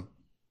fuck them.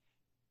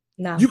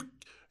 No,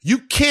 you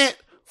can't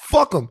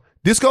fuck them.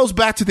 This goes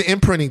back to the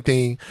imprinting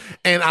thing,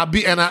 and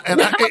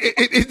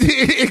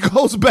it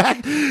goes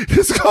back.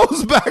 This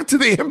goes back to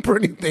the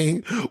imprinting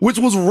thing, which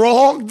was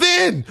wrong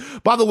then.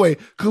 By the way,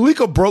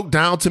 Kalika broke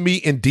down to me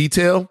in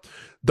detail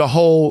the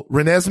whole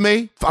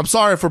Renesmee. I'm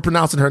sorry for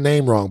pronouncing her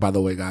name wrong, by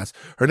the way, guys.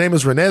 Her name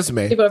is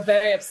Renesmee. People are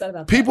very upset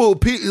about that. People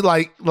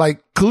like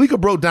Kalika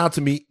broke down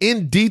to me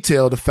in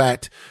detail the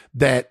fact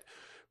that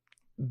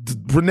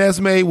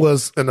Renesmee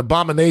was an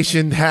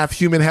abomination, half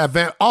human, half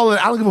vamp. All of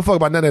that. I don't give a fuck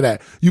about none of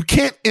that. You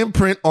can't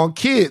imprint on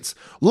kids.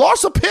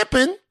 Larsa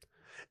Pippen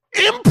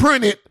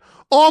imprinted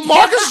on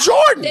Marcus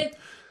Jordan.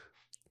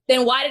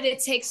 Then why did it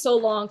take so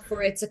long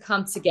for it to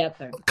come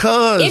together?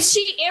 Because if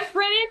she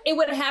imprinted, it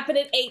would have happened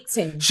at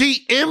 18.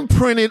 She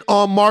imprinted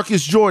on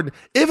Marcus Jordan.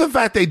 If in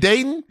fact they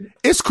dating,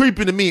 it's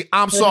creepy to me.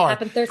 I'm sorry. It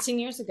happened 13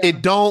 years ago.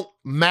 It don't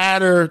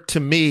matter to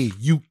me.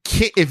 You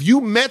can't. If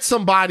you met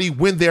somebody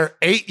when they're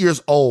 8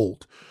 years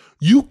old,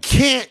 you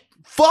can't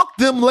fuck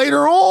them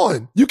later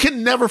on. You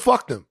can never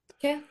fuck them.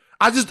 Okay.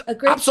 I'm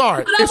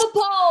sorry. Put up a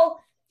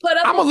poll.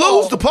 I'm gonna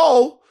lose the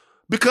poll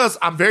because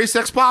I'm very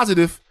sex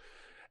positive.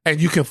 And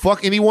you can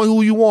fuck anyone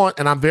who you want.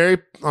 And I'm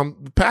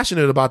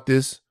passionate about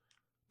this,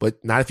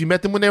 but not if you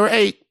met them when they were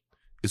 8.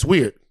 It's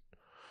weird.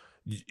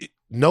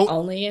 No.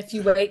 Only if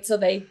you wait till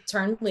they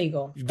turn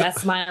legal.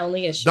 That's my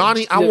only issue.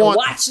 Donnie,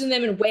 watching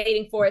them and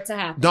waiting for it to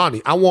happen.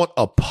 Donnie, I want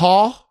a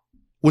paw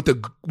with the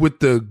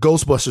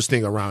Ghostbusters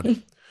thing around it.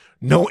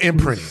 No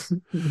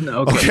imprinting.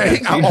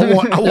 Okay.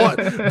 I want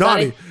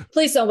Donnie.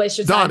 Please don't waste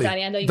your time,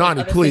 Donnie. I know you got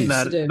other please.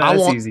 things to do.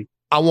 That's easy.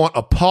 I want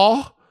a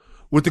paw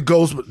with the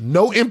ghost, but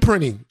no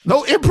imprinting.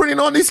 No imprinting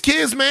on these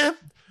kids, man.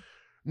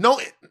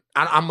 No,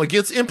 I'm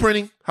against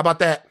imprinting. How about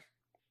that?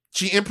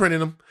 She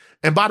imprinted them.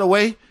 And by the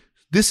way,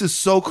 this is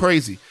so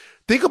crazy.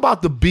 Think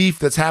about the beef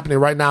that's happening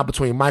right now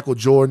between Michael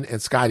Jordan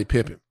and Scottie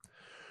Pippen.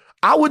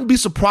 I wouldn't be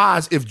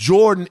surprised if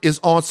Jordan is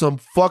on some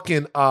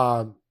fucking,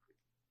 what's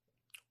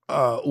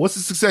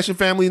the Succession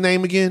family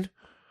name again?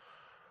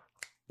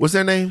 What's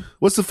their name?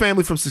 What's the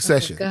family from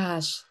Succession?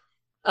 Oh,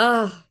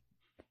 gosh.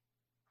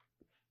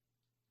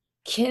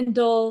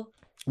 Kendall.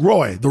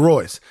 Roy, the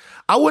Roys.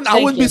 I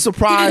wouldn't be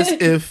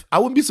surprised if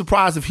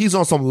he's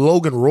on some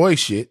Logan Roy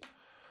shit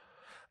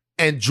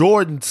and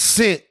Jordan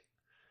sent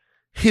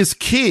his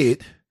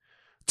kid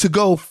to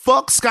go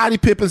fuck Scottie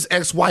Pippen's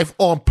ex-wife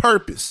on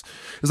purpose.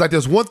 It's like,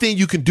 there's one thing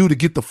you can do to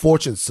get the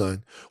fortune,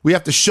 son. We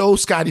have to show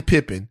Scottie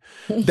Pippen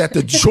that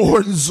the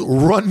Jordans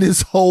run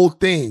this whole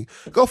thing.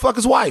 Go fuck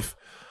his wife.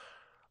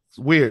 It's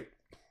weird.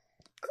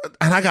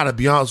 And I gotta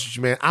be honest with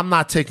you, man. I'm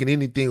not taking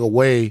anything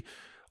away.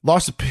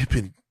 Larsa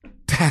Pippen,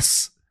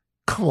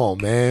 come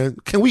on, man.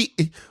 We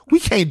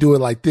can't do it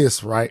like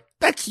this, right?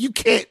 You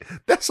can't.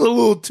 That's a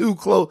little too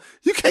close.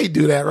 You can't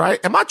do that,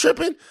 right? Am I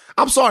tripping?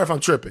 I'm sorry if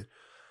I'm tripping.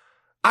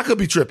 I could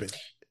be tripping.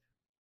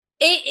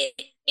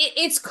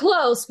 It's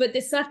close, but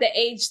it's not the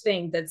age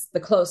thing that's the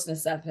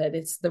closeness of it.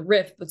 It's the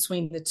rift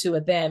between the two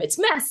of them. It's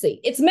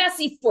messy. It's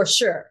messy for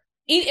sure.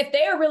 If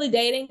they are really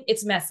dating,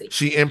 it's messy.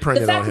 She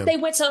imprinted on him.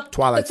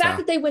 The fact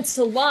that they went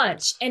to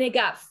lunch and it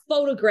got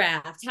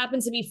photographed,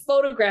 happened to be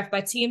photographed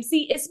by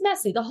TMZ, it's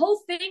messy. The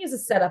whole thing is a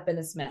setup and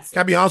it's messy. Can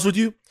I be honest with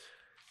you?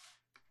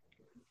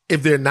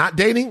 if they're not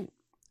dating,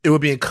 it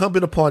would be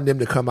incumbent upon them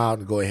to come out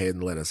and go ahead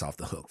and let us off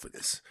the hook for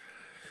this.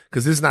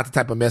 Because this is not the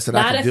type of mess that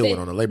I can deal with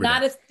on a Labor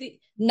Day.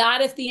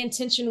 Not if the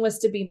intention was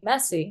to be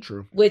messy.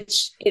 True.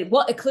 Which it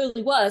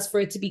clearly was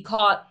for it to be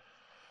caught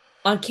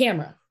on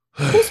camera.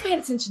 Who's paying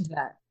attention to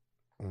that?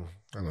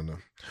 I don't know.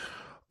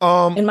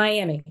 In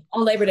Miami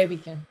on Labor Day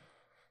weekend.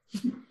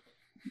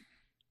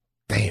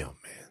 Damn,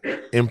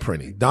 man.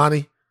 Imprinting.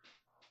 Donnie,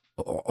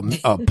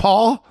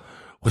 Paul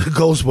with a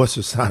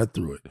Ghostbuster sign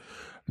through it.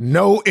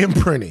 No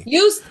imprinting.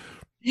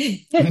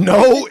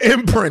 No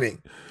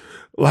imprinting.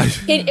 Like,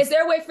 is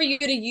there a way for you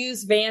to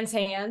use Van's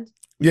hand?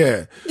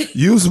 Yeah.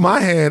 Use my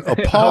hand,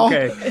 Paul.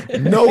 Okay.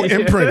 No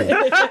imprinting.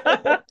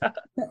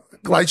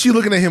 Like, she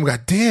looking at him,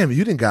 God damn,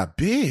 you didn't got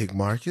big,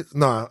 Marcus.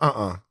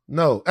 No,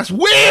 no. That's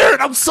weird.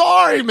 I'm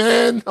sorry,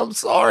 man. I'm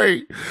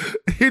sorry.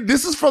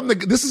 This is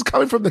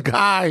coming from the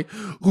guy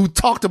who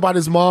talked about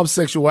his mom's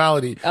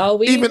sexuality.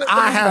 Oh, even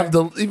I have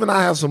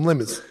some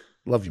limits.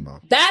 Love you,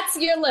 Mom. That's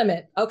your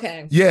limit.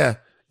 Okay. Yeah.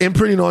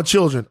 Imprinting on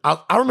children.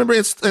 I remember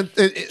he's not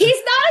a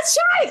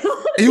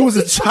child. He was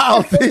a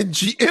child then.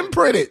 She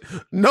imprinted.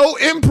 No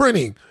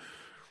imprinting.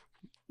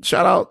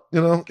 Shout out,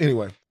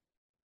 anyway.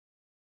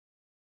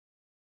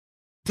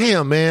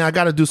 Damn, man, I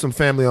got to do some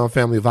family on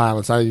family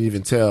violence. I didn't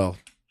even tell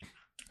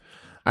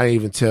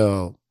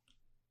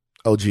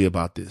OG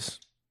about this.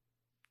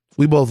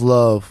 We both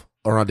love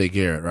Oronde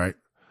Garrett, right?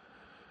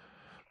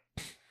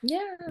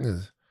 Yeah.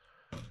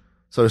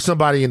 So there's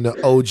somebody in the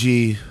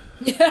OG.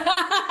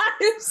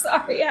 I'm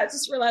sorry. I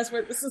just realized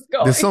where this is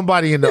going. There's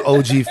somebody in the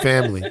OG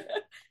family.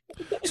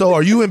 So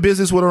are you in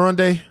business with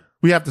Oronde?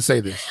 We have to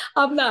say this.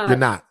 I'm not. You're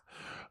not.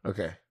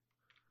 Okay.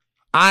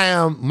 I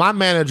am. My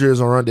manager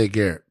is Oronde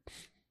Garrett.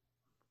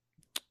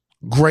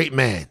 Great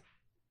man.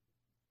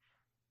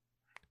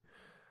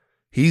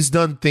 He's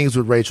done things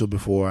with Rachel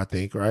before, I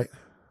think, right?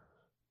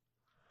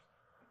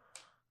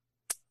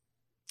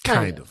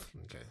 Kind of.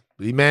 Okay.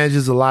 But he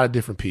manages a lot of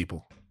different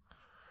people.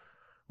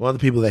 One of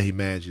the people that he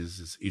manages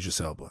is Idris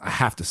Elba. I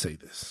have to say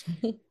this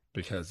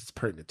because it's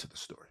pertinent to the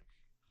story.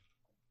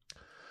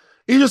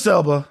 Idris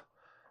Elba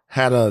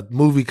had a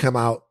movie come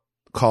out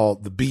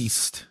called The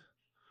Beast,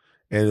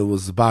 and it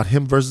was about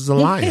him versus a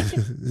lion.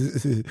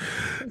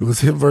 It was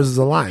him versus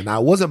a lion. Now,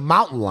 it wasn't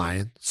Mountain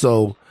Lion,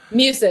 so...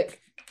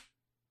 Music.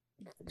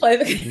 Play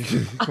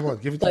the... Come on,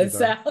 give it play to me. The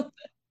sound.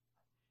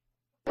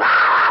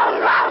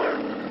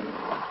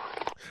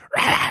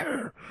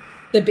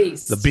 The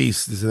Beast. The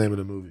Beast is the name of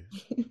the movie.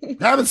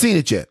 Haven't seen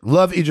it yet.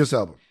 Love Idris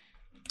Elba.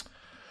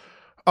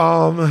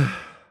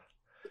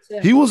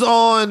 He was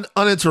on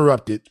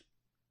Uninterrupted,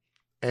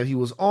 and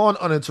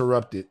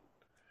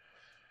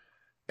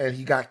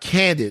he got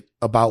candid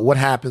about what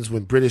happens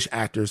when British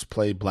actors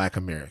play Black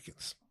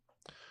Americans.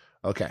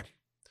 Okay.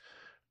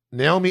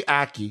 Naomi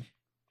Aki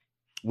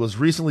was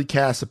recently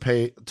cast to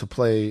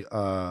play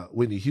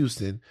Whitney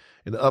Houston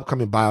in the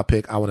upcoming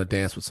biopic, I Want to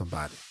Dance with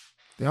Somebody.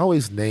 They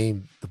always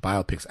name the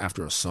biopics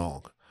after a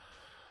song.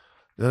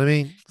 You know what I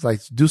mean? It's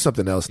like, do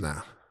something else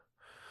now.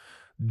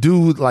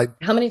 Do like...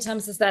 How many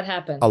times has that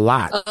happened? A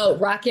lot. Oh,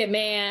 Rocket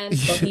Man,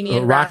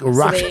 Bohemian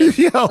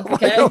Rhapsody.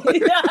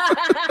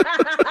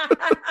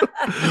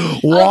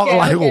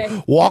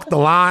 Walk the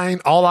Line,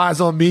 All Eyes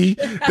on Me.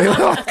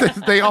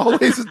 They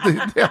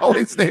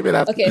always name it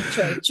after. Okay,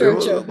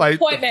 true. Like,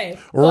 point made.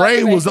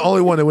 Ray was the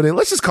only one that went in.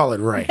 Let's just call it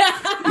Ray.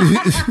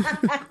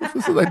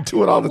 So they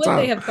do it all the time.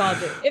 What would they have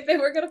called it? If they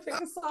were going to pick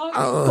a song,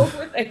 what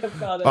would they have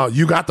called it? Oh,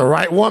 You Got the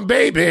Right One,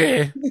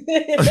 Baby.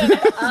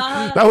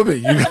 That would be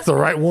You Got the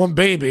Right One,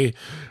 Baby.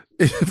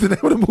 If the name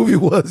of the movie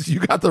was You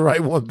Got the Right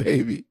One,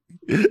 Baby,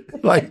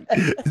 like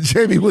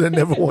Jamie would have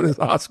never won his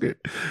Oscar.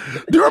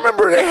 Do you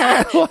remember they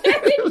had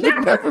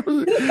never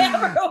would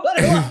have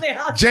won the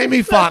Oscar.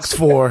 Jamie Foxx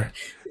for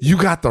You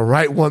Got the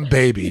Right One,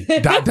 Baby. ... Do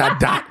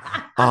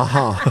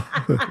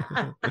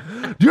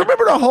you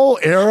remember the whole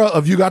era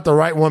of You Got the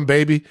Right One,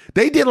 Baby?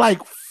 They did like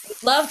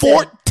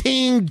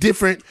 14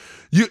 different.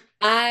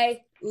 I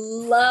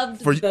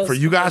loved for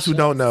you guys who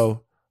don't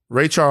know.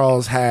 Ray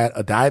Charles had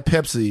a Diet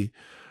Pepsi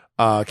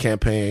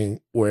campaign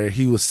where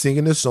he was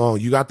singing this song,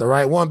 You Got the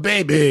Right One,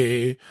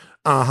 Baby.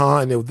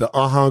 And it was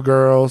the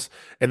girls,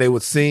 and they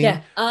would sing.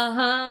 Yeah.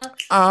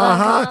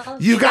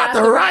 You got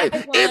the right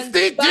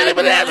instinct.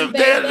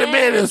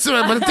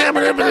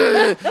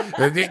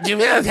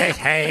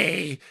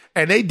 Hey.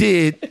 And they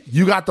did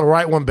You Got the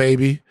Right One,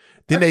 Baby.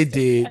 Then they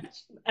did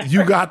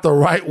You Got the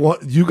Right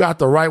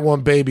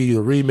One, Baby, the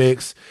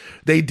remix.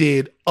 They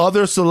did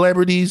other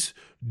celebrities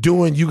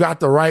doing You Got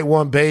the Right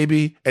One,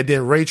 Baby, and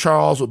then Ray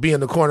Charles would be in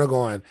the corner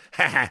going,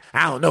 I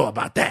don't know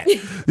about that. You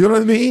know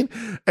what I mean?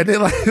 And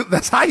then like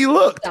that's how he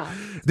looked.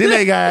 Then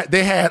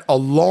they had a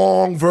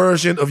long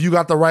version of You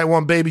Got the Right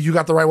One, Baby, You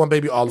Got the Right One,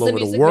 Baby all over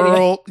the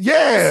world.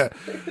 Video.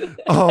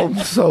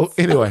 Yeah. So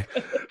anyway,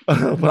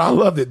 but I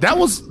loved it. That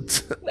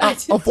was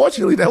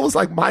unfortunately that was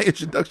like my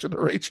introduction to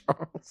Ray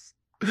Charles.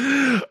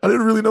 I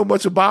didn't really know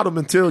much about him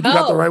until You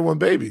Got the Right One,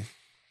 Baby.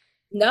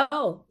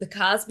 No, the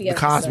Cosby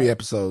episode. The Cosby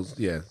episodes.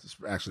 Yeah, it's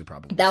actually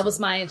probably. That was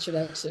my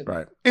introduction.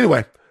 Right.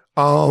 Anyway,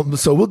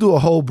 So we'll do a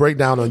whole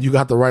breakdown on "You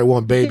Got the Right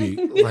One, Baby"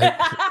 like,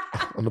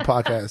 on the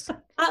podcast.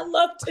 I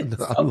loved it.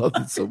 I loved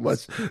it so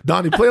much.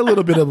 Donnie, play a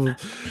little bit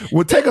of.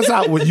 Well, take us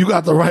out with "You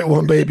Got the Right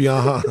One, Baby."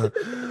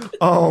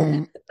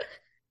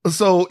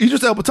 So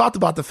Idris Elba talked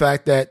about the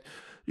fact that,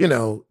 you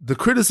know, the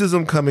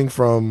criticism coming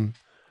from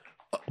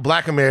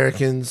Black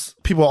Americans,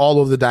 people all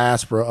over the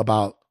diaspora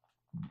about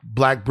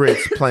Black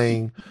Brits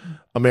playing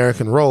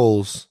American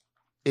roles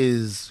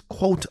is,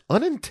 quote,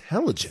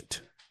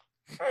 unintelligent.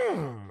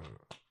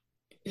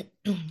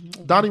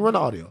 Donnie, run the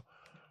audio.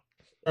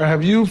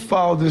 Have you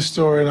followed this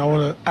story? And I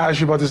want to ask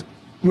you about this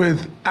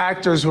with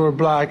actors who are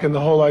Black and the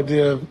whole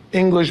idea of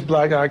English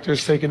Black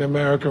actors taking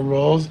American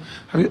roles.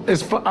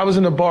 I was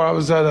in a bar. I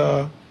was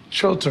at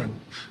Chiltern,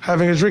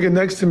 having a drink, and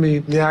next to me,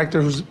 the actor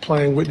who's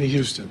playing Whitney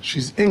Houston.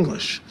 She's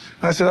English.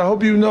 And I said, I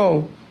hope you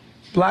know,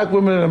 Black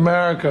women in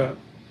America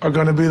are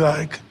going to be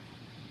like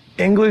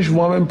English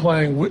woman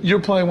you're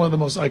playing one of the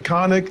most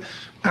iconic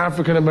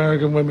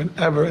African-American women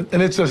ever.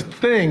 And it's a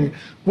thing.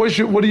 What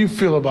do you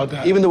feel about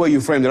that? Even the way you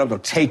framed it up, though,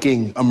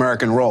 taking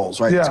American roles,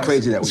 right? Yes. It's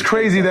crazy that it's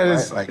crazy that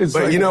it's, right? it's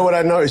But like, you know what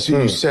I noticed?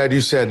 You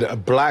said a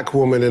Black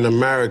woman in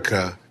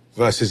America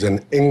versus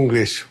an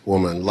English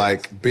woman.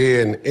 Like,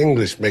 being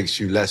English makes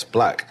you less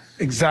Black.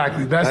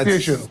 Exactly. That's the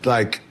issue.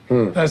 Like,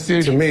 That's the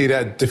issue. to me,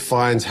 that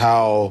defines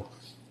how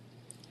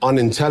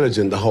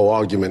unintelligent the whole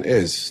argument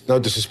is. No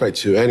disrespect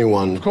to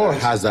anyone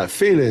that has that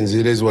feelings.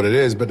 It is what it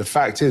is. But the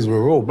fact is,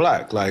 we're all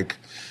Black. Like,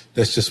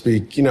 let's just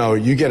be, you know,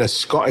 you get a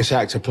Scottish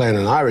actor playing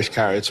an Irish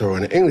character or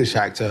an English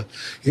actor,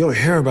 you don't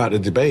hear about the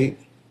debate.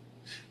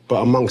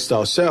 But amongst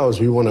ourselves,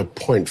 we want to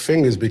point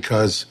fingers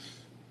because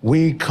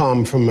we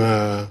come from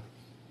a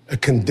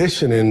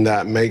conditioning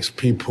that makes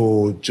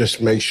people just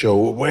make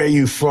sure, where are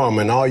you from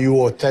and are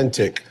you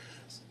authentic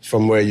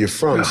from where you're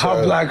from?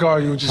 How Black are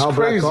you? Which is how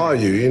crazy. Black are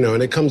you? You know,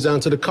 and it comes down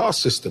to the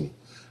caste system.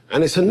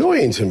 And it's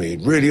annoying to me,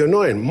 really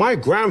annoying. My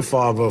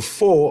grandfather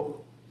fought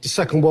the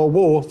Second World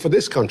War for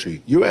this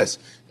country, US.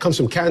 Comes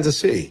from Kansas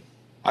City.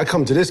 I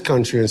come to this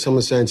country and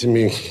someone's saying to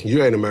me,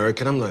 you ain't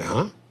American. I'm like,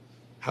 huh?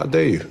 How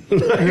dare you?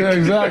 Yeah,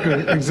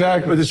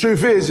 exactly. But the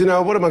truth is, you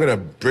know, what am I going to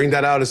bring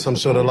that out as some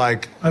sort of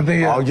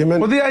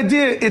argument? Well, the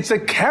idea, it's a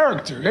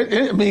character.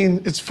 I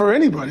mean, it's for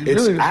anybody.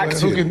 It's really.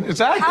 acting.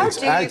 It's acting. How It's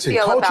do you acting.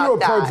 feel Cultural about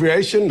that?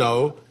 appropriation,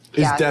 though,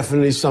 is Yeah.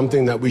 definitely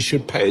something that we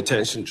should pay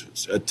attention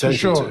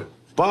Sure. to.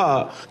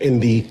 But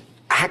in the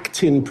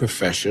acting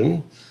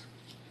profession,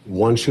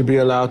 one should be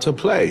allowed to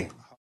play.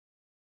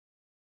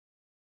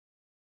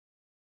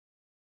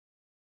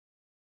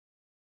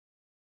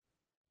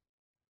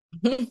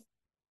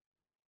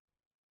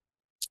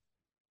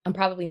 I'm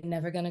probably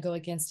never going to go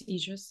against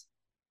Idris.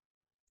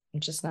 I'm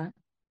just not.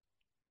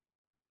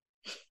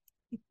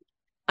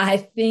 I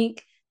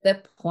think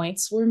that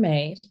points were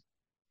made.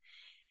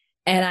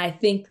 And I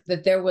think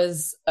that there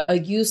was a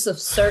use of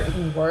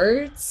certain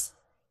words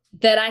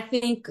that I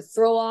think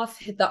throw off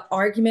the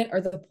argument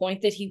or the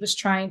point that he was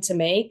trying to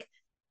make.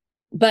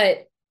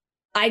 But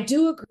I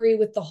do agree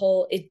with the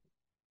whole,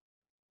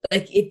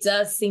 it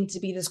does seem to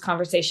be this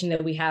conversation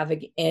that we have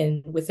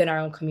within our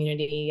own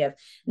community of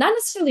not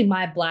necessarily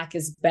my Black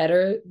is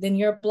better than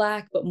your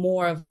Black, but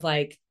more of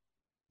like,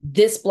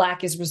 this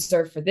Black is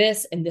reserved for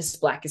this and this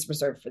Black is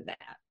reserved for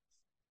that.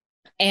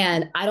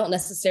 And I don't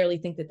necessarily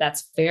think that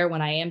that's fair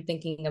when I am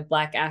thinking of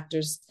Black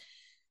actors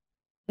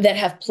that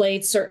have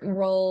played certain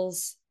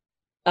roles,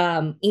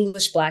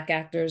 English Black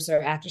actors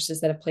or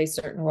actresses that have played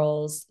certain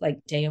roles like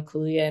Daniel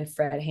Kaluuya and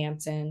Fred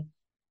Hampton.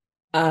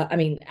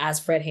 As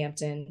Fred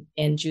Hampton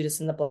in Judas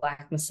and the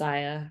Black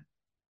Messiah.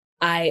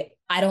 I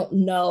don't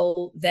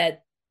know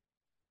that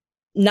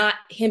not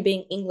him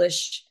being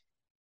English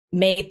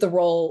made the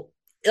role,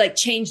 like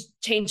change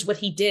what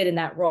he did in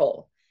that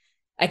role.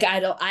 Like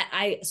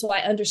so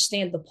I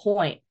understand the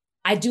point.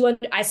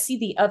 I see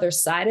the other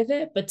side of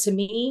it, but to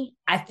me,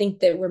 I think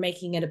that we're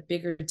making it a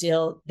bigger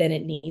deal than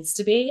it needs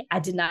to be. I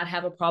did not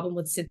have a problem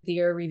with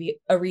Cynthia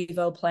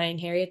Erivo playing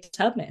Harriet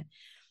Tubman.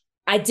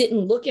 I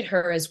didn't look at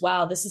her as,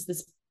 wow, this is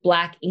this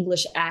Black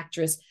English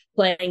actress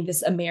playing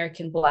this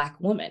American Black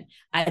woman.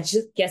 I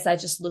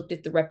just looked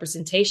at the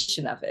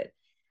representation of it.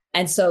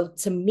 And so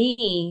to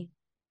me,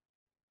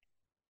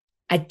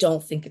 I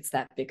don't think it's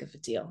that big of a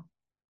deal.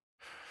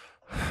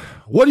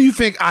 What do you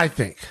think I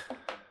think?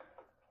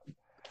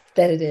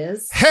 That it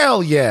is?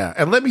 Hell yeah.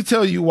 And let me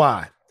tell you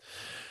why.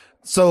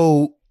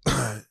 So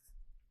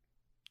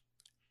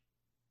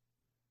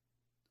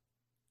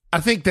I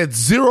think that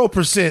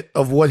 0%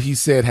 of what he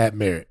said had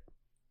merit,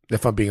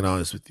 if I'm being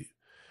honest with you.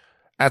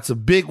 That's a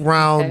big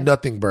round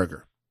nothing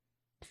burger.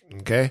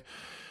 Okay.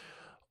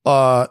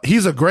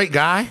 He's a great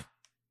guy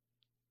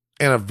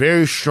and a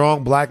very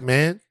strong Black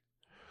man.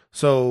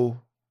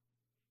 So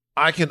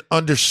I can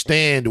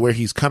understand where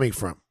he's coming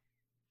from.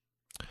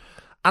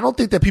 I don't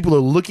think that people are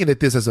looking at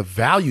this as a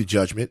value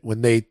judgment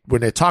when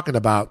they're talking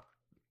about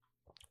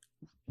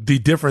the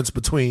difference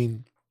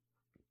between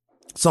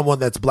someone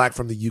that's Black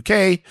from the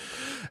UK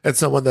and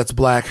someone that's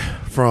Black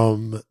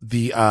from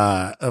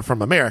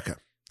from America.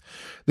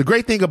 The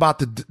great thing about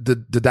the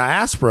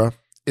diaspora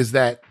is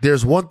that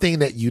there's one thing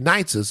that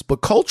unites us,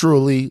 but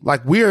culturally,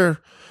 like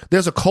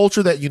there's a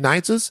culture that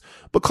unites us,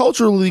 but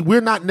culturally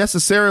we're not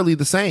necessarily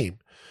the same.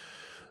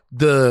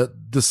 The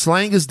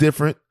slang is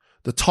different.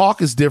 The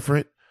talk is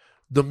different.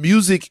 The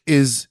music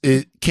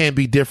it can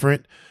be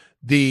different.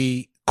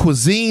 The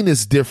cuisine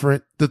is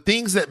different. The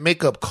things that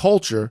make up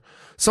culture,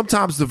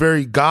 sometimes the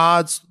very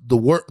gods, the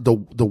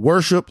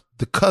worship,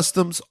 the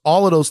customs,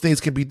 all of those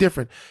things can be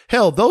different.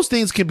 Hell, those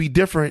things can be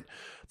different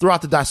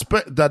throughout the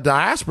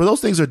diaspora.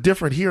 Those things are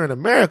different here in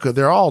America.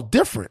 They're all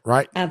different,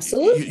 right?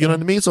 Absolutely. You know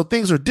what I mean? So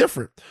things are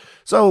different.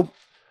 So,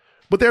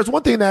 but there's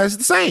one thing that is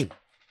the same.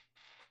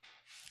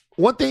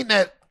 One thing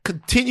that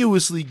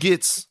continuously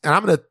gets, and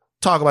I'm going to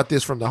talk about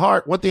this from the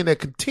heart, one thing that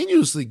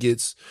continuously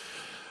gets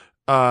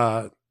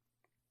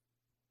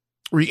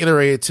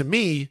reiterated to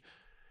me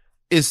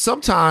is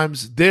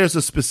sometimes there's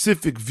a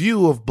specific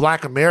view of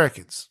Black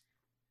Americans.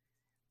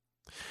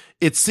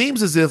 It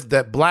seems as if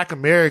that Black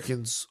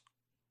Americans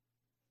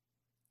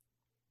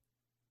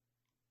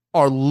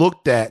are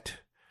looked at,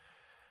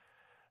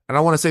 and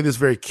I want to say this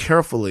very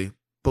carefully,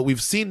 but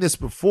we've seen this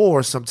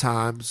before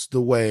sometimes,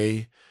 the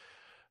way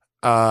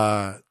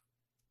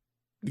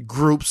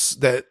groups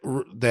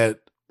that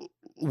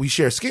we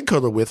share skin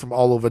color with from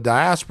all over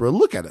diaspora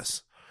look at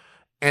us.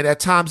 And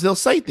at times they'll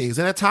say things,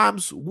 and at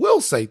times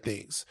will say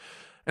things.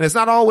 And it's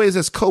not always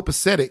as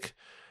copacetic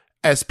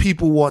as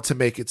people want to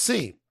make it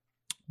seem.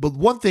 But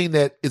one thing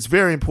that is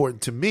very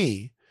important to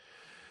me,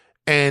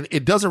 and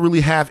it doesn't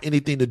really have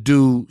anything to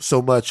do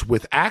so much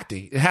with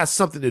acting, it has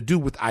something to do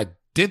with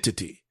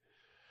identity.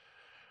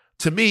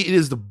 To me, it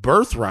is the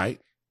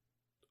birthright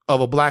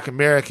of a Black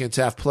American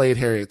to have played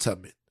Harriet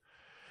Tubman.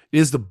 It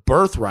is the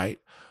birthright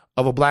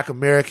of a Black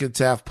American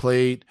to have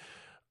played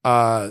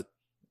Fred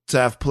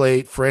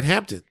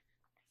Hampton.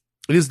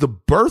 It is the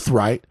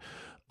birthright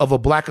of a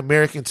Black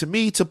American to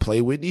me to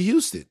play Whitney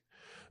Houston,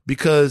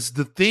 because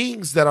the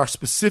things that are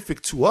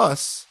specific to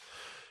us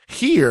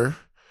here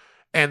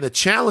and the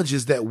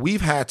challenges that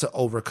we've had to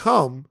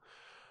overcome,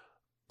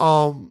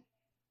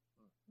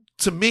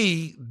 to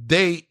me,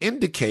 they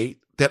indicate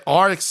that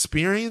our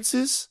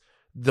experiences,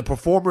 the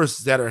performers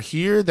that are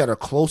here, that are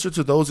closer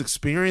to those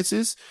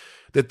experiences,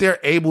 that they're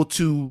able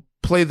to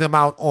play them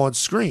out on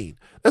screen.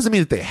 Doesn't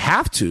mean that they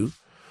have to,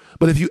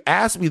 but if you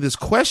ask me this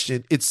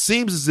question, it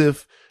seems as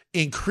if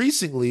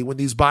increasingly when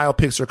these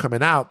biopics are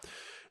coming out,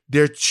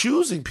 they're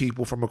choosing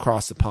people from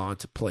across the pond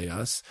to play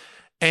us.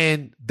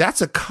 And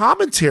that's a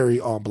commentary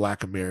on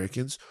Black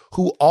Americans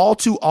who all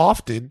too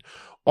often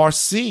are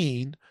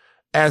seen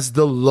as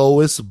the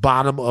lowest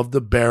bottom of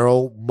the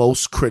barrel,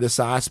 most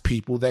criticized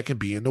people that can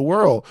be in the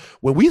world.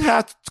 When we've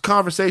had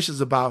conversations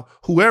about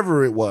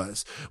whoever it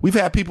was, we've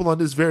had people on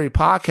this very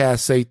podcast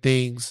say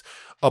things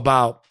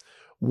about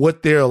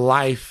what their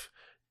life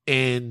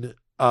in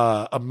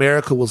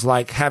America was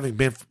like, having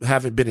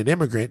been an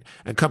immigrant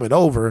and coming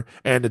over,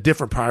 and the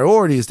different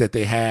priorities that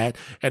they had,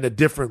 and the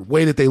different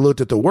way that they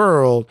looked at the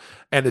world,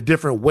 and the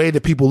different way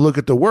that people look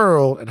at the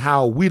world, and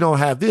how we don't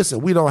have this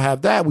and we don't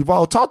have that. We've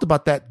all talked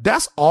about that.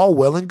 That's all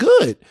well and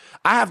good.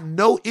 I have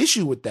no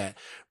issue with that.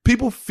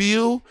 People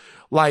feel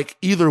like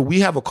either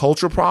we have a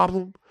culture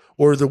problem,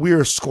 or that we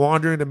are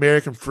squandering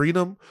American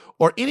freedom,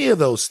 or any of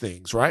those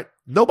things, right?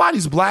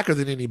 Nobody's blacker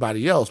than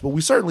anybody else, but we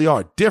certainly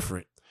are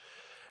different.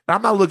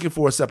 I'm not looking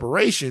for a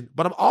separation,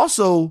 but I'm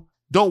also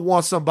don't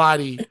want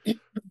somebody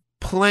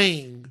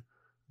playing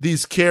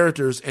these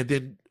characters and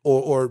then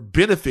or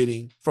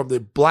benefiting from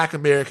the Black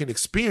American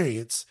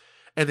experience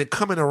and then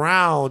coming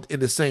around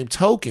in the same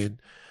token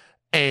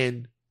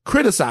and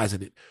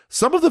criticizing it.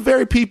 Some of the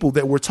very people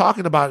that we're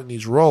talking about in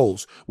these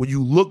roles, when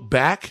you look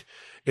back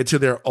into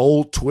their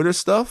old Twitter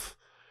stuff,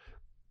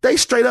 they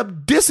straight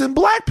up dissing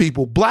Black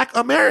people, Black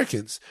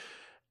Americans.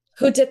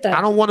 Who did that?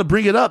 I don't want to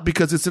bring it up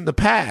because it's in the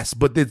past,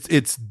 but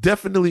it's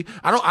definitely, it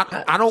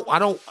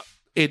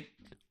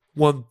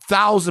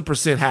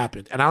 1000%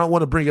 happened, and I don't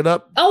want to bring it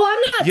up. Oh,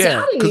 I'm not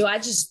doubting you. I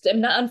just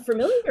am not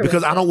unfamiliar because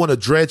with I don't want to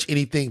dredge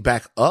anything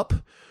back up.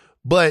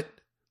 But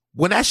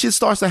when that shit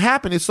starts to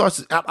happen,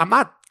 I'm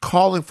not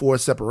calling for a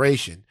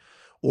separation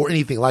or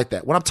anything like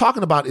that. What I'm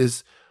talking about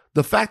is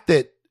the fact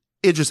that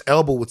Idris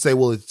Elba would say,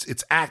 well,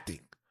 it's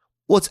acting.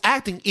 Well, it's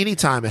acting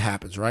anytime it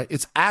happens, right?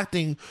 It's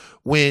acting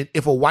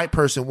if a white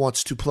person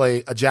wants to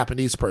play a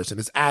Japanese person.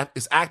 It's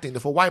acting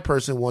if a white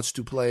person wants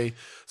to play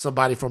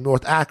somebody from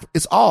North Africa.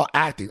 It's all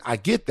acting. I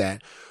get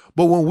that.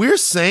 But when we're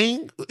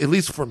saying, at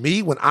least for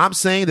me, when I'm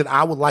saying that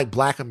I would like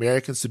Black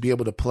Americans to be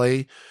able to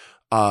play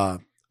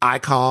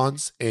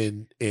icons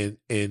in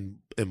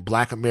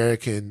Black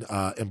American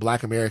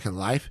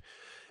life,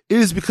 it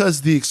is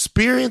because the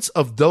experience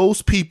of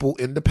those people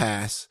in the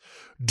past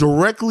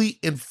directly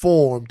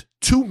informed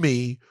to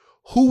me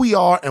who we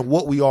are and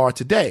what we are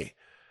today.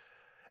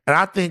 And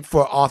I think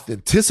for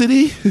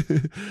authenticity,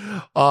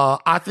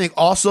 I think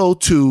also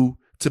to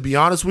be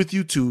honest with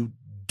you, to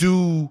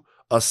do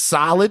a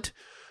solid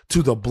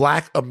to the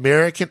Black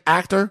American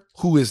actor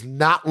who is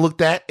not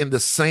looked at in the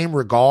same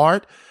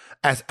regard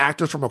as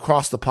actors from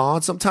across the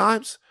pond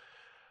sometimes,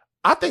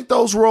 I think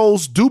those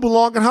roles do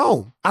belong at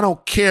home. I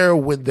don't care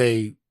when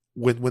they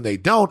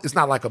don't. It's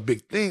not like a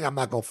big thing. I'm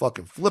not gonna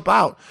fucking flip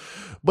out.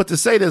 But to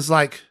say this,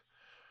 like,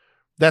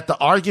 that the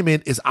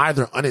argument is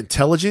either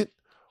unintelligent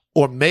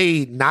or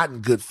made not in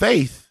good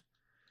faith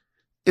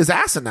is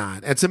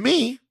asinine. And to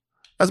me,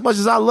 as much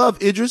as I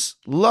love Idris,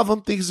 love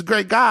him, think he's a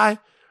great guy,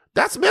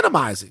 that's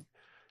minimizing.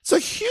 It's a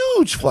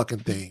huge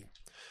fucking thing.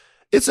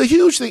 It's a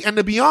huge thing. And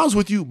to be honest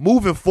with you,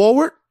 moving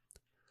forward,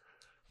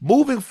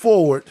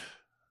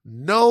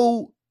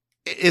 no,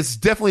 it's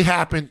definitely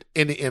happened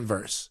in the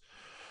inverse.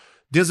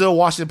 Denzel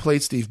Washington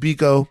played Steve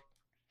Biko.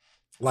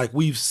 Like,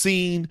 we've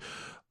seen,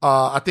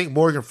 I think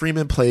Morgan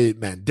Freeman played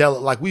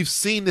Mandela. Like, we've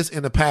seen this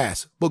in the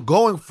past. But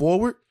going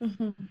forward,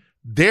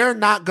 they're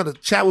not going to.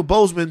 Chadwick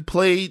Boseman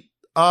played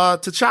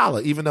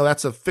T'Challa, even though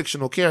that's a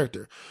fictional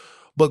character.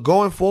 But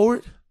going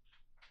forward,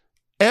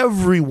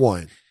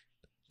 everyone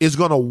is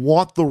going to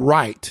want the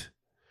right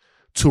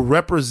to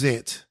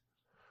represent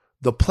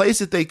the place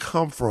that they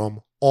come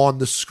from on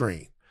the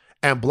screen.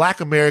 And Black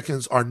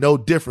Americans are no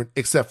different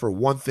except for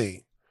one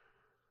thing.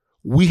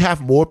 We have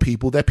more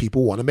people that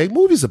people want to make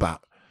movies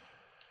about.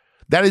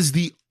 That is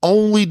the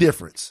only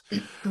difference.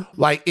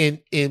 Like,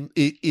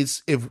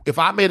 if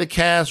I made a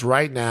cast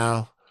right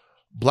now,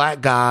 Black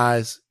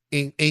guys,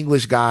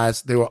 English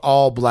guys, they were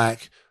all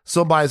Black,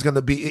 somebody's going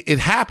to be, it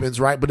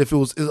happens, right? But if it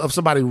was of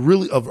somebody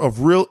really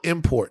of real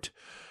import,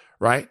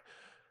 right?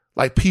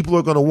 Like, people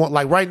are going to want,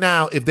 like, right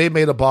now, if they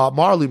made a Bob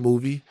Marley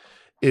movie,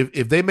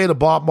 if they made a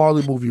Bob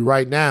Marley movie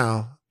right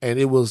now and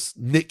it was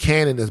Nick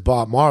Cannon as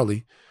Bob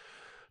Marley,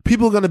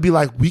 people are going to be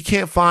like, we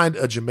can't find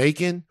a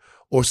Jamaican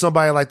or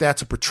somebody like that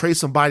to portray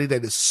somebody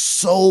that is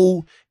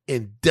so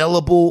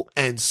indelible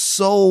and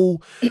so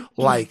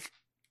like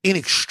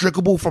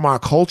inextricable from our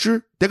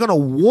culture. They're going to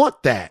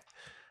want that.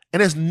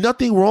 And there's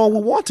nothing wrong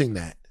with wanting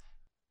that.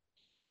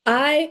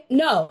 I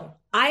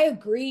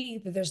agree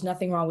that there's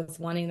nothing wrong with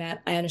wanting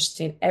that. I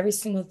understand every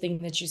single thing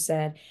that you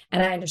said.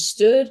 And I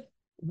understood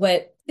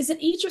what, is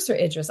it Idris or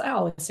Idris? I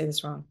always say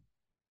this wrong.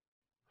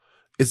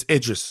 It's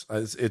Idris.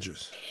 It's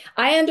Idris.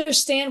 I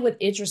understand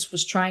what Idris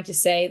was trying to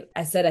say.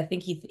 I said, I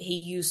think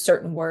he used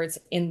certain words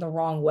in the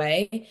wrong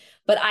way,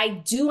 but I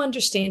do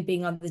understand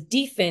being on the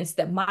defense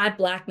that my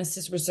Blackness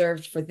is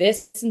reserved for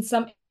this in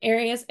some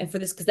areas and for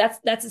this, because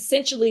that's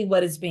essentially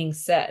what is being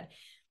said.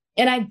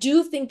 And I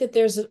do think that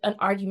there's an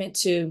argument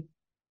to,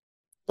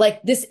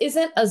 like, this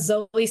isn't a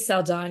Zoe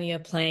Saldana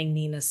playing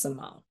Nina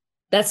Simone.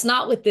 That's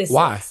not what this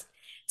Why? is.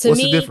 To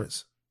What's me, the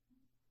difference?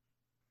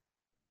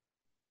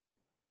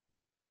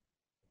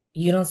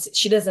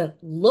 She doesn't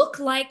look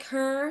like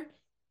her.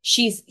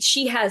 She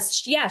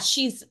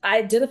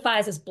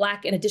identifies as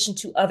Black in addition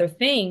to other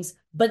things,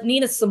 but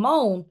Nina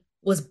Simone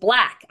was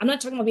Black. I'm not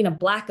talking about being a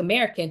Black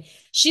American.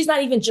 She's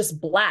not even just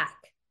Black.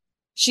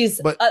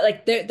 She's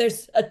like,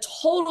 there's a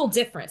total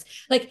difference.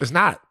 Like, it's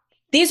not.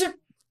 These are,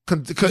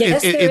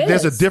 yes,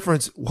 there's a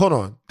difference. Hold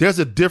on. There's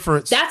a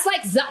difference. That's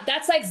like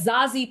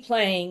Zazie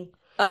playing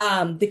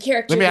the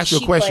character. Let me ask you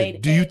a question.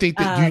 Do you think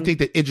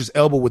that Idris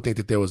Elba would think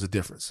that there was a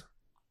difference?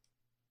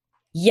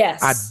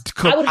 Yes.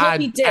 I would hope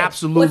he did.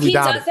 Absolutely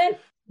doubt it.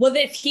 Well,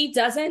 if he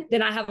doesn't,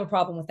 then I have a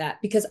problem with that,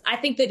 because I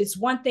think that it's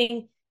one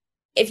thing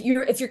if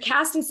you're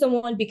casting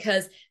someone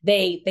because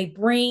they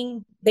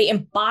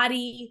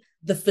embody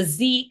the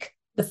physique,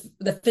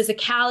 the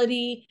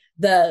physicality,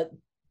 the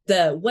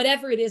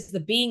whatever it is, the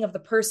being of the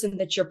person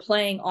that you're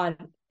playing on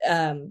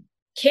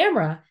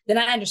camera, then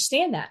I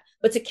understand that.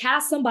 But to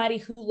cast somebody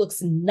who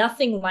looks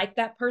nothing like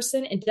that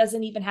person and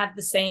doesn't even have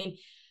the same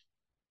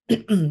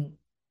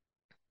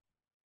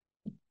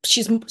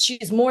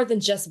she's more than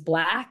just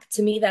Black,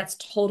 to me, that's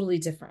totally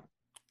different.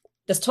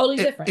 That's totally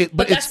different.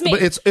 But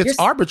it's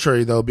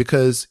arbitrary though,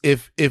 because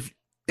if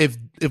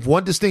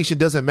one distinction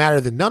doesn't matter,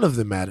 then none of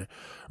them matter,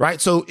 right?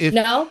 So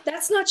no,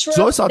 that's not true.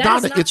 Zoe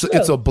Saldana,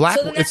 it's a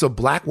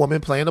Black woman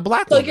playing a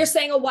Black woman. So you're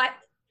saying a white?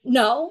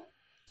 No,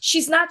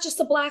 she's not just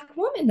a Black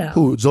woman. No,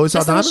 who? Zoe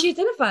Saldana? That's not how she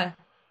identifies.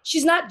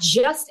 She's not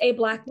just a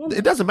Black woman.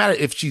 It doesn't matter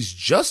if she's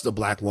just a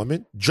Black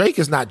woman. Drake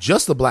is not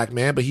just a Black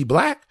man, but he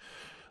Black.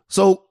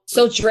 So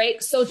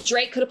Drake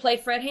could have played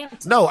Fred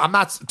Hampton. No, I'm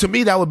not. To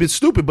me, that would be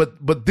stupid.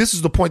 But this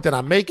is the point that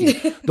I'm making.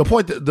 The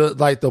point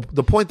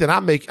that I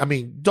make. I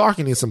mean,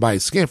 darkening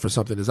somebody's skin for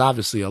something is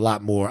obviously a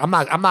lot more. I'm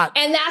not.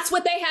 And that's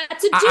what they had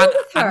to do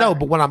with her. I know,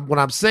 but what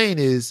I'm saying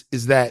is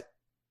that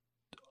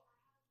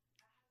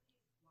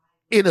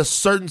in a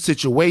certain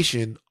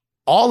situation,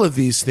 all of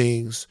these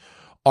things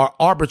are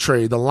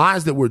arbitrary. The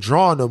lines that we're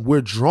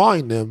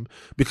drawing them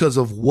because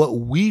of what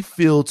we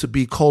feel to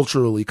be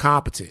culturally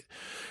competent.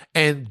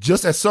 And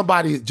just as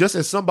somebody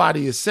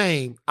is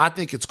saying, I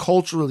think it's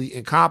culturally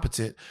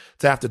incompetent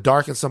to have to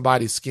darken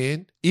somebody's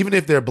skin, even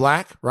if they're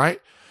Black, right?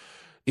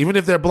 Even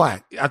if they're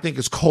Black, I think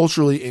it's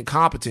culturally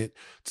incompetent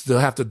to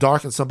have to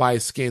darken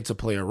somebody's skin to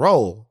play a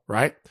role,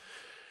 right?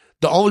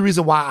 The only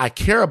reason why I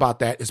care about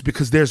that is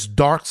because there's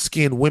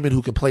dark-skinned women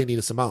who can play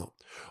Nina Simone.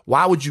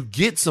 Why would you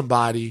get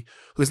somebody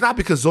who, it's not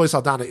because Zoe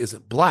Saldana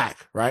isn't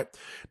black, right?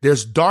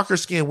 There's darker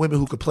skinned women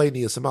who could play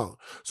Nina Simone.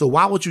 So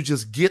why would you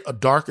just get a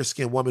darker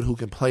skinned woman who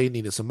can play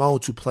Nina Simone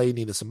to play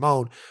Nina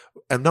Simone?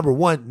 And number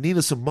one,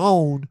 Nina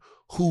Simone,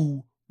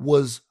 who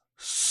was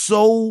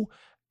so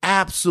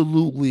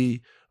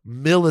absolutely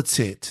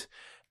militant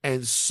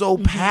and so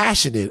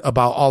passionate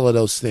about all of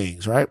those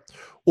things, right?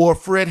 Or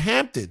Fred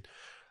Hampton,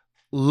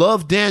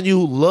 loved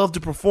Daniel, loved the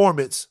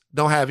performance,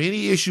 don't have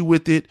any issue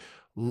with it,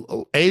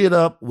 ate it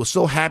up, was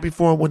so happy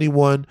for him when he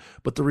won.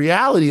 But the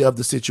reality of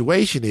the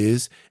situation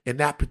is, in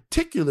that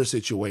particular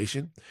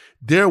situation,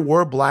 there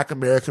were Black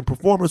American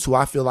performers who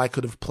I feel like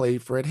could have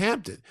played Fred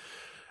Hampton.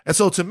 And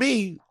so to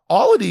me,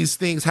 all of these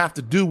things have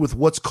to do with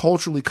what's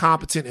culturally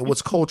competent and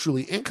what's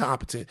culturally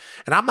incompetent.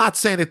 And I'm not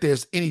saying that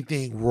there's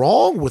anything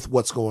wrong with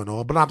what's going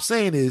on, but I'm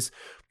saying is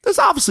there's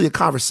obviously a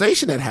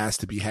conversation that has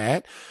to be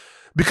had,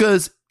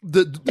 because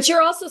but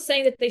you're also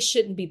saying that they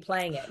shouldn't be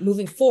playing it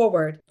moving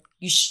forward.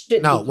 You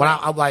shouldn't. No, when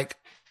I'm like,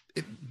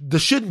 the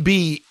shouldn't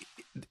be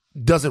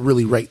doesn't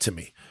really rate to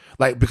me.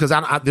 Like, because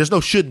there's no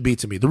shouldn't be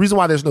to me. The reason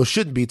why there's no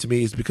shouldn't be to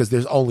me is because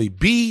there's only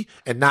be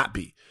and not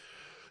be.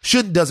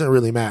 Shouldn't doesn't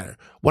really matter.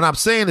 What I'm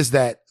saying is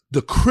that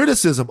the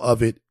criticism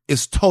of it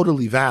is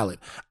totally valid.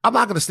 I'm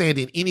not going to stand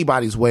in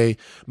anybody's way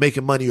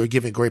making money or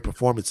giving great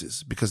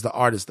performances, because the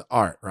art is the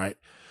art, right?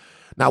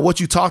 Now, what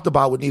you talked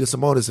about with Nina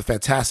Simone is a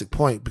fantastic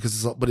point, but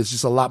it's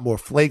just a lot more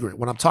flagrant.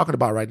 What I'm talking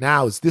about right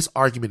now is this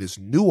argument is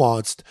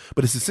nuanced,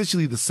 but it's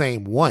essentially the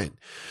same one.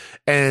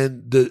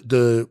 And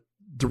the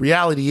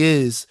reality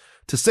is,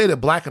 to say that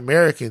Black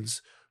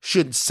Americans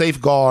shouldn't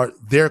safeguard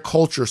their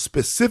culture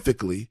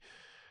specifically,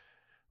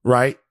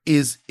 right,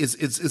 is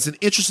an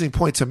interesting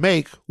point to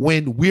make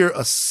when we're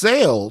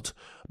assailed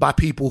by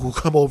people who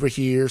come over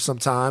here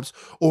sometimes,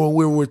 or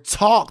when we're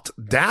talked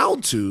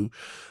down to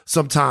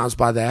sometimes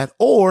by that,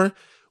 or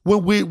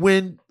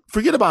when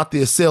forget about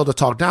the assailed or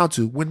talked down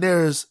to, when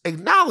there's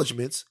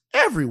acknowledgments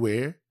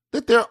everywhere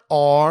that there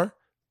are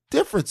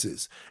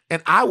differences.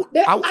 And I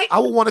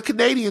would want a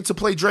Canadian to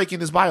play Drake in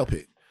his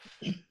biopic.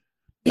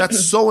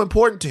 That's so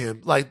important to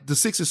him. Like, the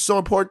Six is so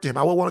important to him.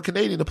 I would want a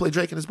Canadian to play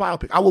Drake in his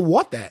biopic. I would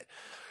want that.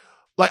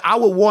 Like, I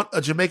would want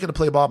a Jamaican to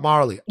play Bob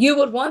Marley. You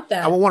would want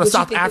that. I would want a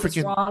South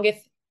African.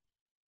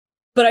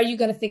 But are you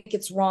going to think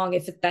it's wrong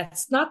if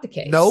that's not the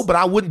case? No, but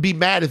I wouldn't be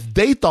mad if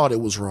they thought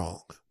it was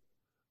wrong.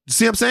 You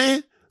see what I'm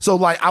saying? So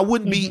like, I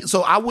wouldn't be,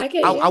 so I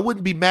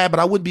wouldn't be mad, but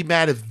I wouldn't be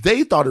mad if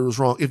they thought it was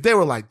wrong. If they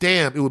were like,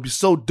 damn, it would be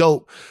so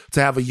dope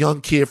to have a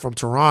young kid from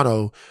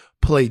Toronto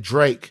play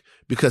Drake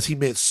because he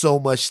meant so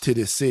much to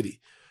this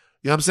city.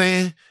 You know what I'm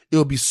saying? It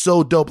would be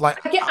so dope.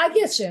 Like, I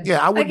get you.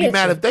 Yeah, I wouldn't be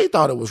mad if they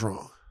thought it was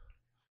wrong.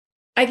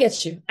 I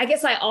get you. I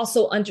guess I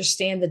also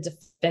understand the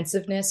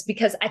defensiveness,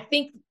 because I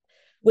think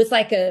with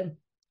like an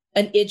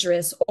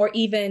Idris or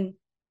even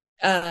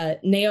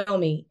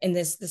Naomi in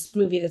this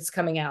movie that's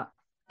coming out,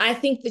 I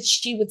think that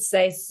she would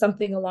say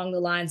something along the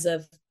lines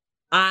of,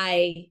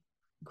 I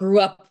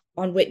grew up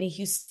on Whitney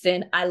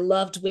Houston. I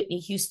loved Whitney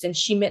Houston.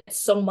 She meant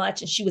so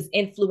much and she was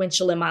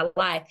influential in my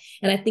life.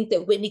 And I think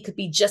that Whitney could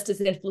be just as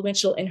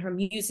influential in her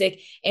music,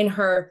 in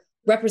her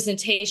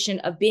representation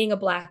of being a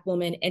Black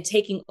woman and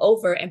taking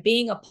over and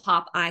being a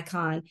pop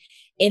icon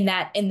in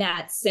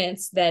that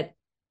sense, that,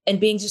 and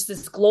being just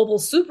this global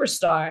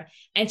superstar.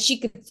 And she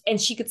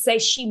could say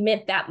she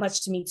meant that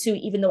much to me too,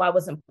 even though I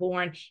wasn't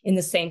born in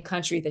the same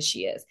country that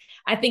she is.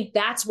 I think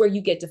that's where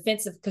you get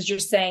defensive, because you're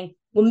saying,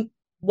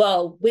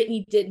 well,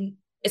 Whitney didn't.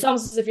 It's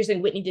almost as if you're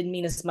saying Whitney didn't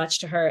mean as much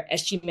to her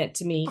as she meant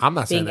to me. I'm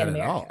not saying that at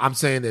all. I'm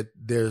saying that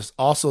there's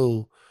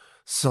also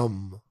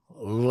some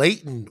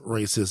latent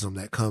racism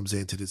that comes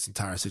into this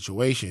entire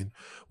situation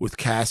with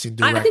casting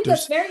directors. I think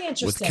that's very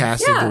interesting. With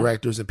casting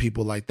directors and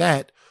people like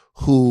that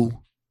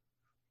who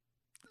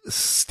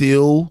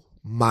still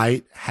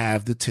might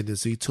have the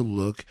tendency to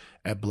look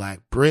at Black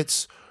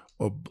Brits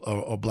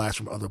or Blacks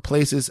from other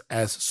places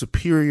as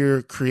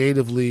superior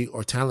creatively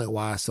or talent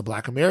wise to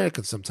Black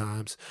Americans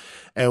sometimes.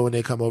 And when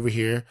they come over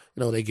here,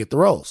 they get the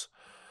roles.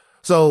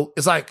 So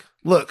it's like,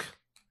 look,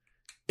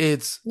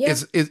 it's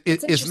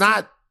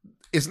not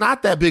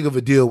that big of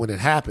a deal when it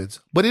happens,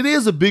 but it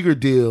is a bigger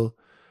deal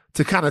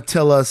to kind of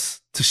tell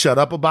us to shut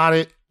up about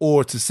it,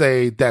 or to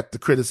say that the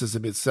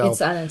criticism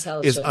itself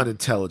is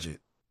unintelligent.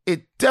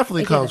 It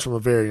definitely comes from a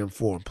very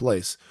informed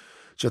place.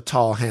 Your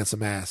tall,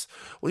 handsome ass.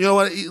 Well, you know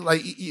what?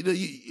 Like,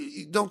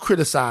 you don't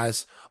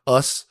criticize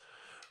us,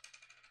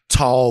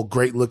 tall,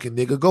 great-looking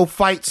nigga. Go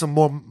fight some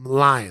more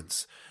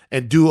lions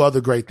and do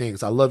other great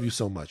things. I love you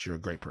so much. You're a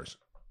great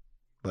person,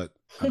 but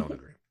I don't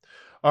agree.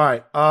 All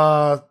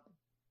right.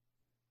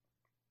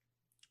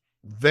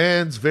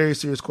 Van's very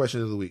serious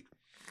question of the week.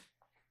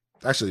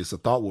 Actually, it's a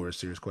Thought Warrior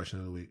serious question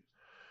of the week.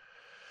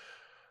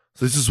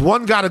 So this is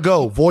one gotta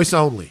go. Voice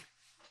only.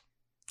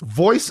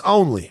 Voice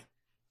only.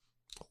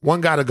 One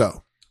gotta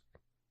go.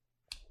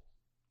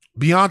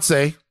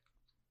 Beyonce.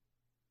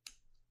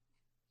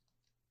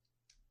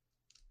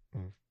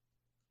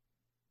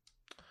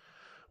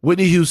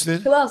 Whitney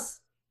Houston. Who else?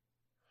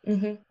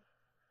 Mm-hmm.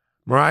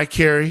 Mariah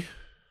Carey.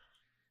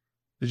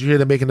 Did you hear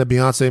they're making the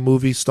Beyonce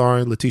movie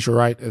starring Letitia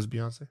Wright as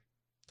Beyonce?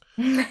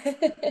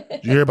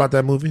 Did you hear about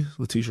that movie?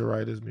 Letitia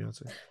Wright as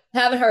Beyonce.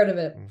 Haven't heard of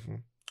it. Mm-hmm.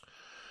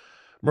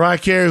 Mariah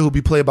Carey, who'll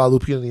be played by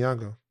Lupita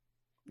Nyong'o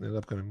in the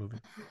upcoming movie.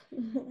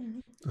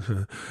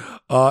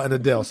 And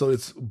Adele. So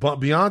it's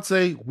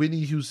Beyonce,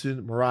 Whitney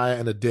Houston, Mariah,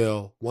 and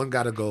Adele. One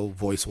got to go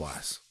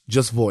voice-wise.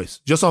 Just voice.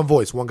 Just on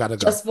voice. One got to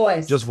go. Just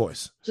voice. Just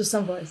voice. Just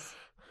on voice.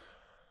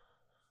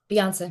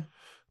 Beyonce.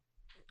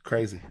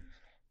 Crazy.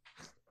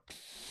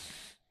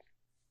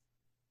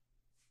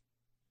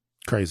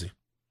 Crazy.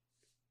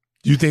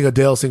 Do you think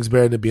Adele sings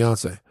better than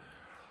Beyonce?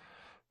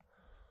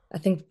 I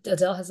think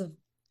Adele has a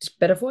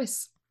better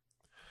voice.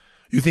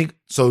 You think,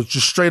 so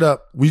just straight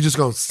up, we just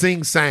going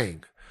to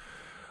sang.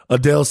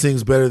 Adele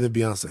sings better than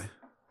Beyonce.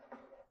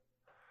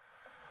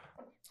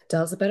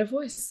 Adele's a better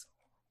voice.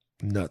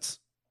 Nuts.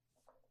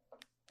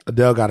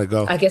 Adele got to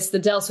go. I guess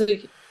Adele's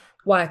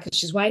why? Because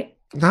she's white?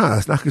 Nah,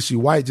 it's not because she's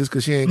white, just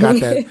because she ain't got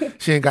that,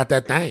 she ain't got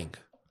that thing.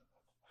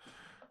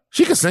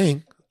 She can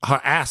sing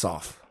her ass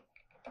off.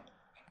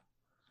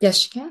 Yes,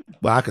 she can.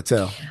 Well, I could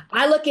tell.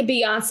 I look at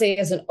Beyonce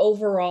as an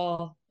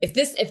overall, if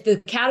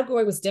the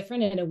category was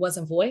different and it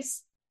wasn't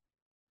voice,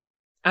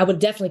 I would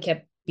definitely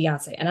kept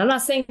Beyonce. And I'm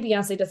not saying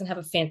Beyonce doesn't have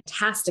a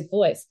fantastic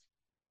voice,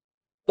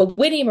 but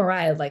Whitney and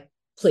Mariah, like,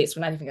 please,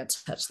 we're not even going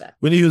to touch that.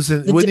 Whitney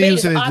Houston and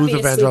Luther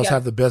Vandross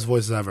have the best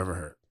voices I've ever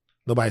heard.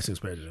 Nobody sings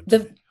better than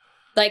them.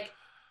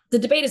 The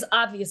debate is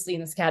obviously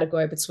in this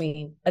category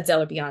between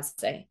Adele or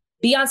Beyonce.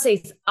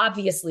 Beyonce is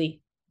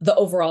obviously the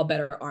overall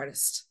better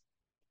artist.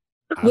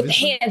 With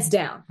hands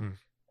down.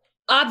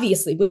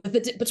 Obviously,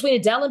 between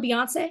Adele and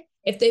Beyonce,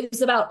 if it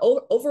was about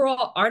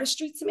overall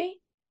artistry to me,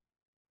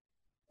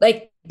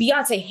 like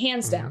Beyonce,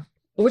 hands down.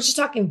 But we're just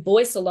talking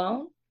voice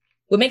alone.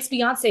 What makes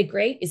Beyonce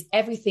great is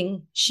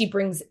everything she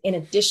brings in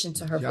addition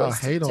to her voice. Y'all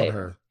hate on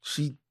her.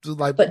 She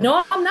like, but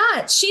no, I'm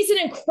not. She's an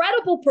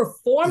incredible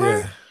performer.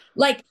 Yeah.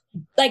 Like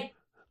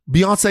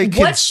Beyonce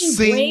can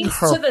sing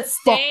her to the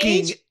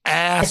fucking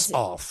ass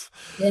off.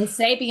 Didn't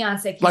say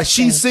Beyonce can like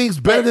she sings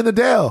better than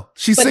Adele.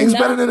 She sings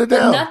better than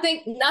Adele.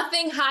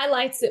 Nothing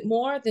highlights it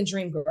more than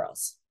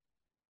Dreamgirls.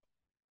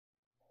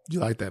 You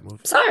like that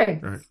movie? Sorry.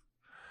 Right.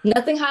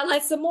 Nothing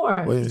highlights it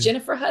more.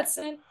 Jennifer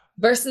Hudson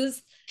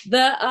versus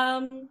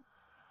the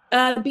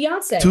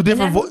Beyonce. Two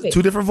different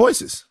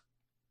voices.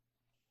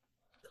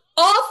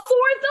 All four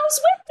of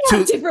those women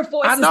have different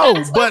voices. I know,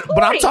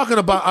 but I'm talking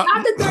about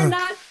not that they're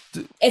not.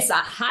 It's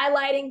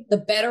highlighting the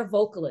better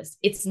vocalist.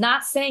 It's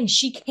not saying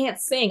she can't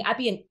sing. I'd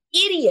be an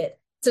idiot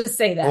to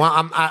say that.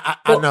 Well,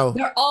 I know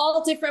they're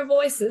all different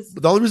voices.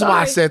 But the only reason why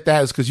I said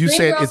that is because you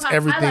said it's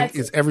everything.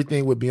 It's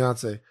everything with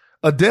Beyonce.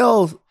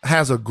 Adele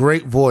has a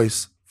great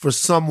voice for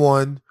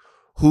someone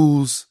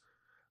who's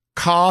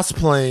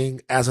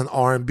cosplaying as an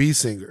R&B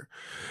singer.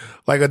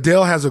 Like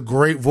Adele has a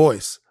great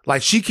voice.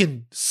 Like she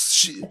can.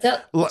 She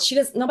does.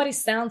 Nobody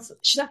sounds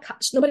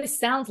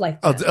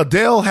like that.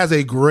 Adele has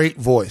a great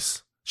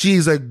voice.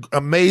 She's an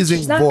amazing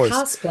She's not voice.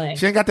 Cosplaying.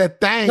 She ain't got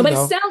that thing. Nobody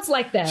sounds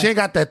like that. She ain't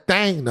got that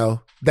thing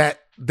though. That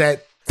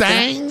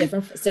thing.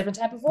 Different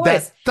type of voice.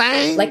 That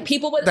thing. Like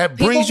people would that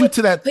brings you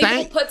to that thing.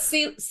 People put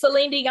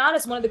Celine Dion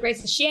as one of the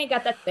greatest. She ain't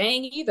got that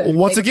thing either. Well,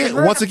 once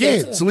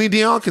again, Celine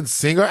Dion can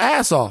sing her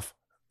ass off.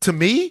 To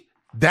me,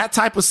 that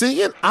type of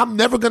singing, I'm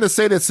never gonna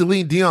say that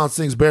Celine Dion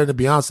sings better than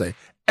Beyonce.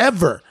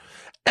 Ever.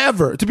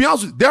 To be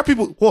honest with you, there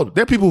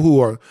are people who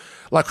are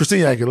like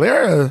Christina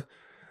Aguilera.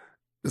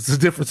 It's a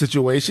different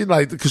situation.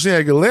 Like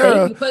Christina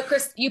Aguilera.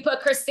 You put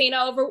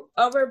Christina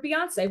over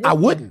Beyonce. I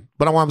wouldn't.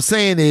 But what I'm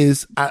saying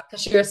is,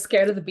 because you're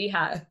scared of the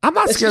Beehive. I'm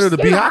not scared of the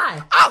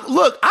Beehive.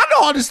 I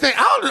don't understand.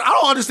 I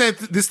don't understand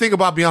this thing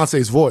about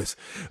Beyonce's voice.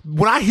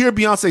 When I hear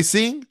Beyonce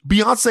sing,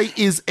 Beyonce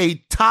is a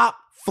top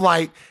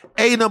flight,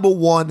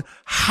 #1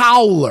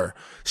 howler.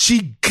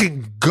 She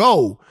can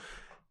go.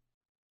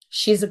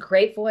 She's a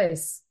great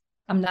voice.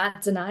 I'm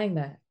not denying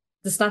that.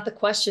 It's not the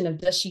question of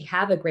does she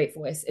have a great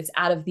voice. It's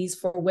out of these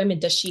four women,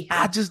 does she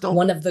have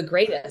one of the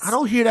greatest? I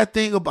don't hear that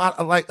thing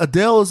about like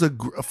Adele is a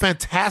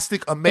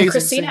fantastic, amazing and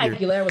Christina singer.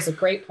 Aguilera was a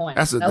great point.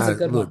 That was a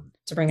good one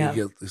to bring up.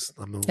 That was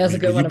a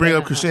good one. You bring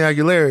up Christina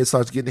Aguilera, it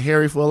starts getting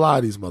hairy for a lot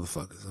of these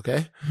motherfuckers.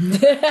 Okay.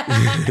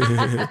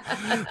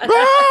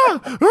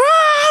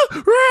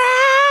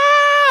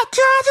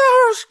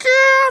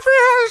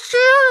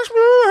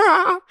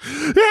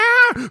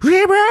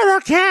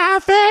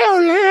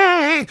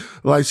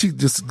 Like she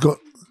just go.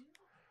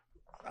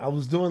 I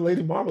was doing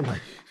Lady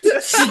Marmalade.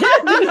 Khalika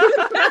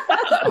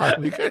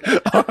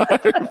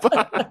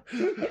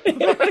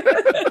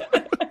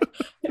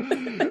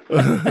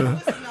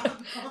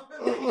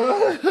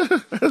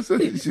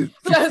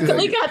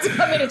had to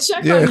come in and check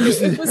on you.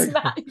 It was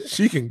not.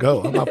 She can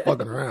go. I'm not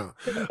fucking around.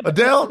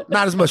 Adele,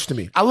 not as much to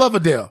me. I love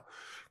Adele.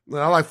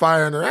 I like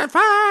fire in her.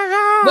 Fire.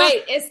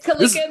 Wait, is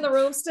Khalika in the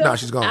room still? No,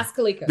 she's gone. Ask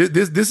Khalika.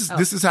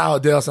 This is how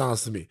Adele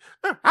sounds to me.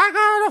 I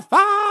got a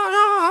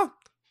fire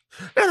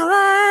in the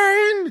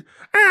rain,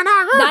 and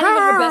I got not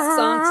even her best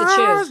song to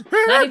choose.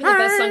 Not even the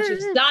best song to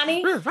choose.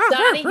 Donnie,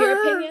 your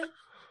opinion?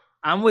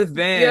 I'm with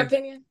Van. Your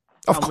opinion?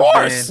 Of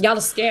course. Y'all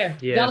are scared.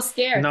 Yeah. Y'all are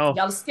scared. No.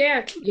 Y'all are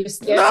scared. You're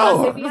scared.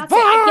 No. About Beyonce.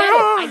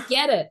 I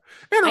get it.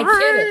 I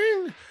get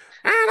it.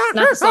 It's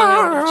not the song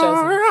I would have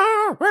chosen.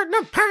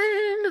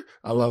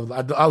 I love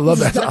that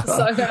It's not the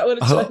song I would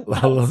have chosen.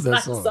 I love that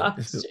It's not song.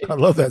 the song. I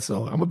love that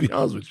song. I'm gonna be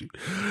honest with you.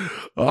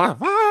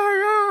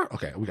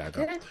 Okay, we gotta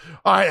go.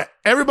 All right,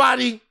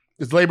 everybody.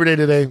 It's Labor Day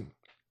today.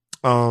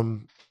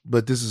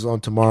 But this is on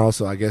tomorrow,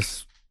 so I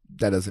guess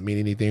that doesn't mean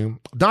anything.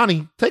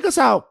 Donnie, take us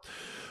out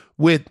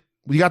with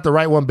 "We Got the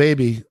Right One,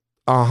 Baby."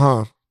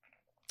 So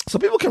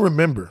people can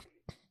remember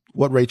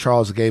what Ray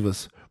Charles gave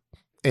us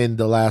in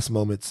the last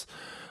moments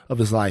of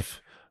his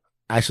life.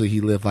 Actually,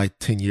 he lived like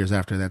 10 years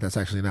after that. That's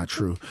actually not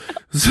true.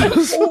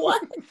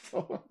 What?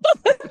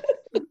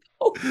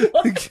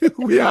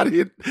 We out of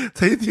here.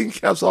 Take the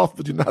caps off,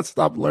 but do not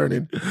stop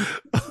learning.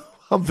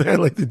 I'm Van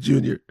Lathan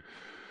Jr.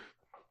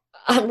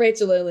 I'm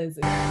Rachel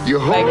Lindsay. You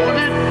hold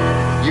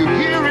it, you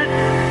hear it,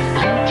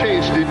 you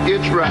taste it,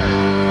 it's right.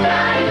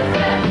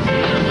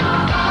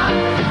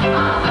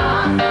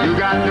 You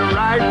got the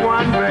right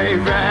one,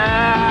 baby.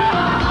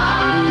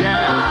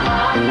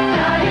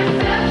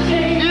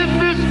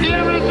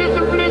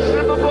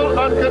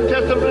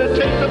 Uncontestably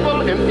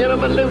tasteable and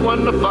intimately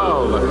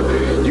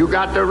wonderful. You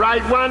got the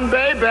right one,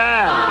 baby.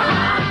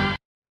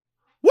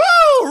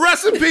 Woo!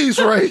 Rest in peace,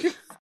 Ray.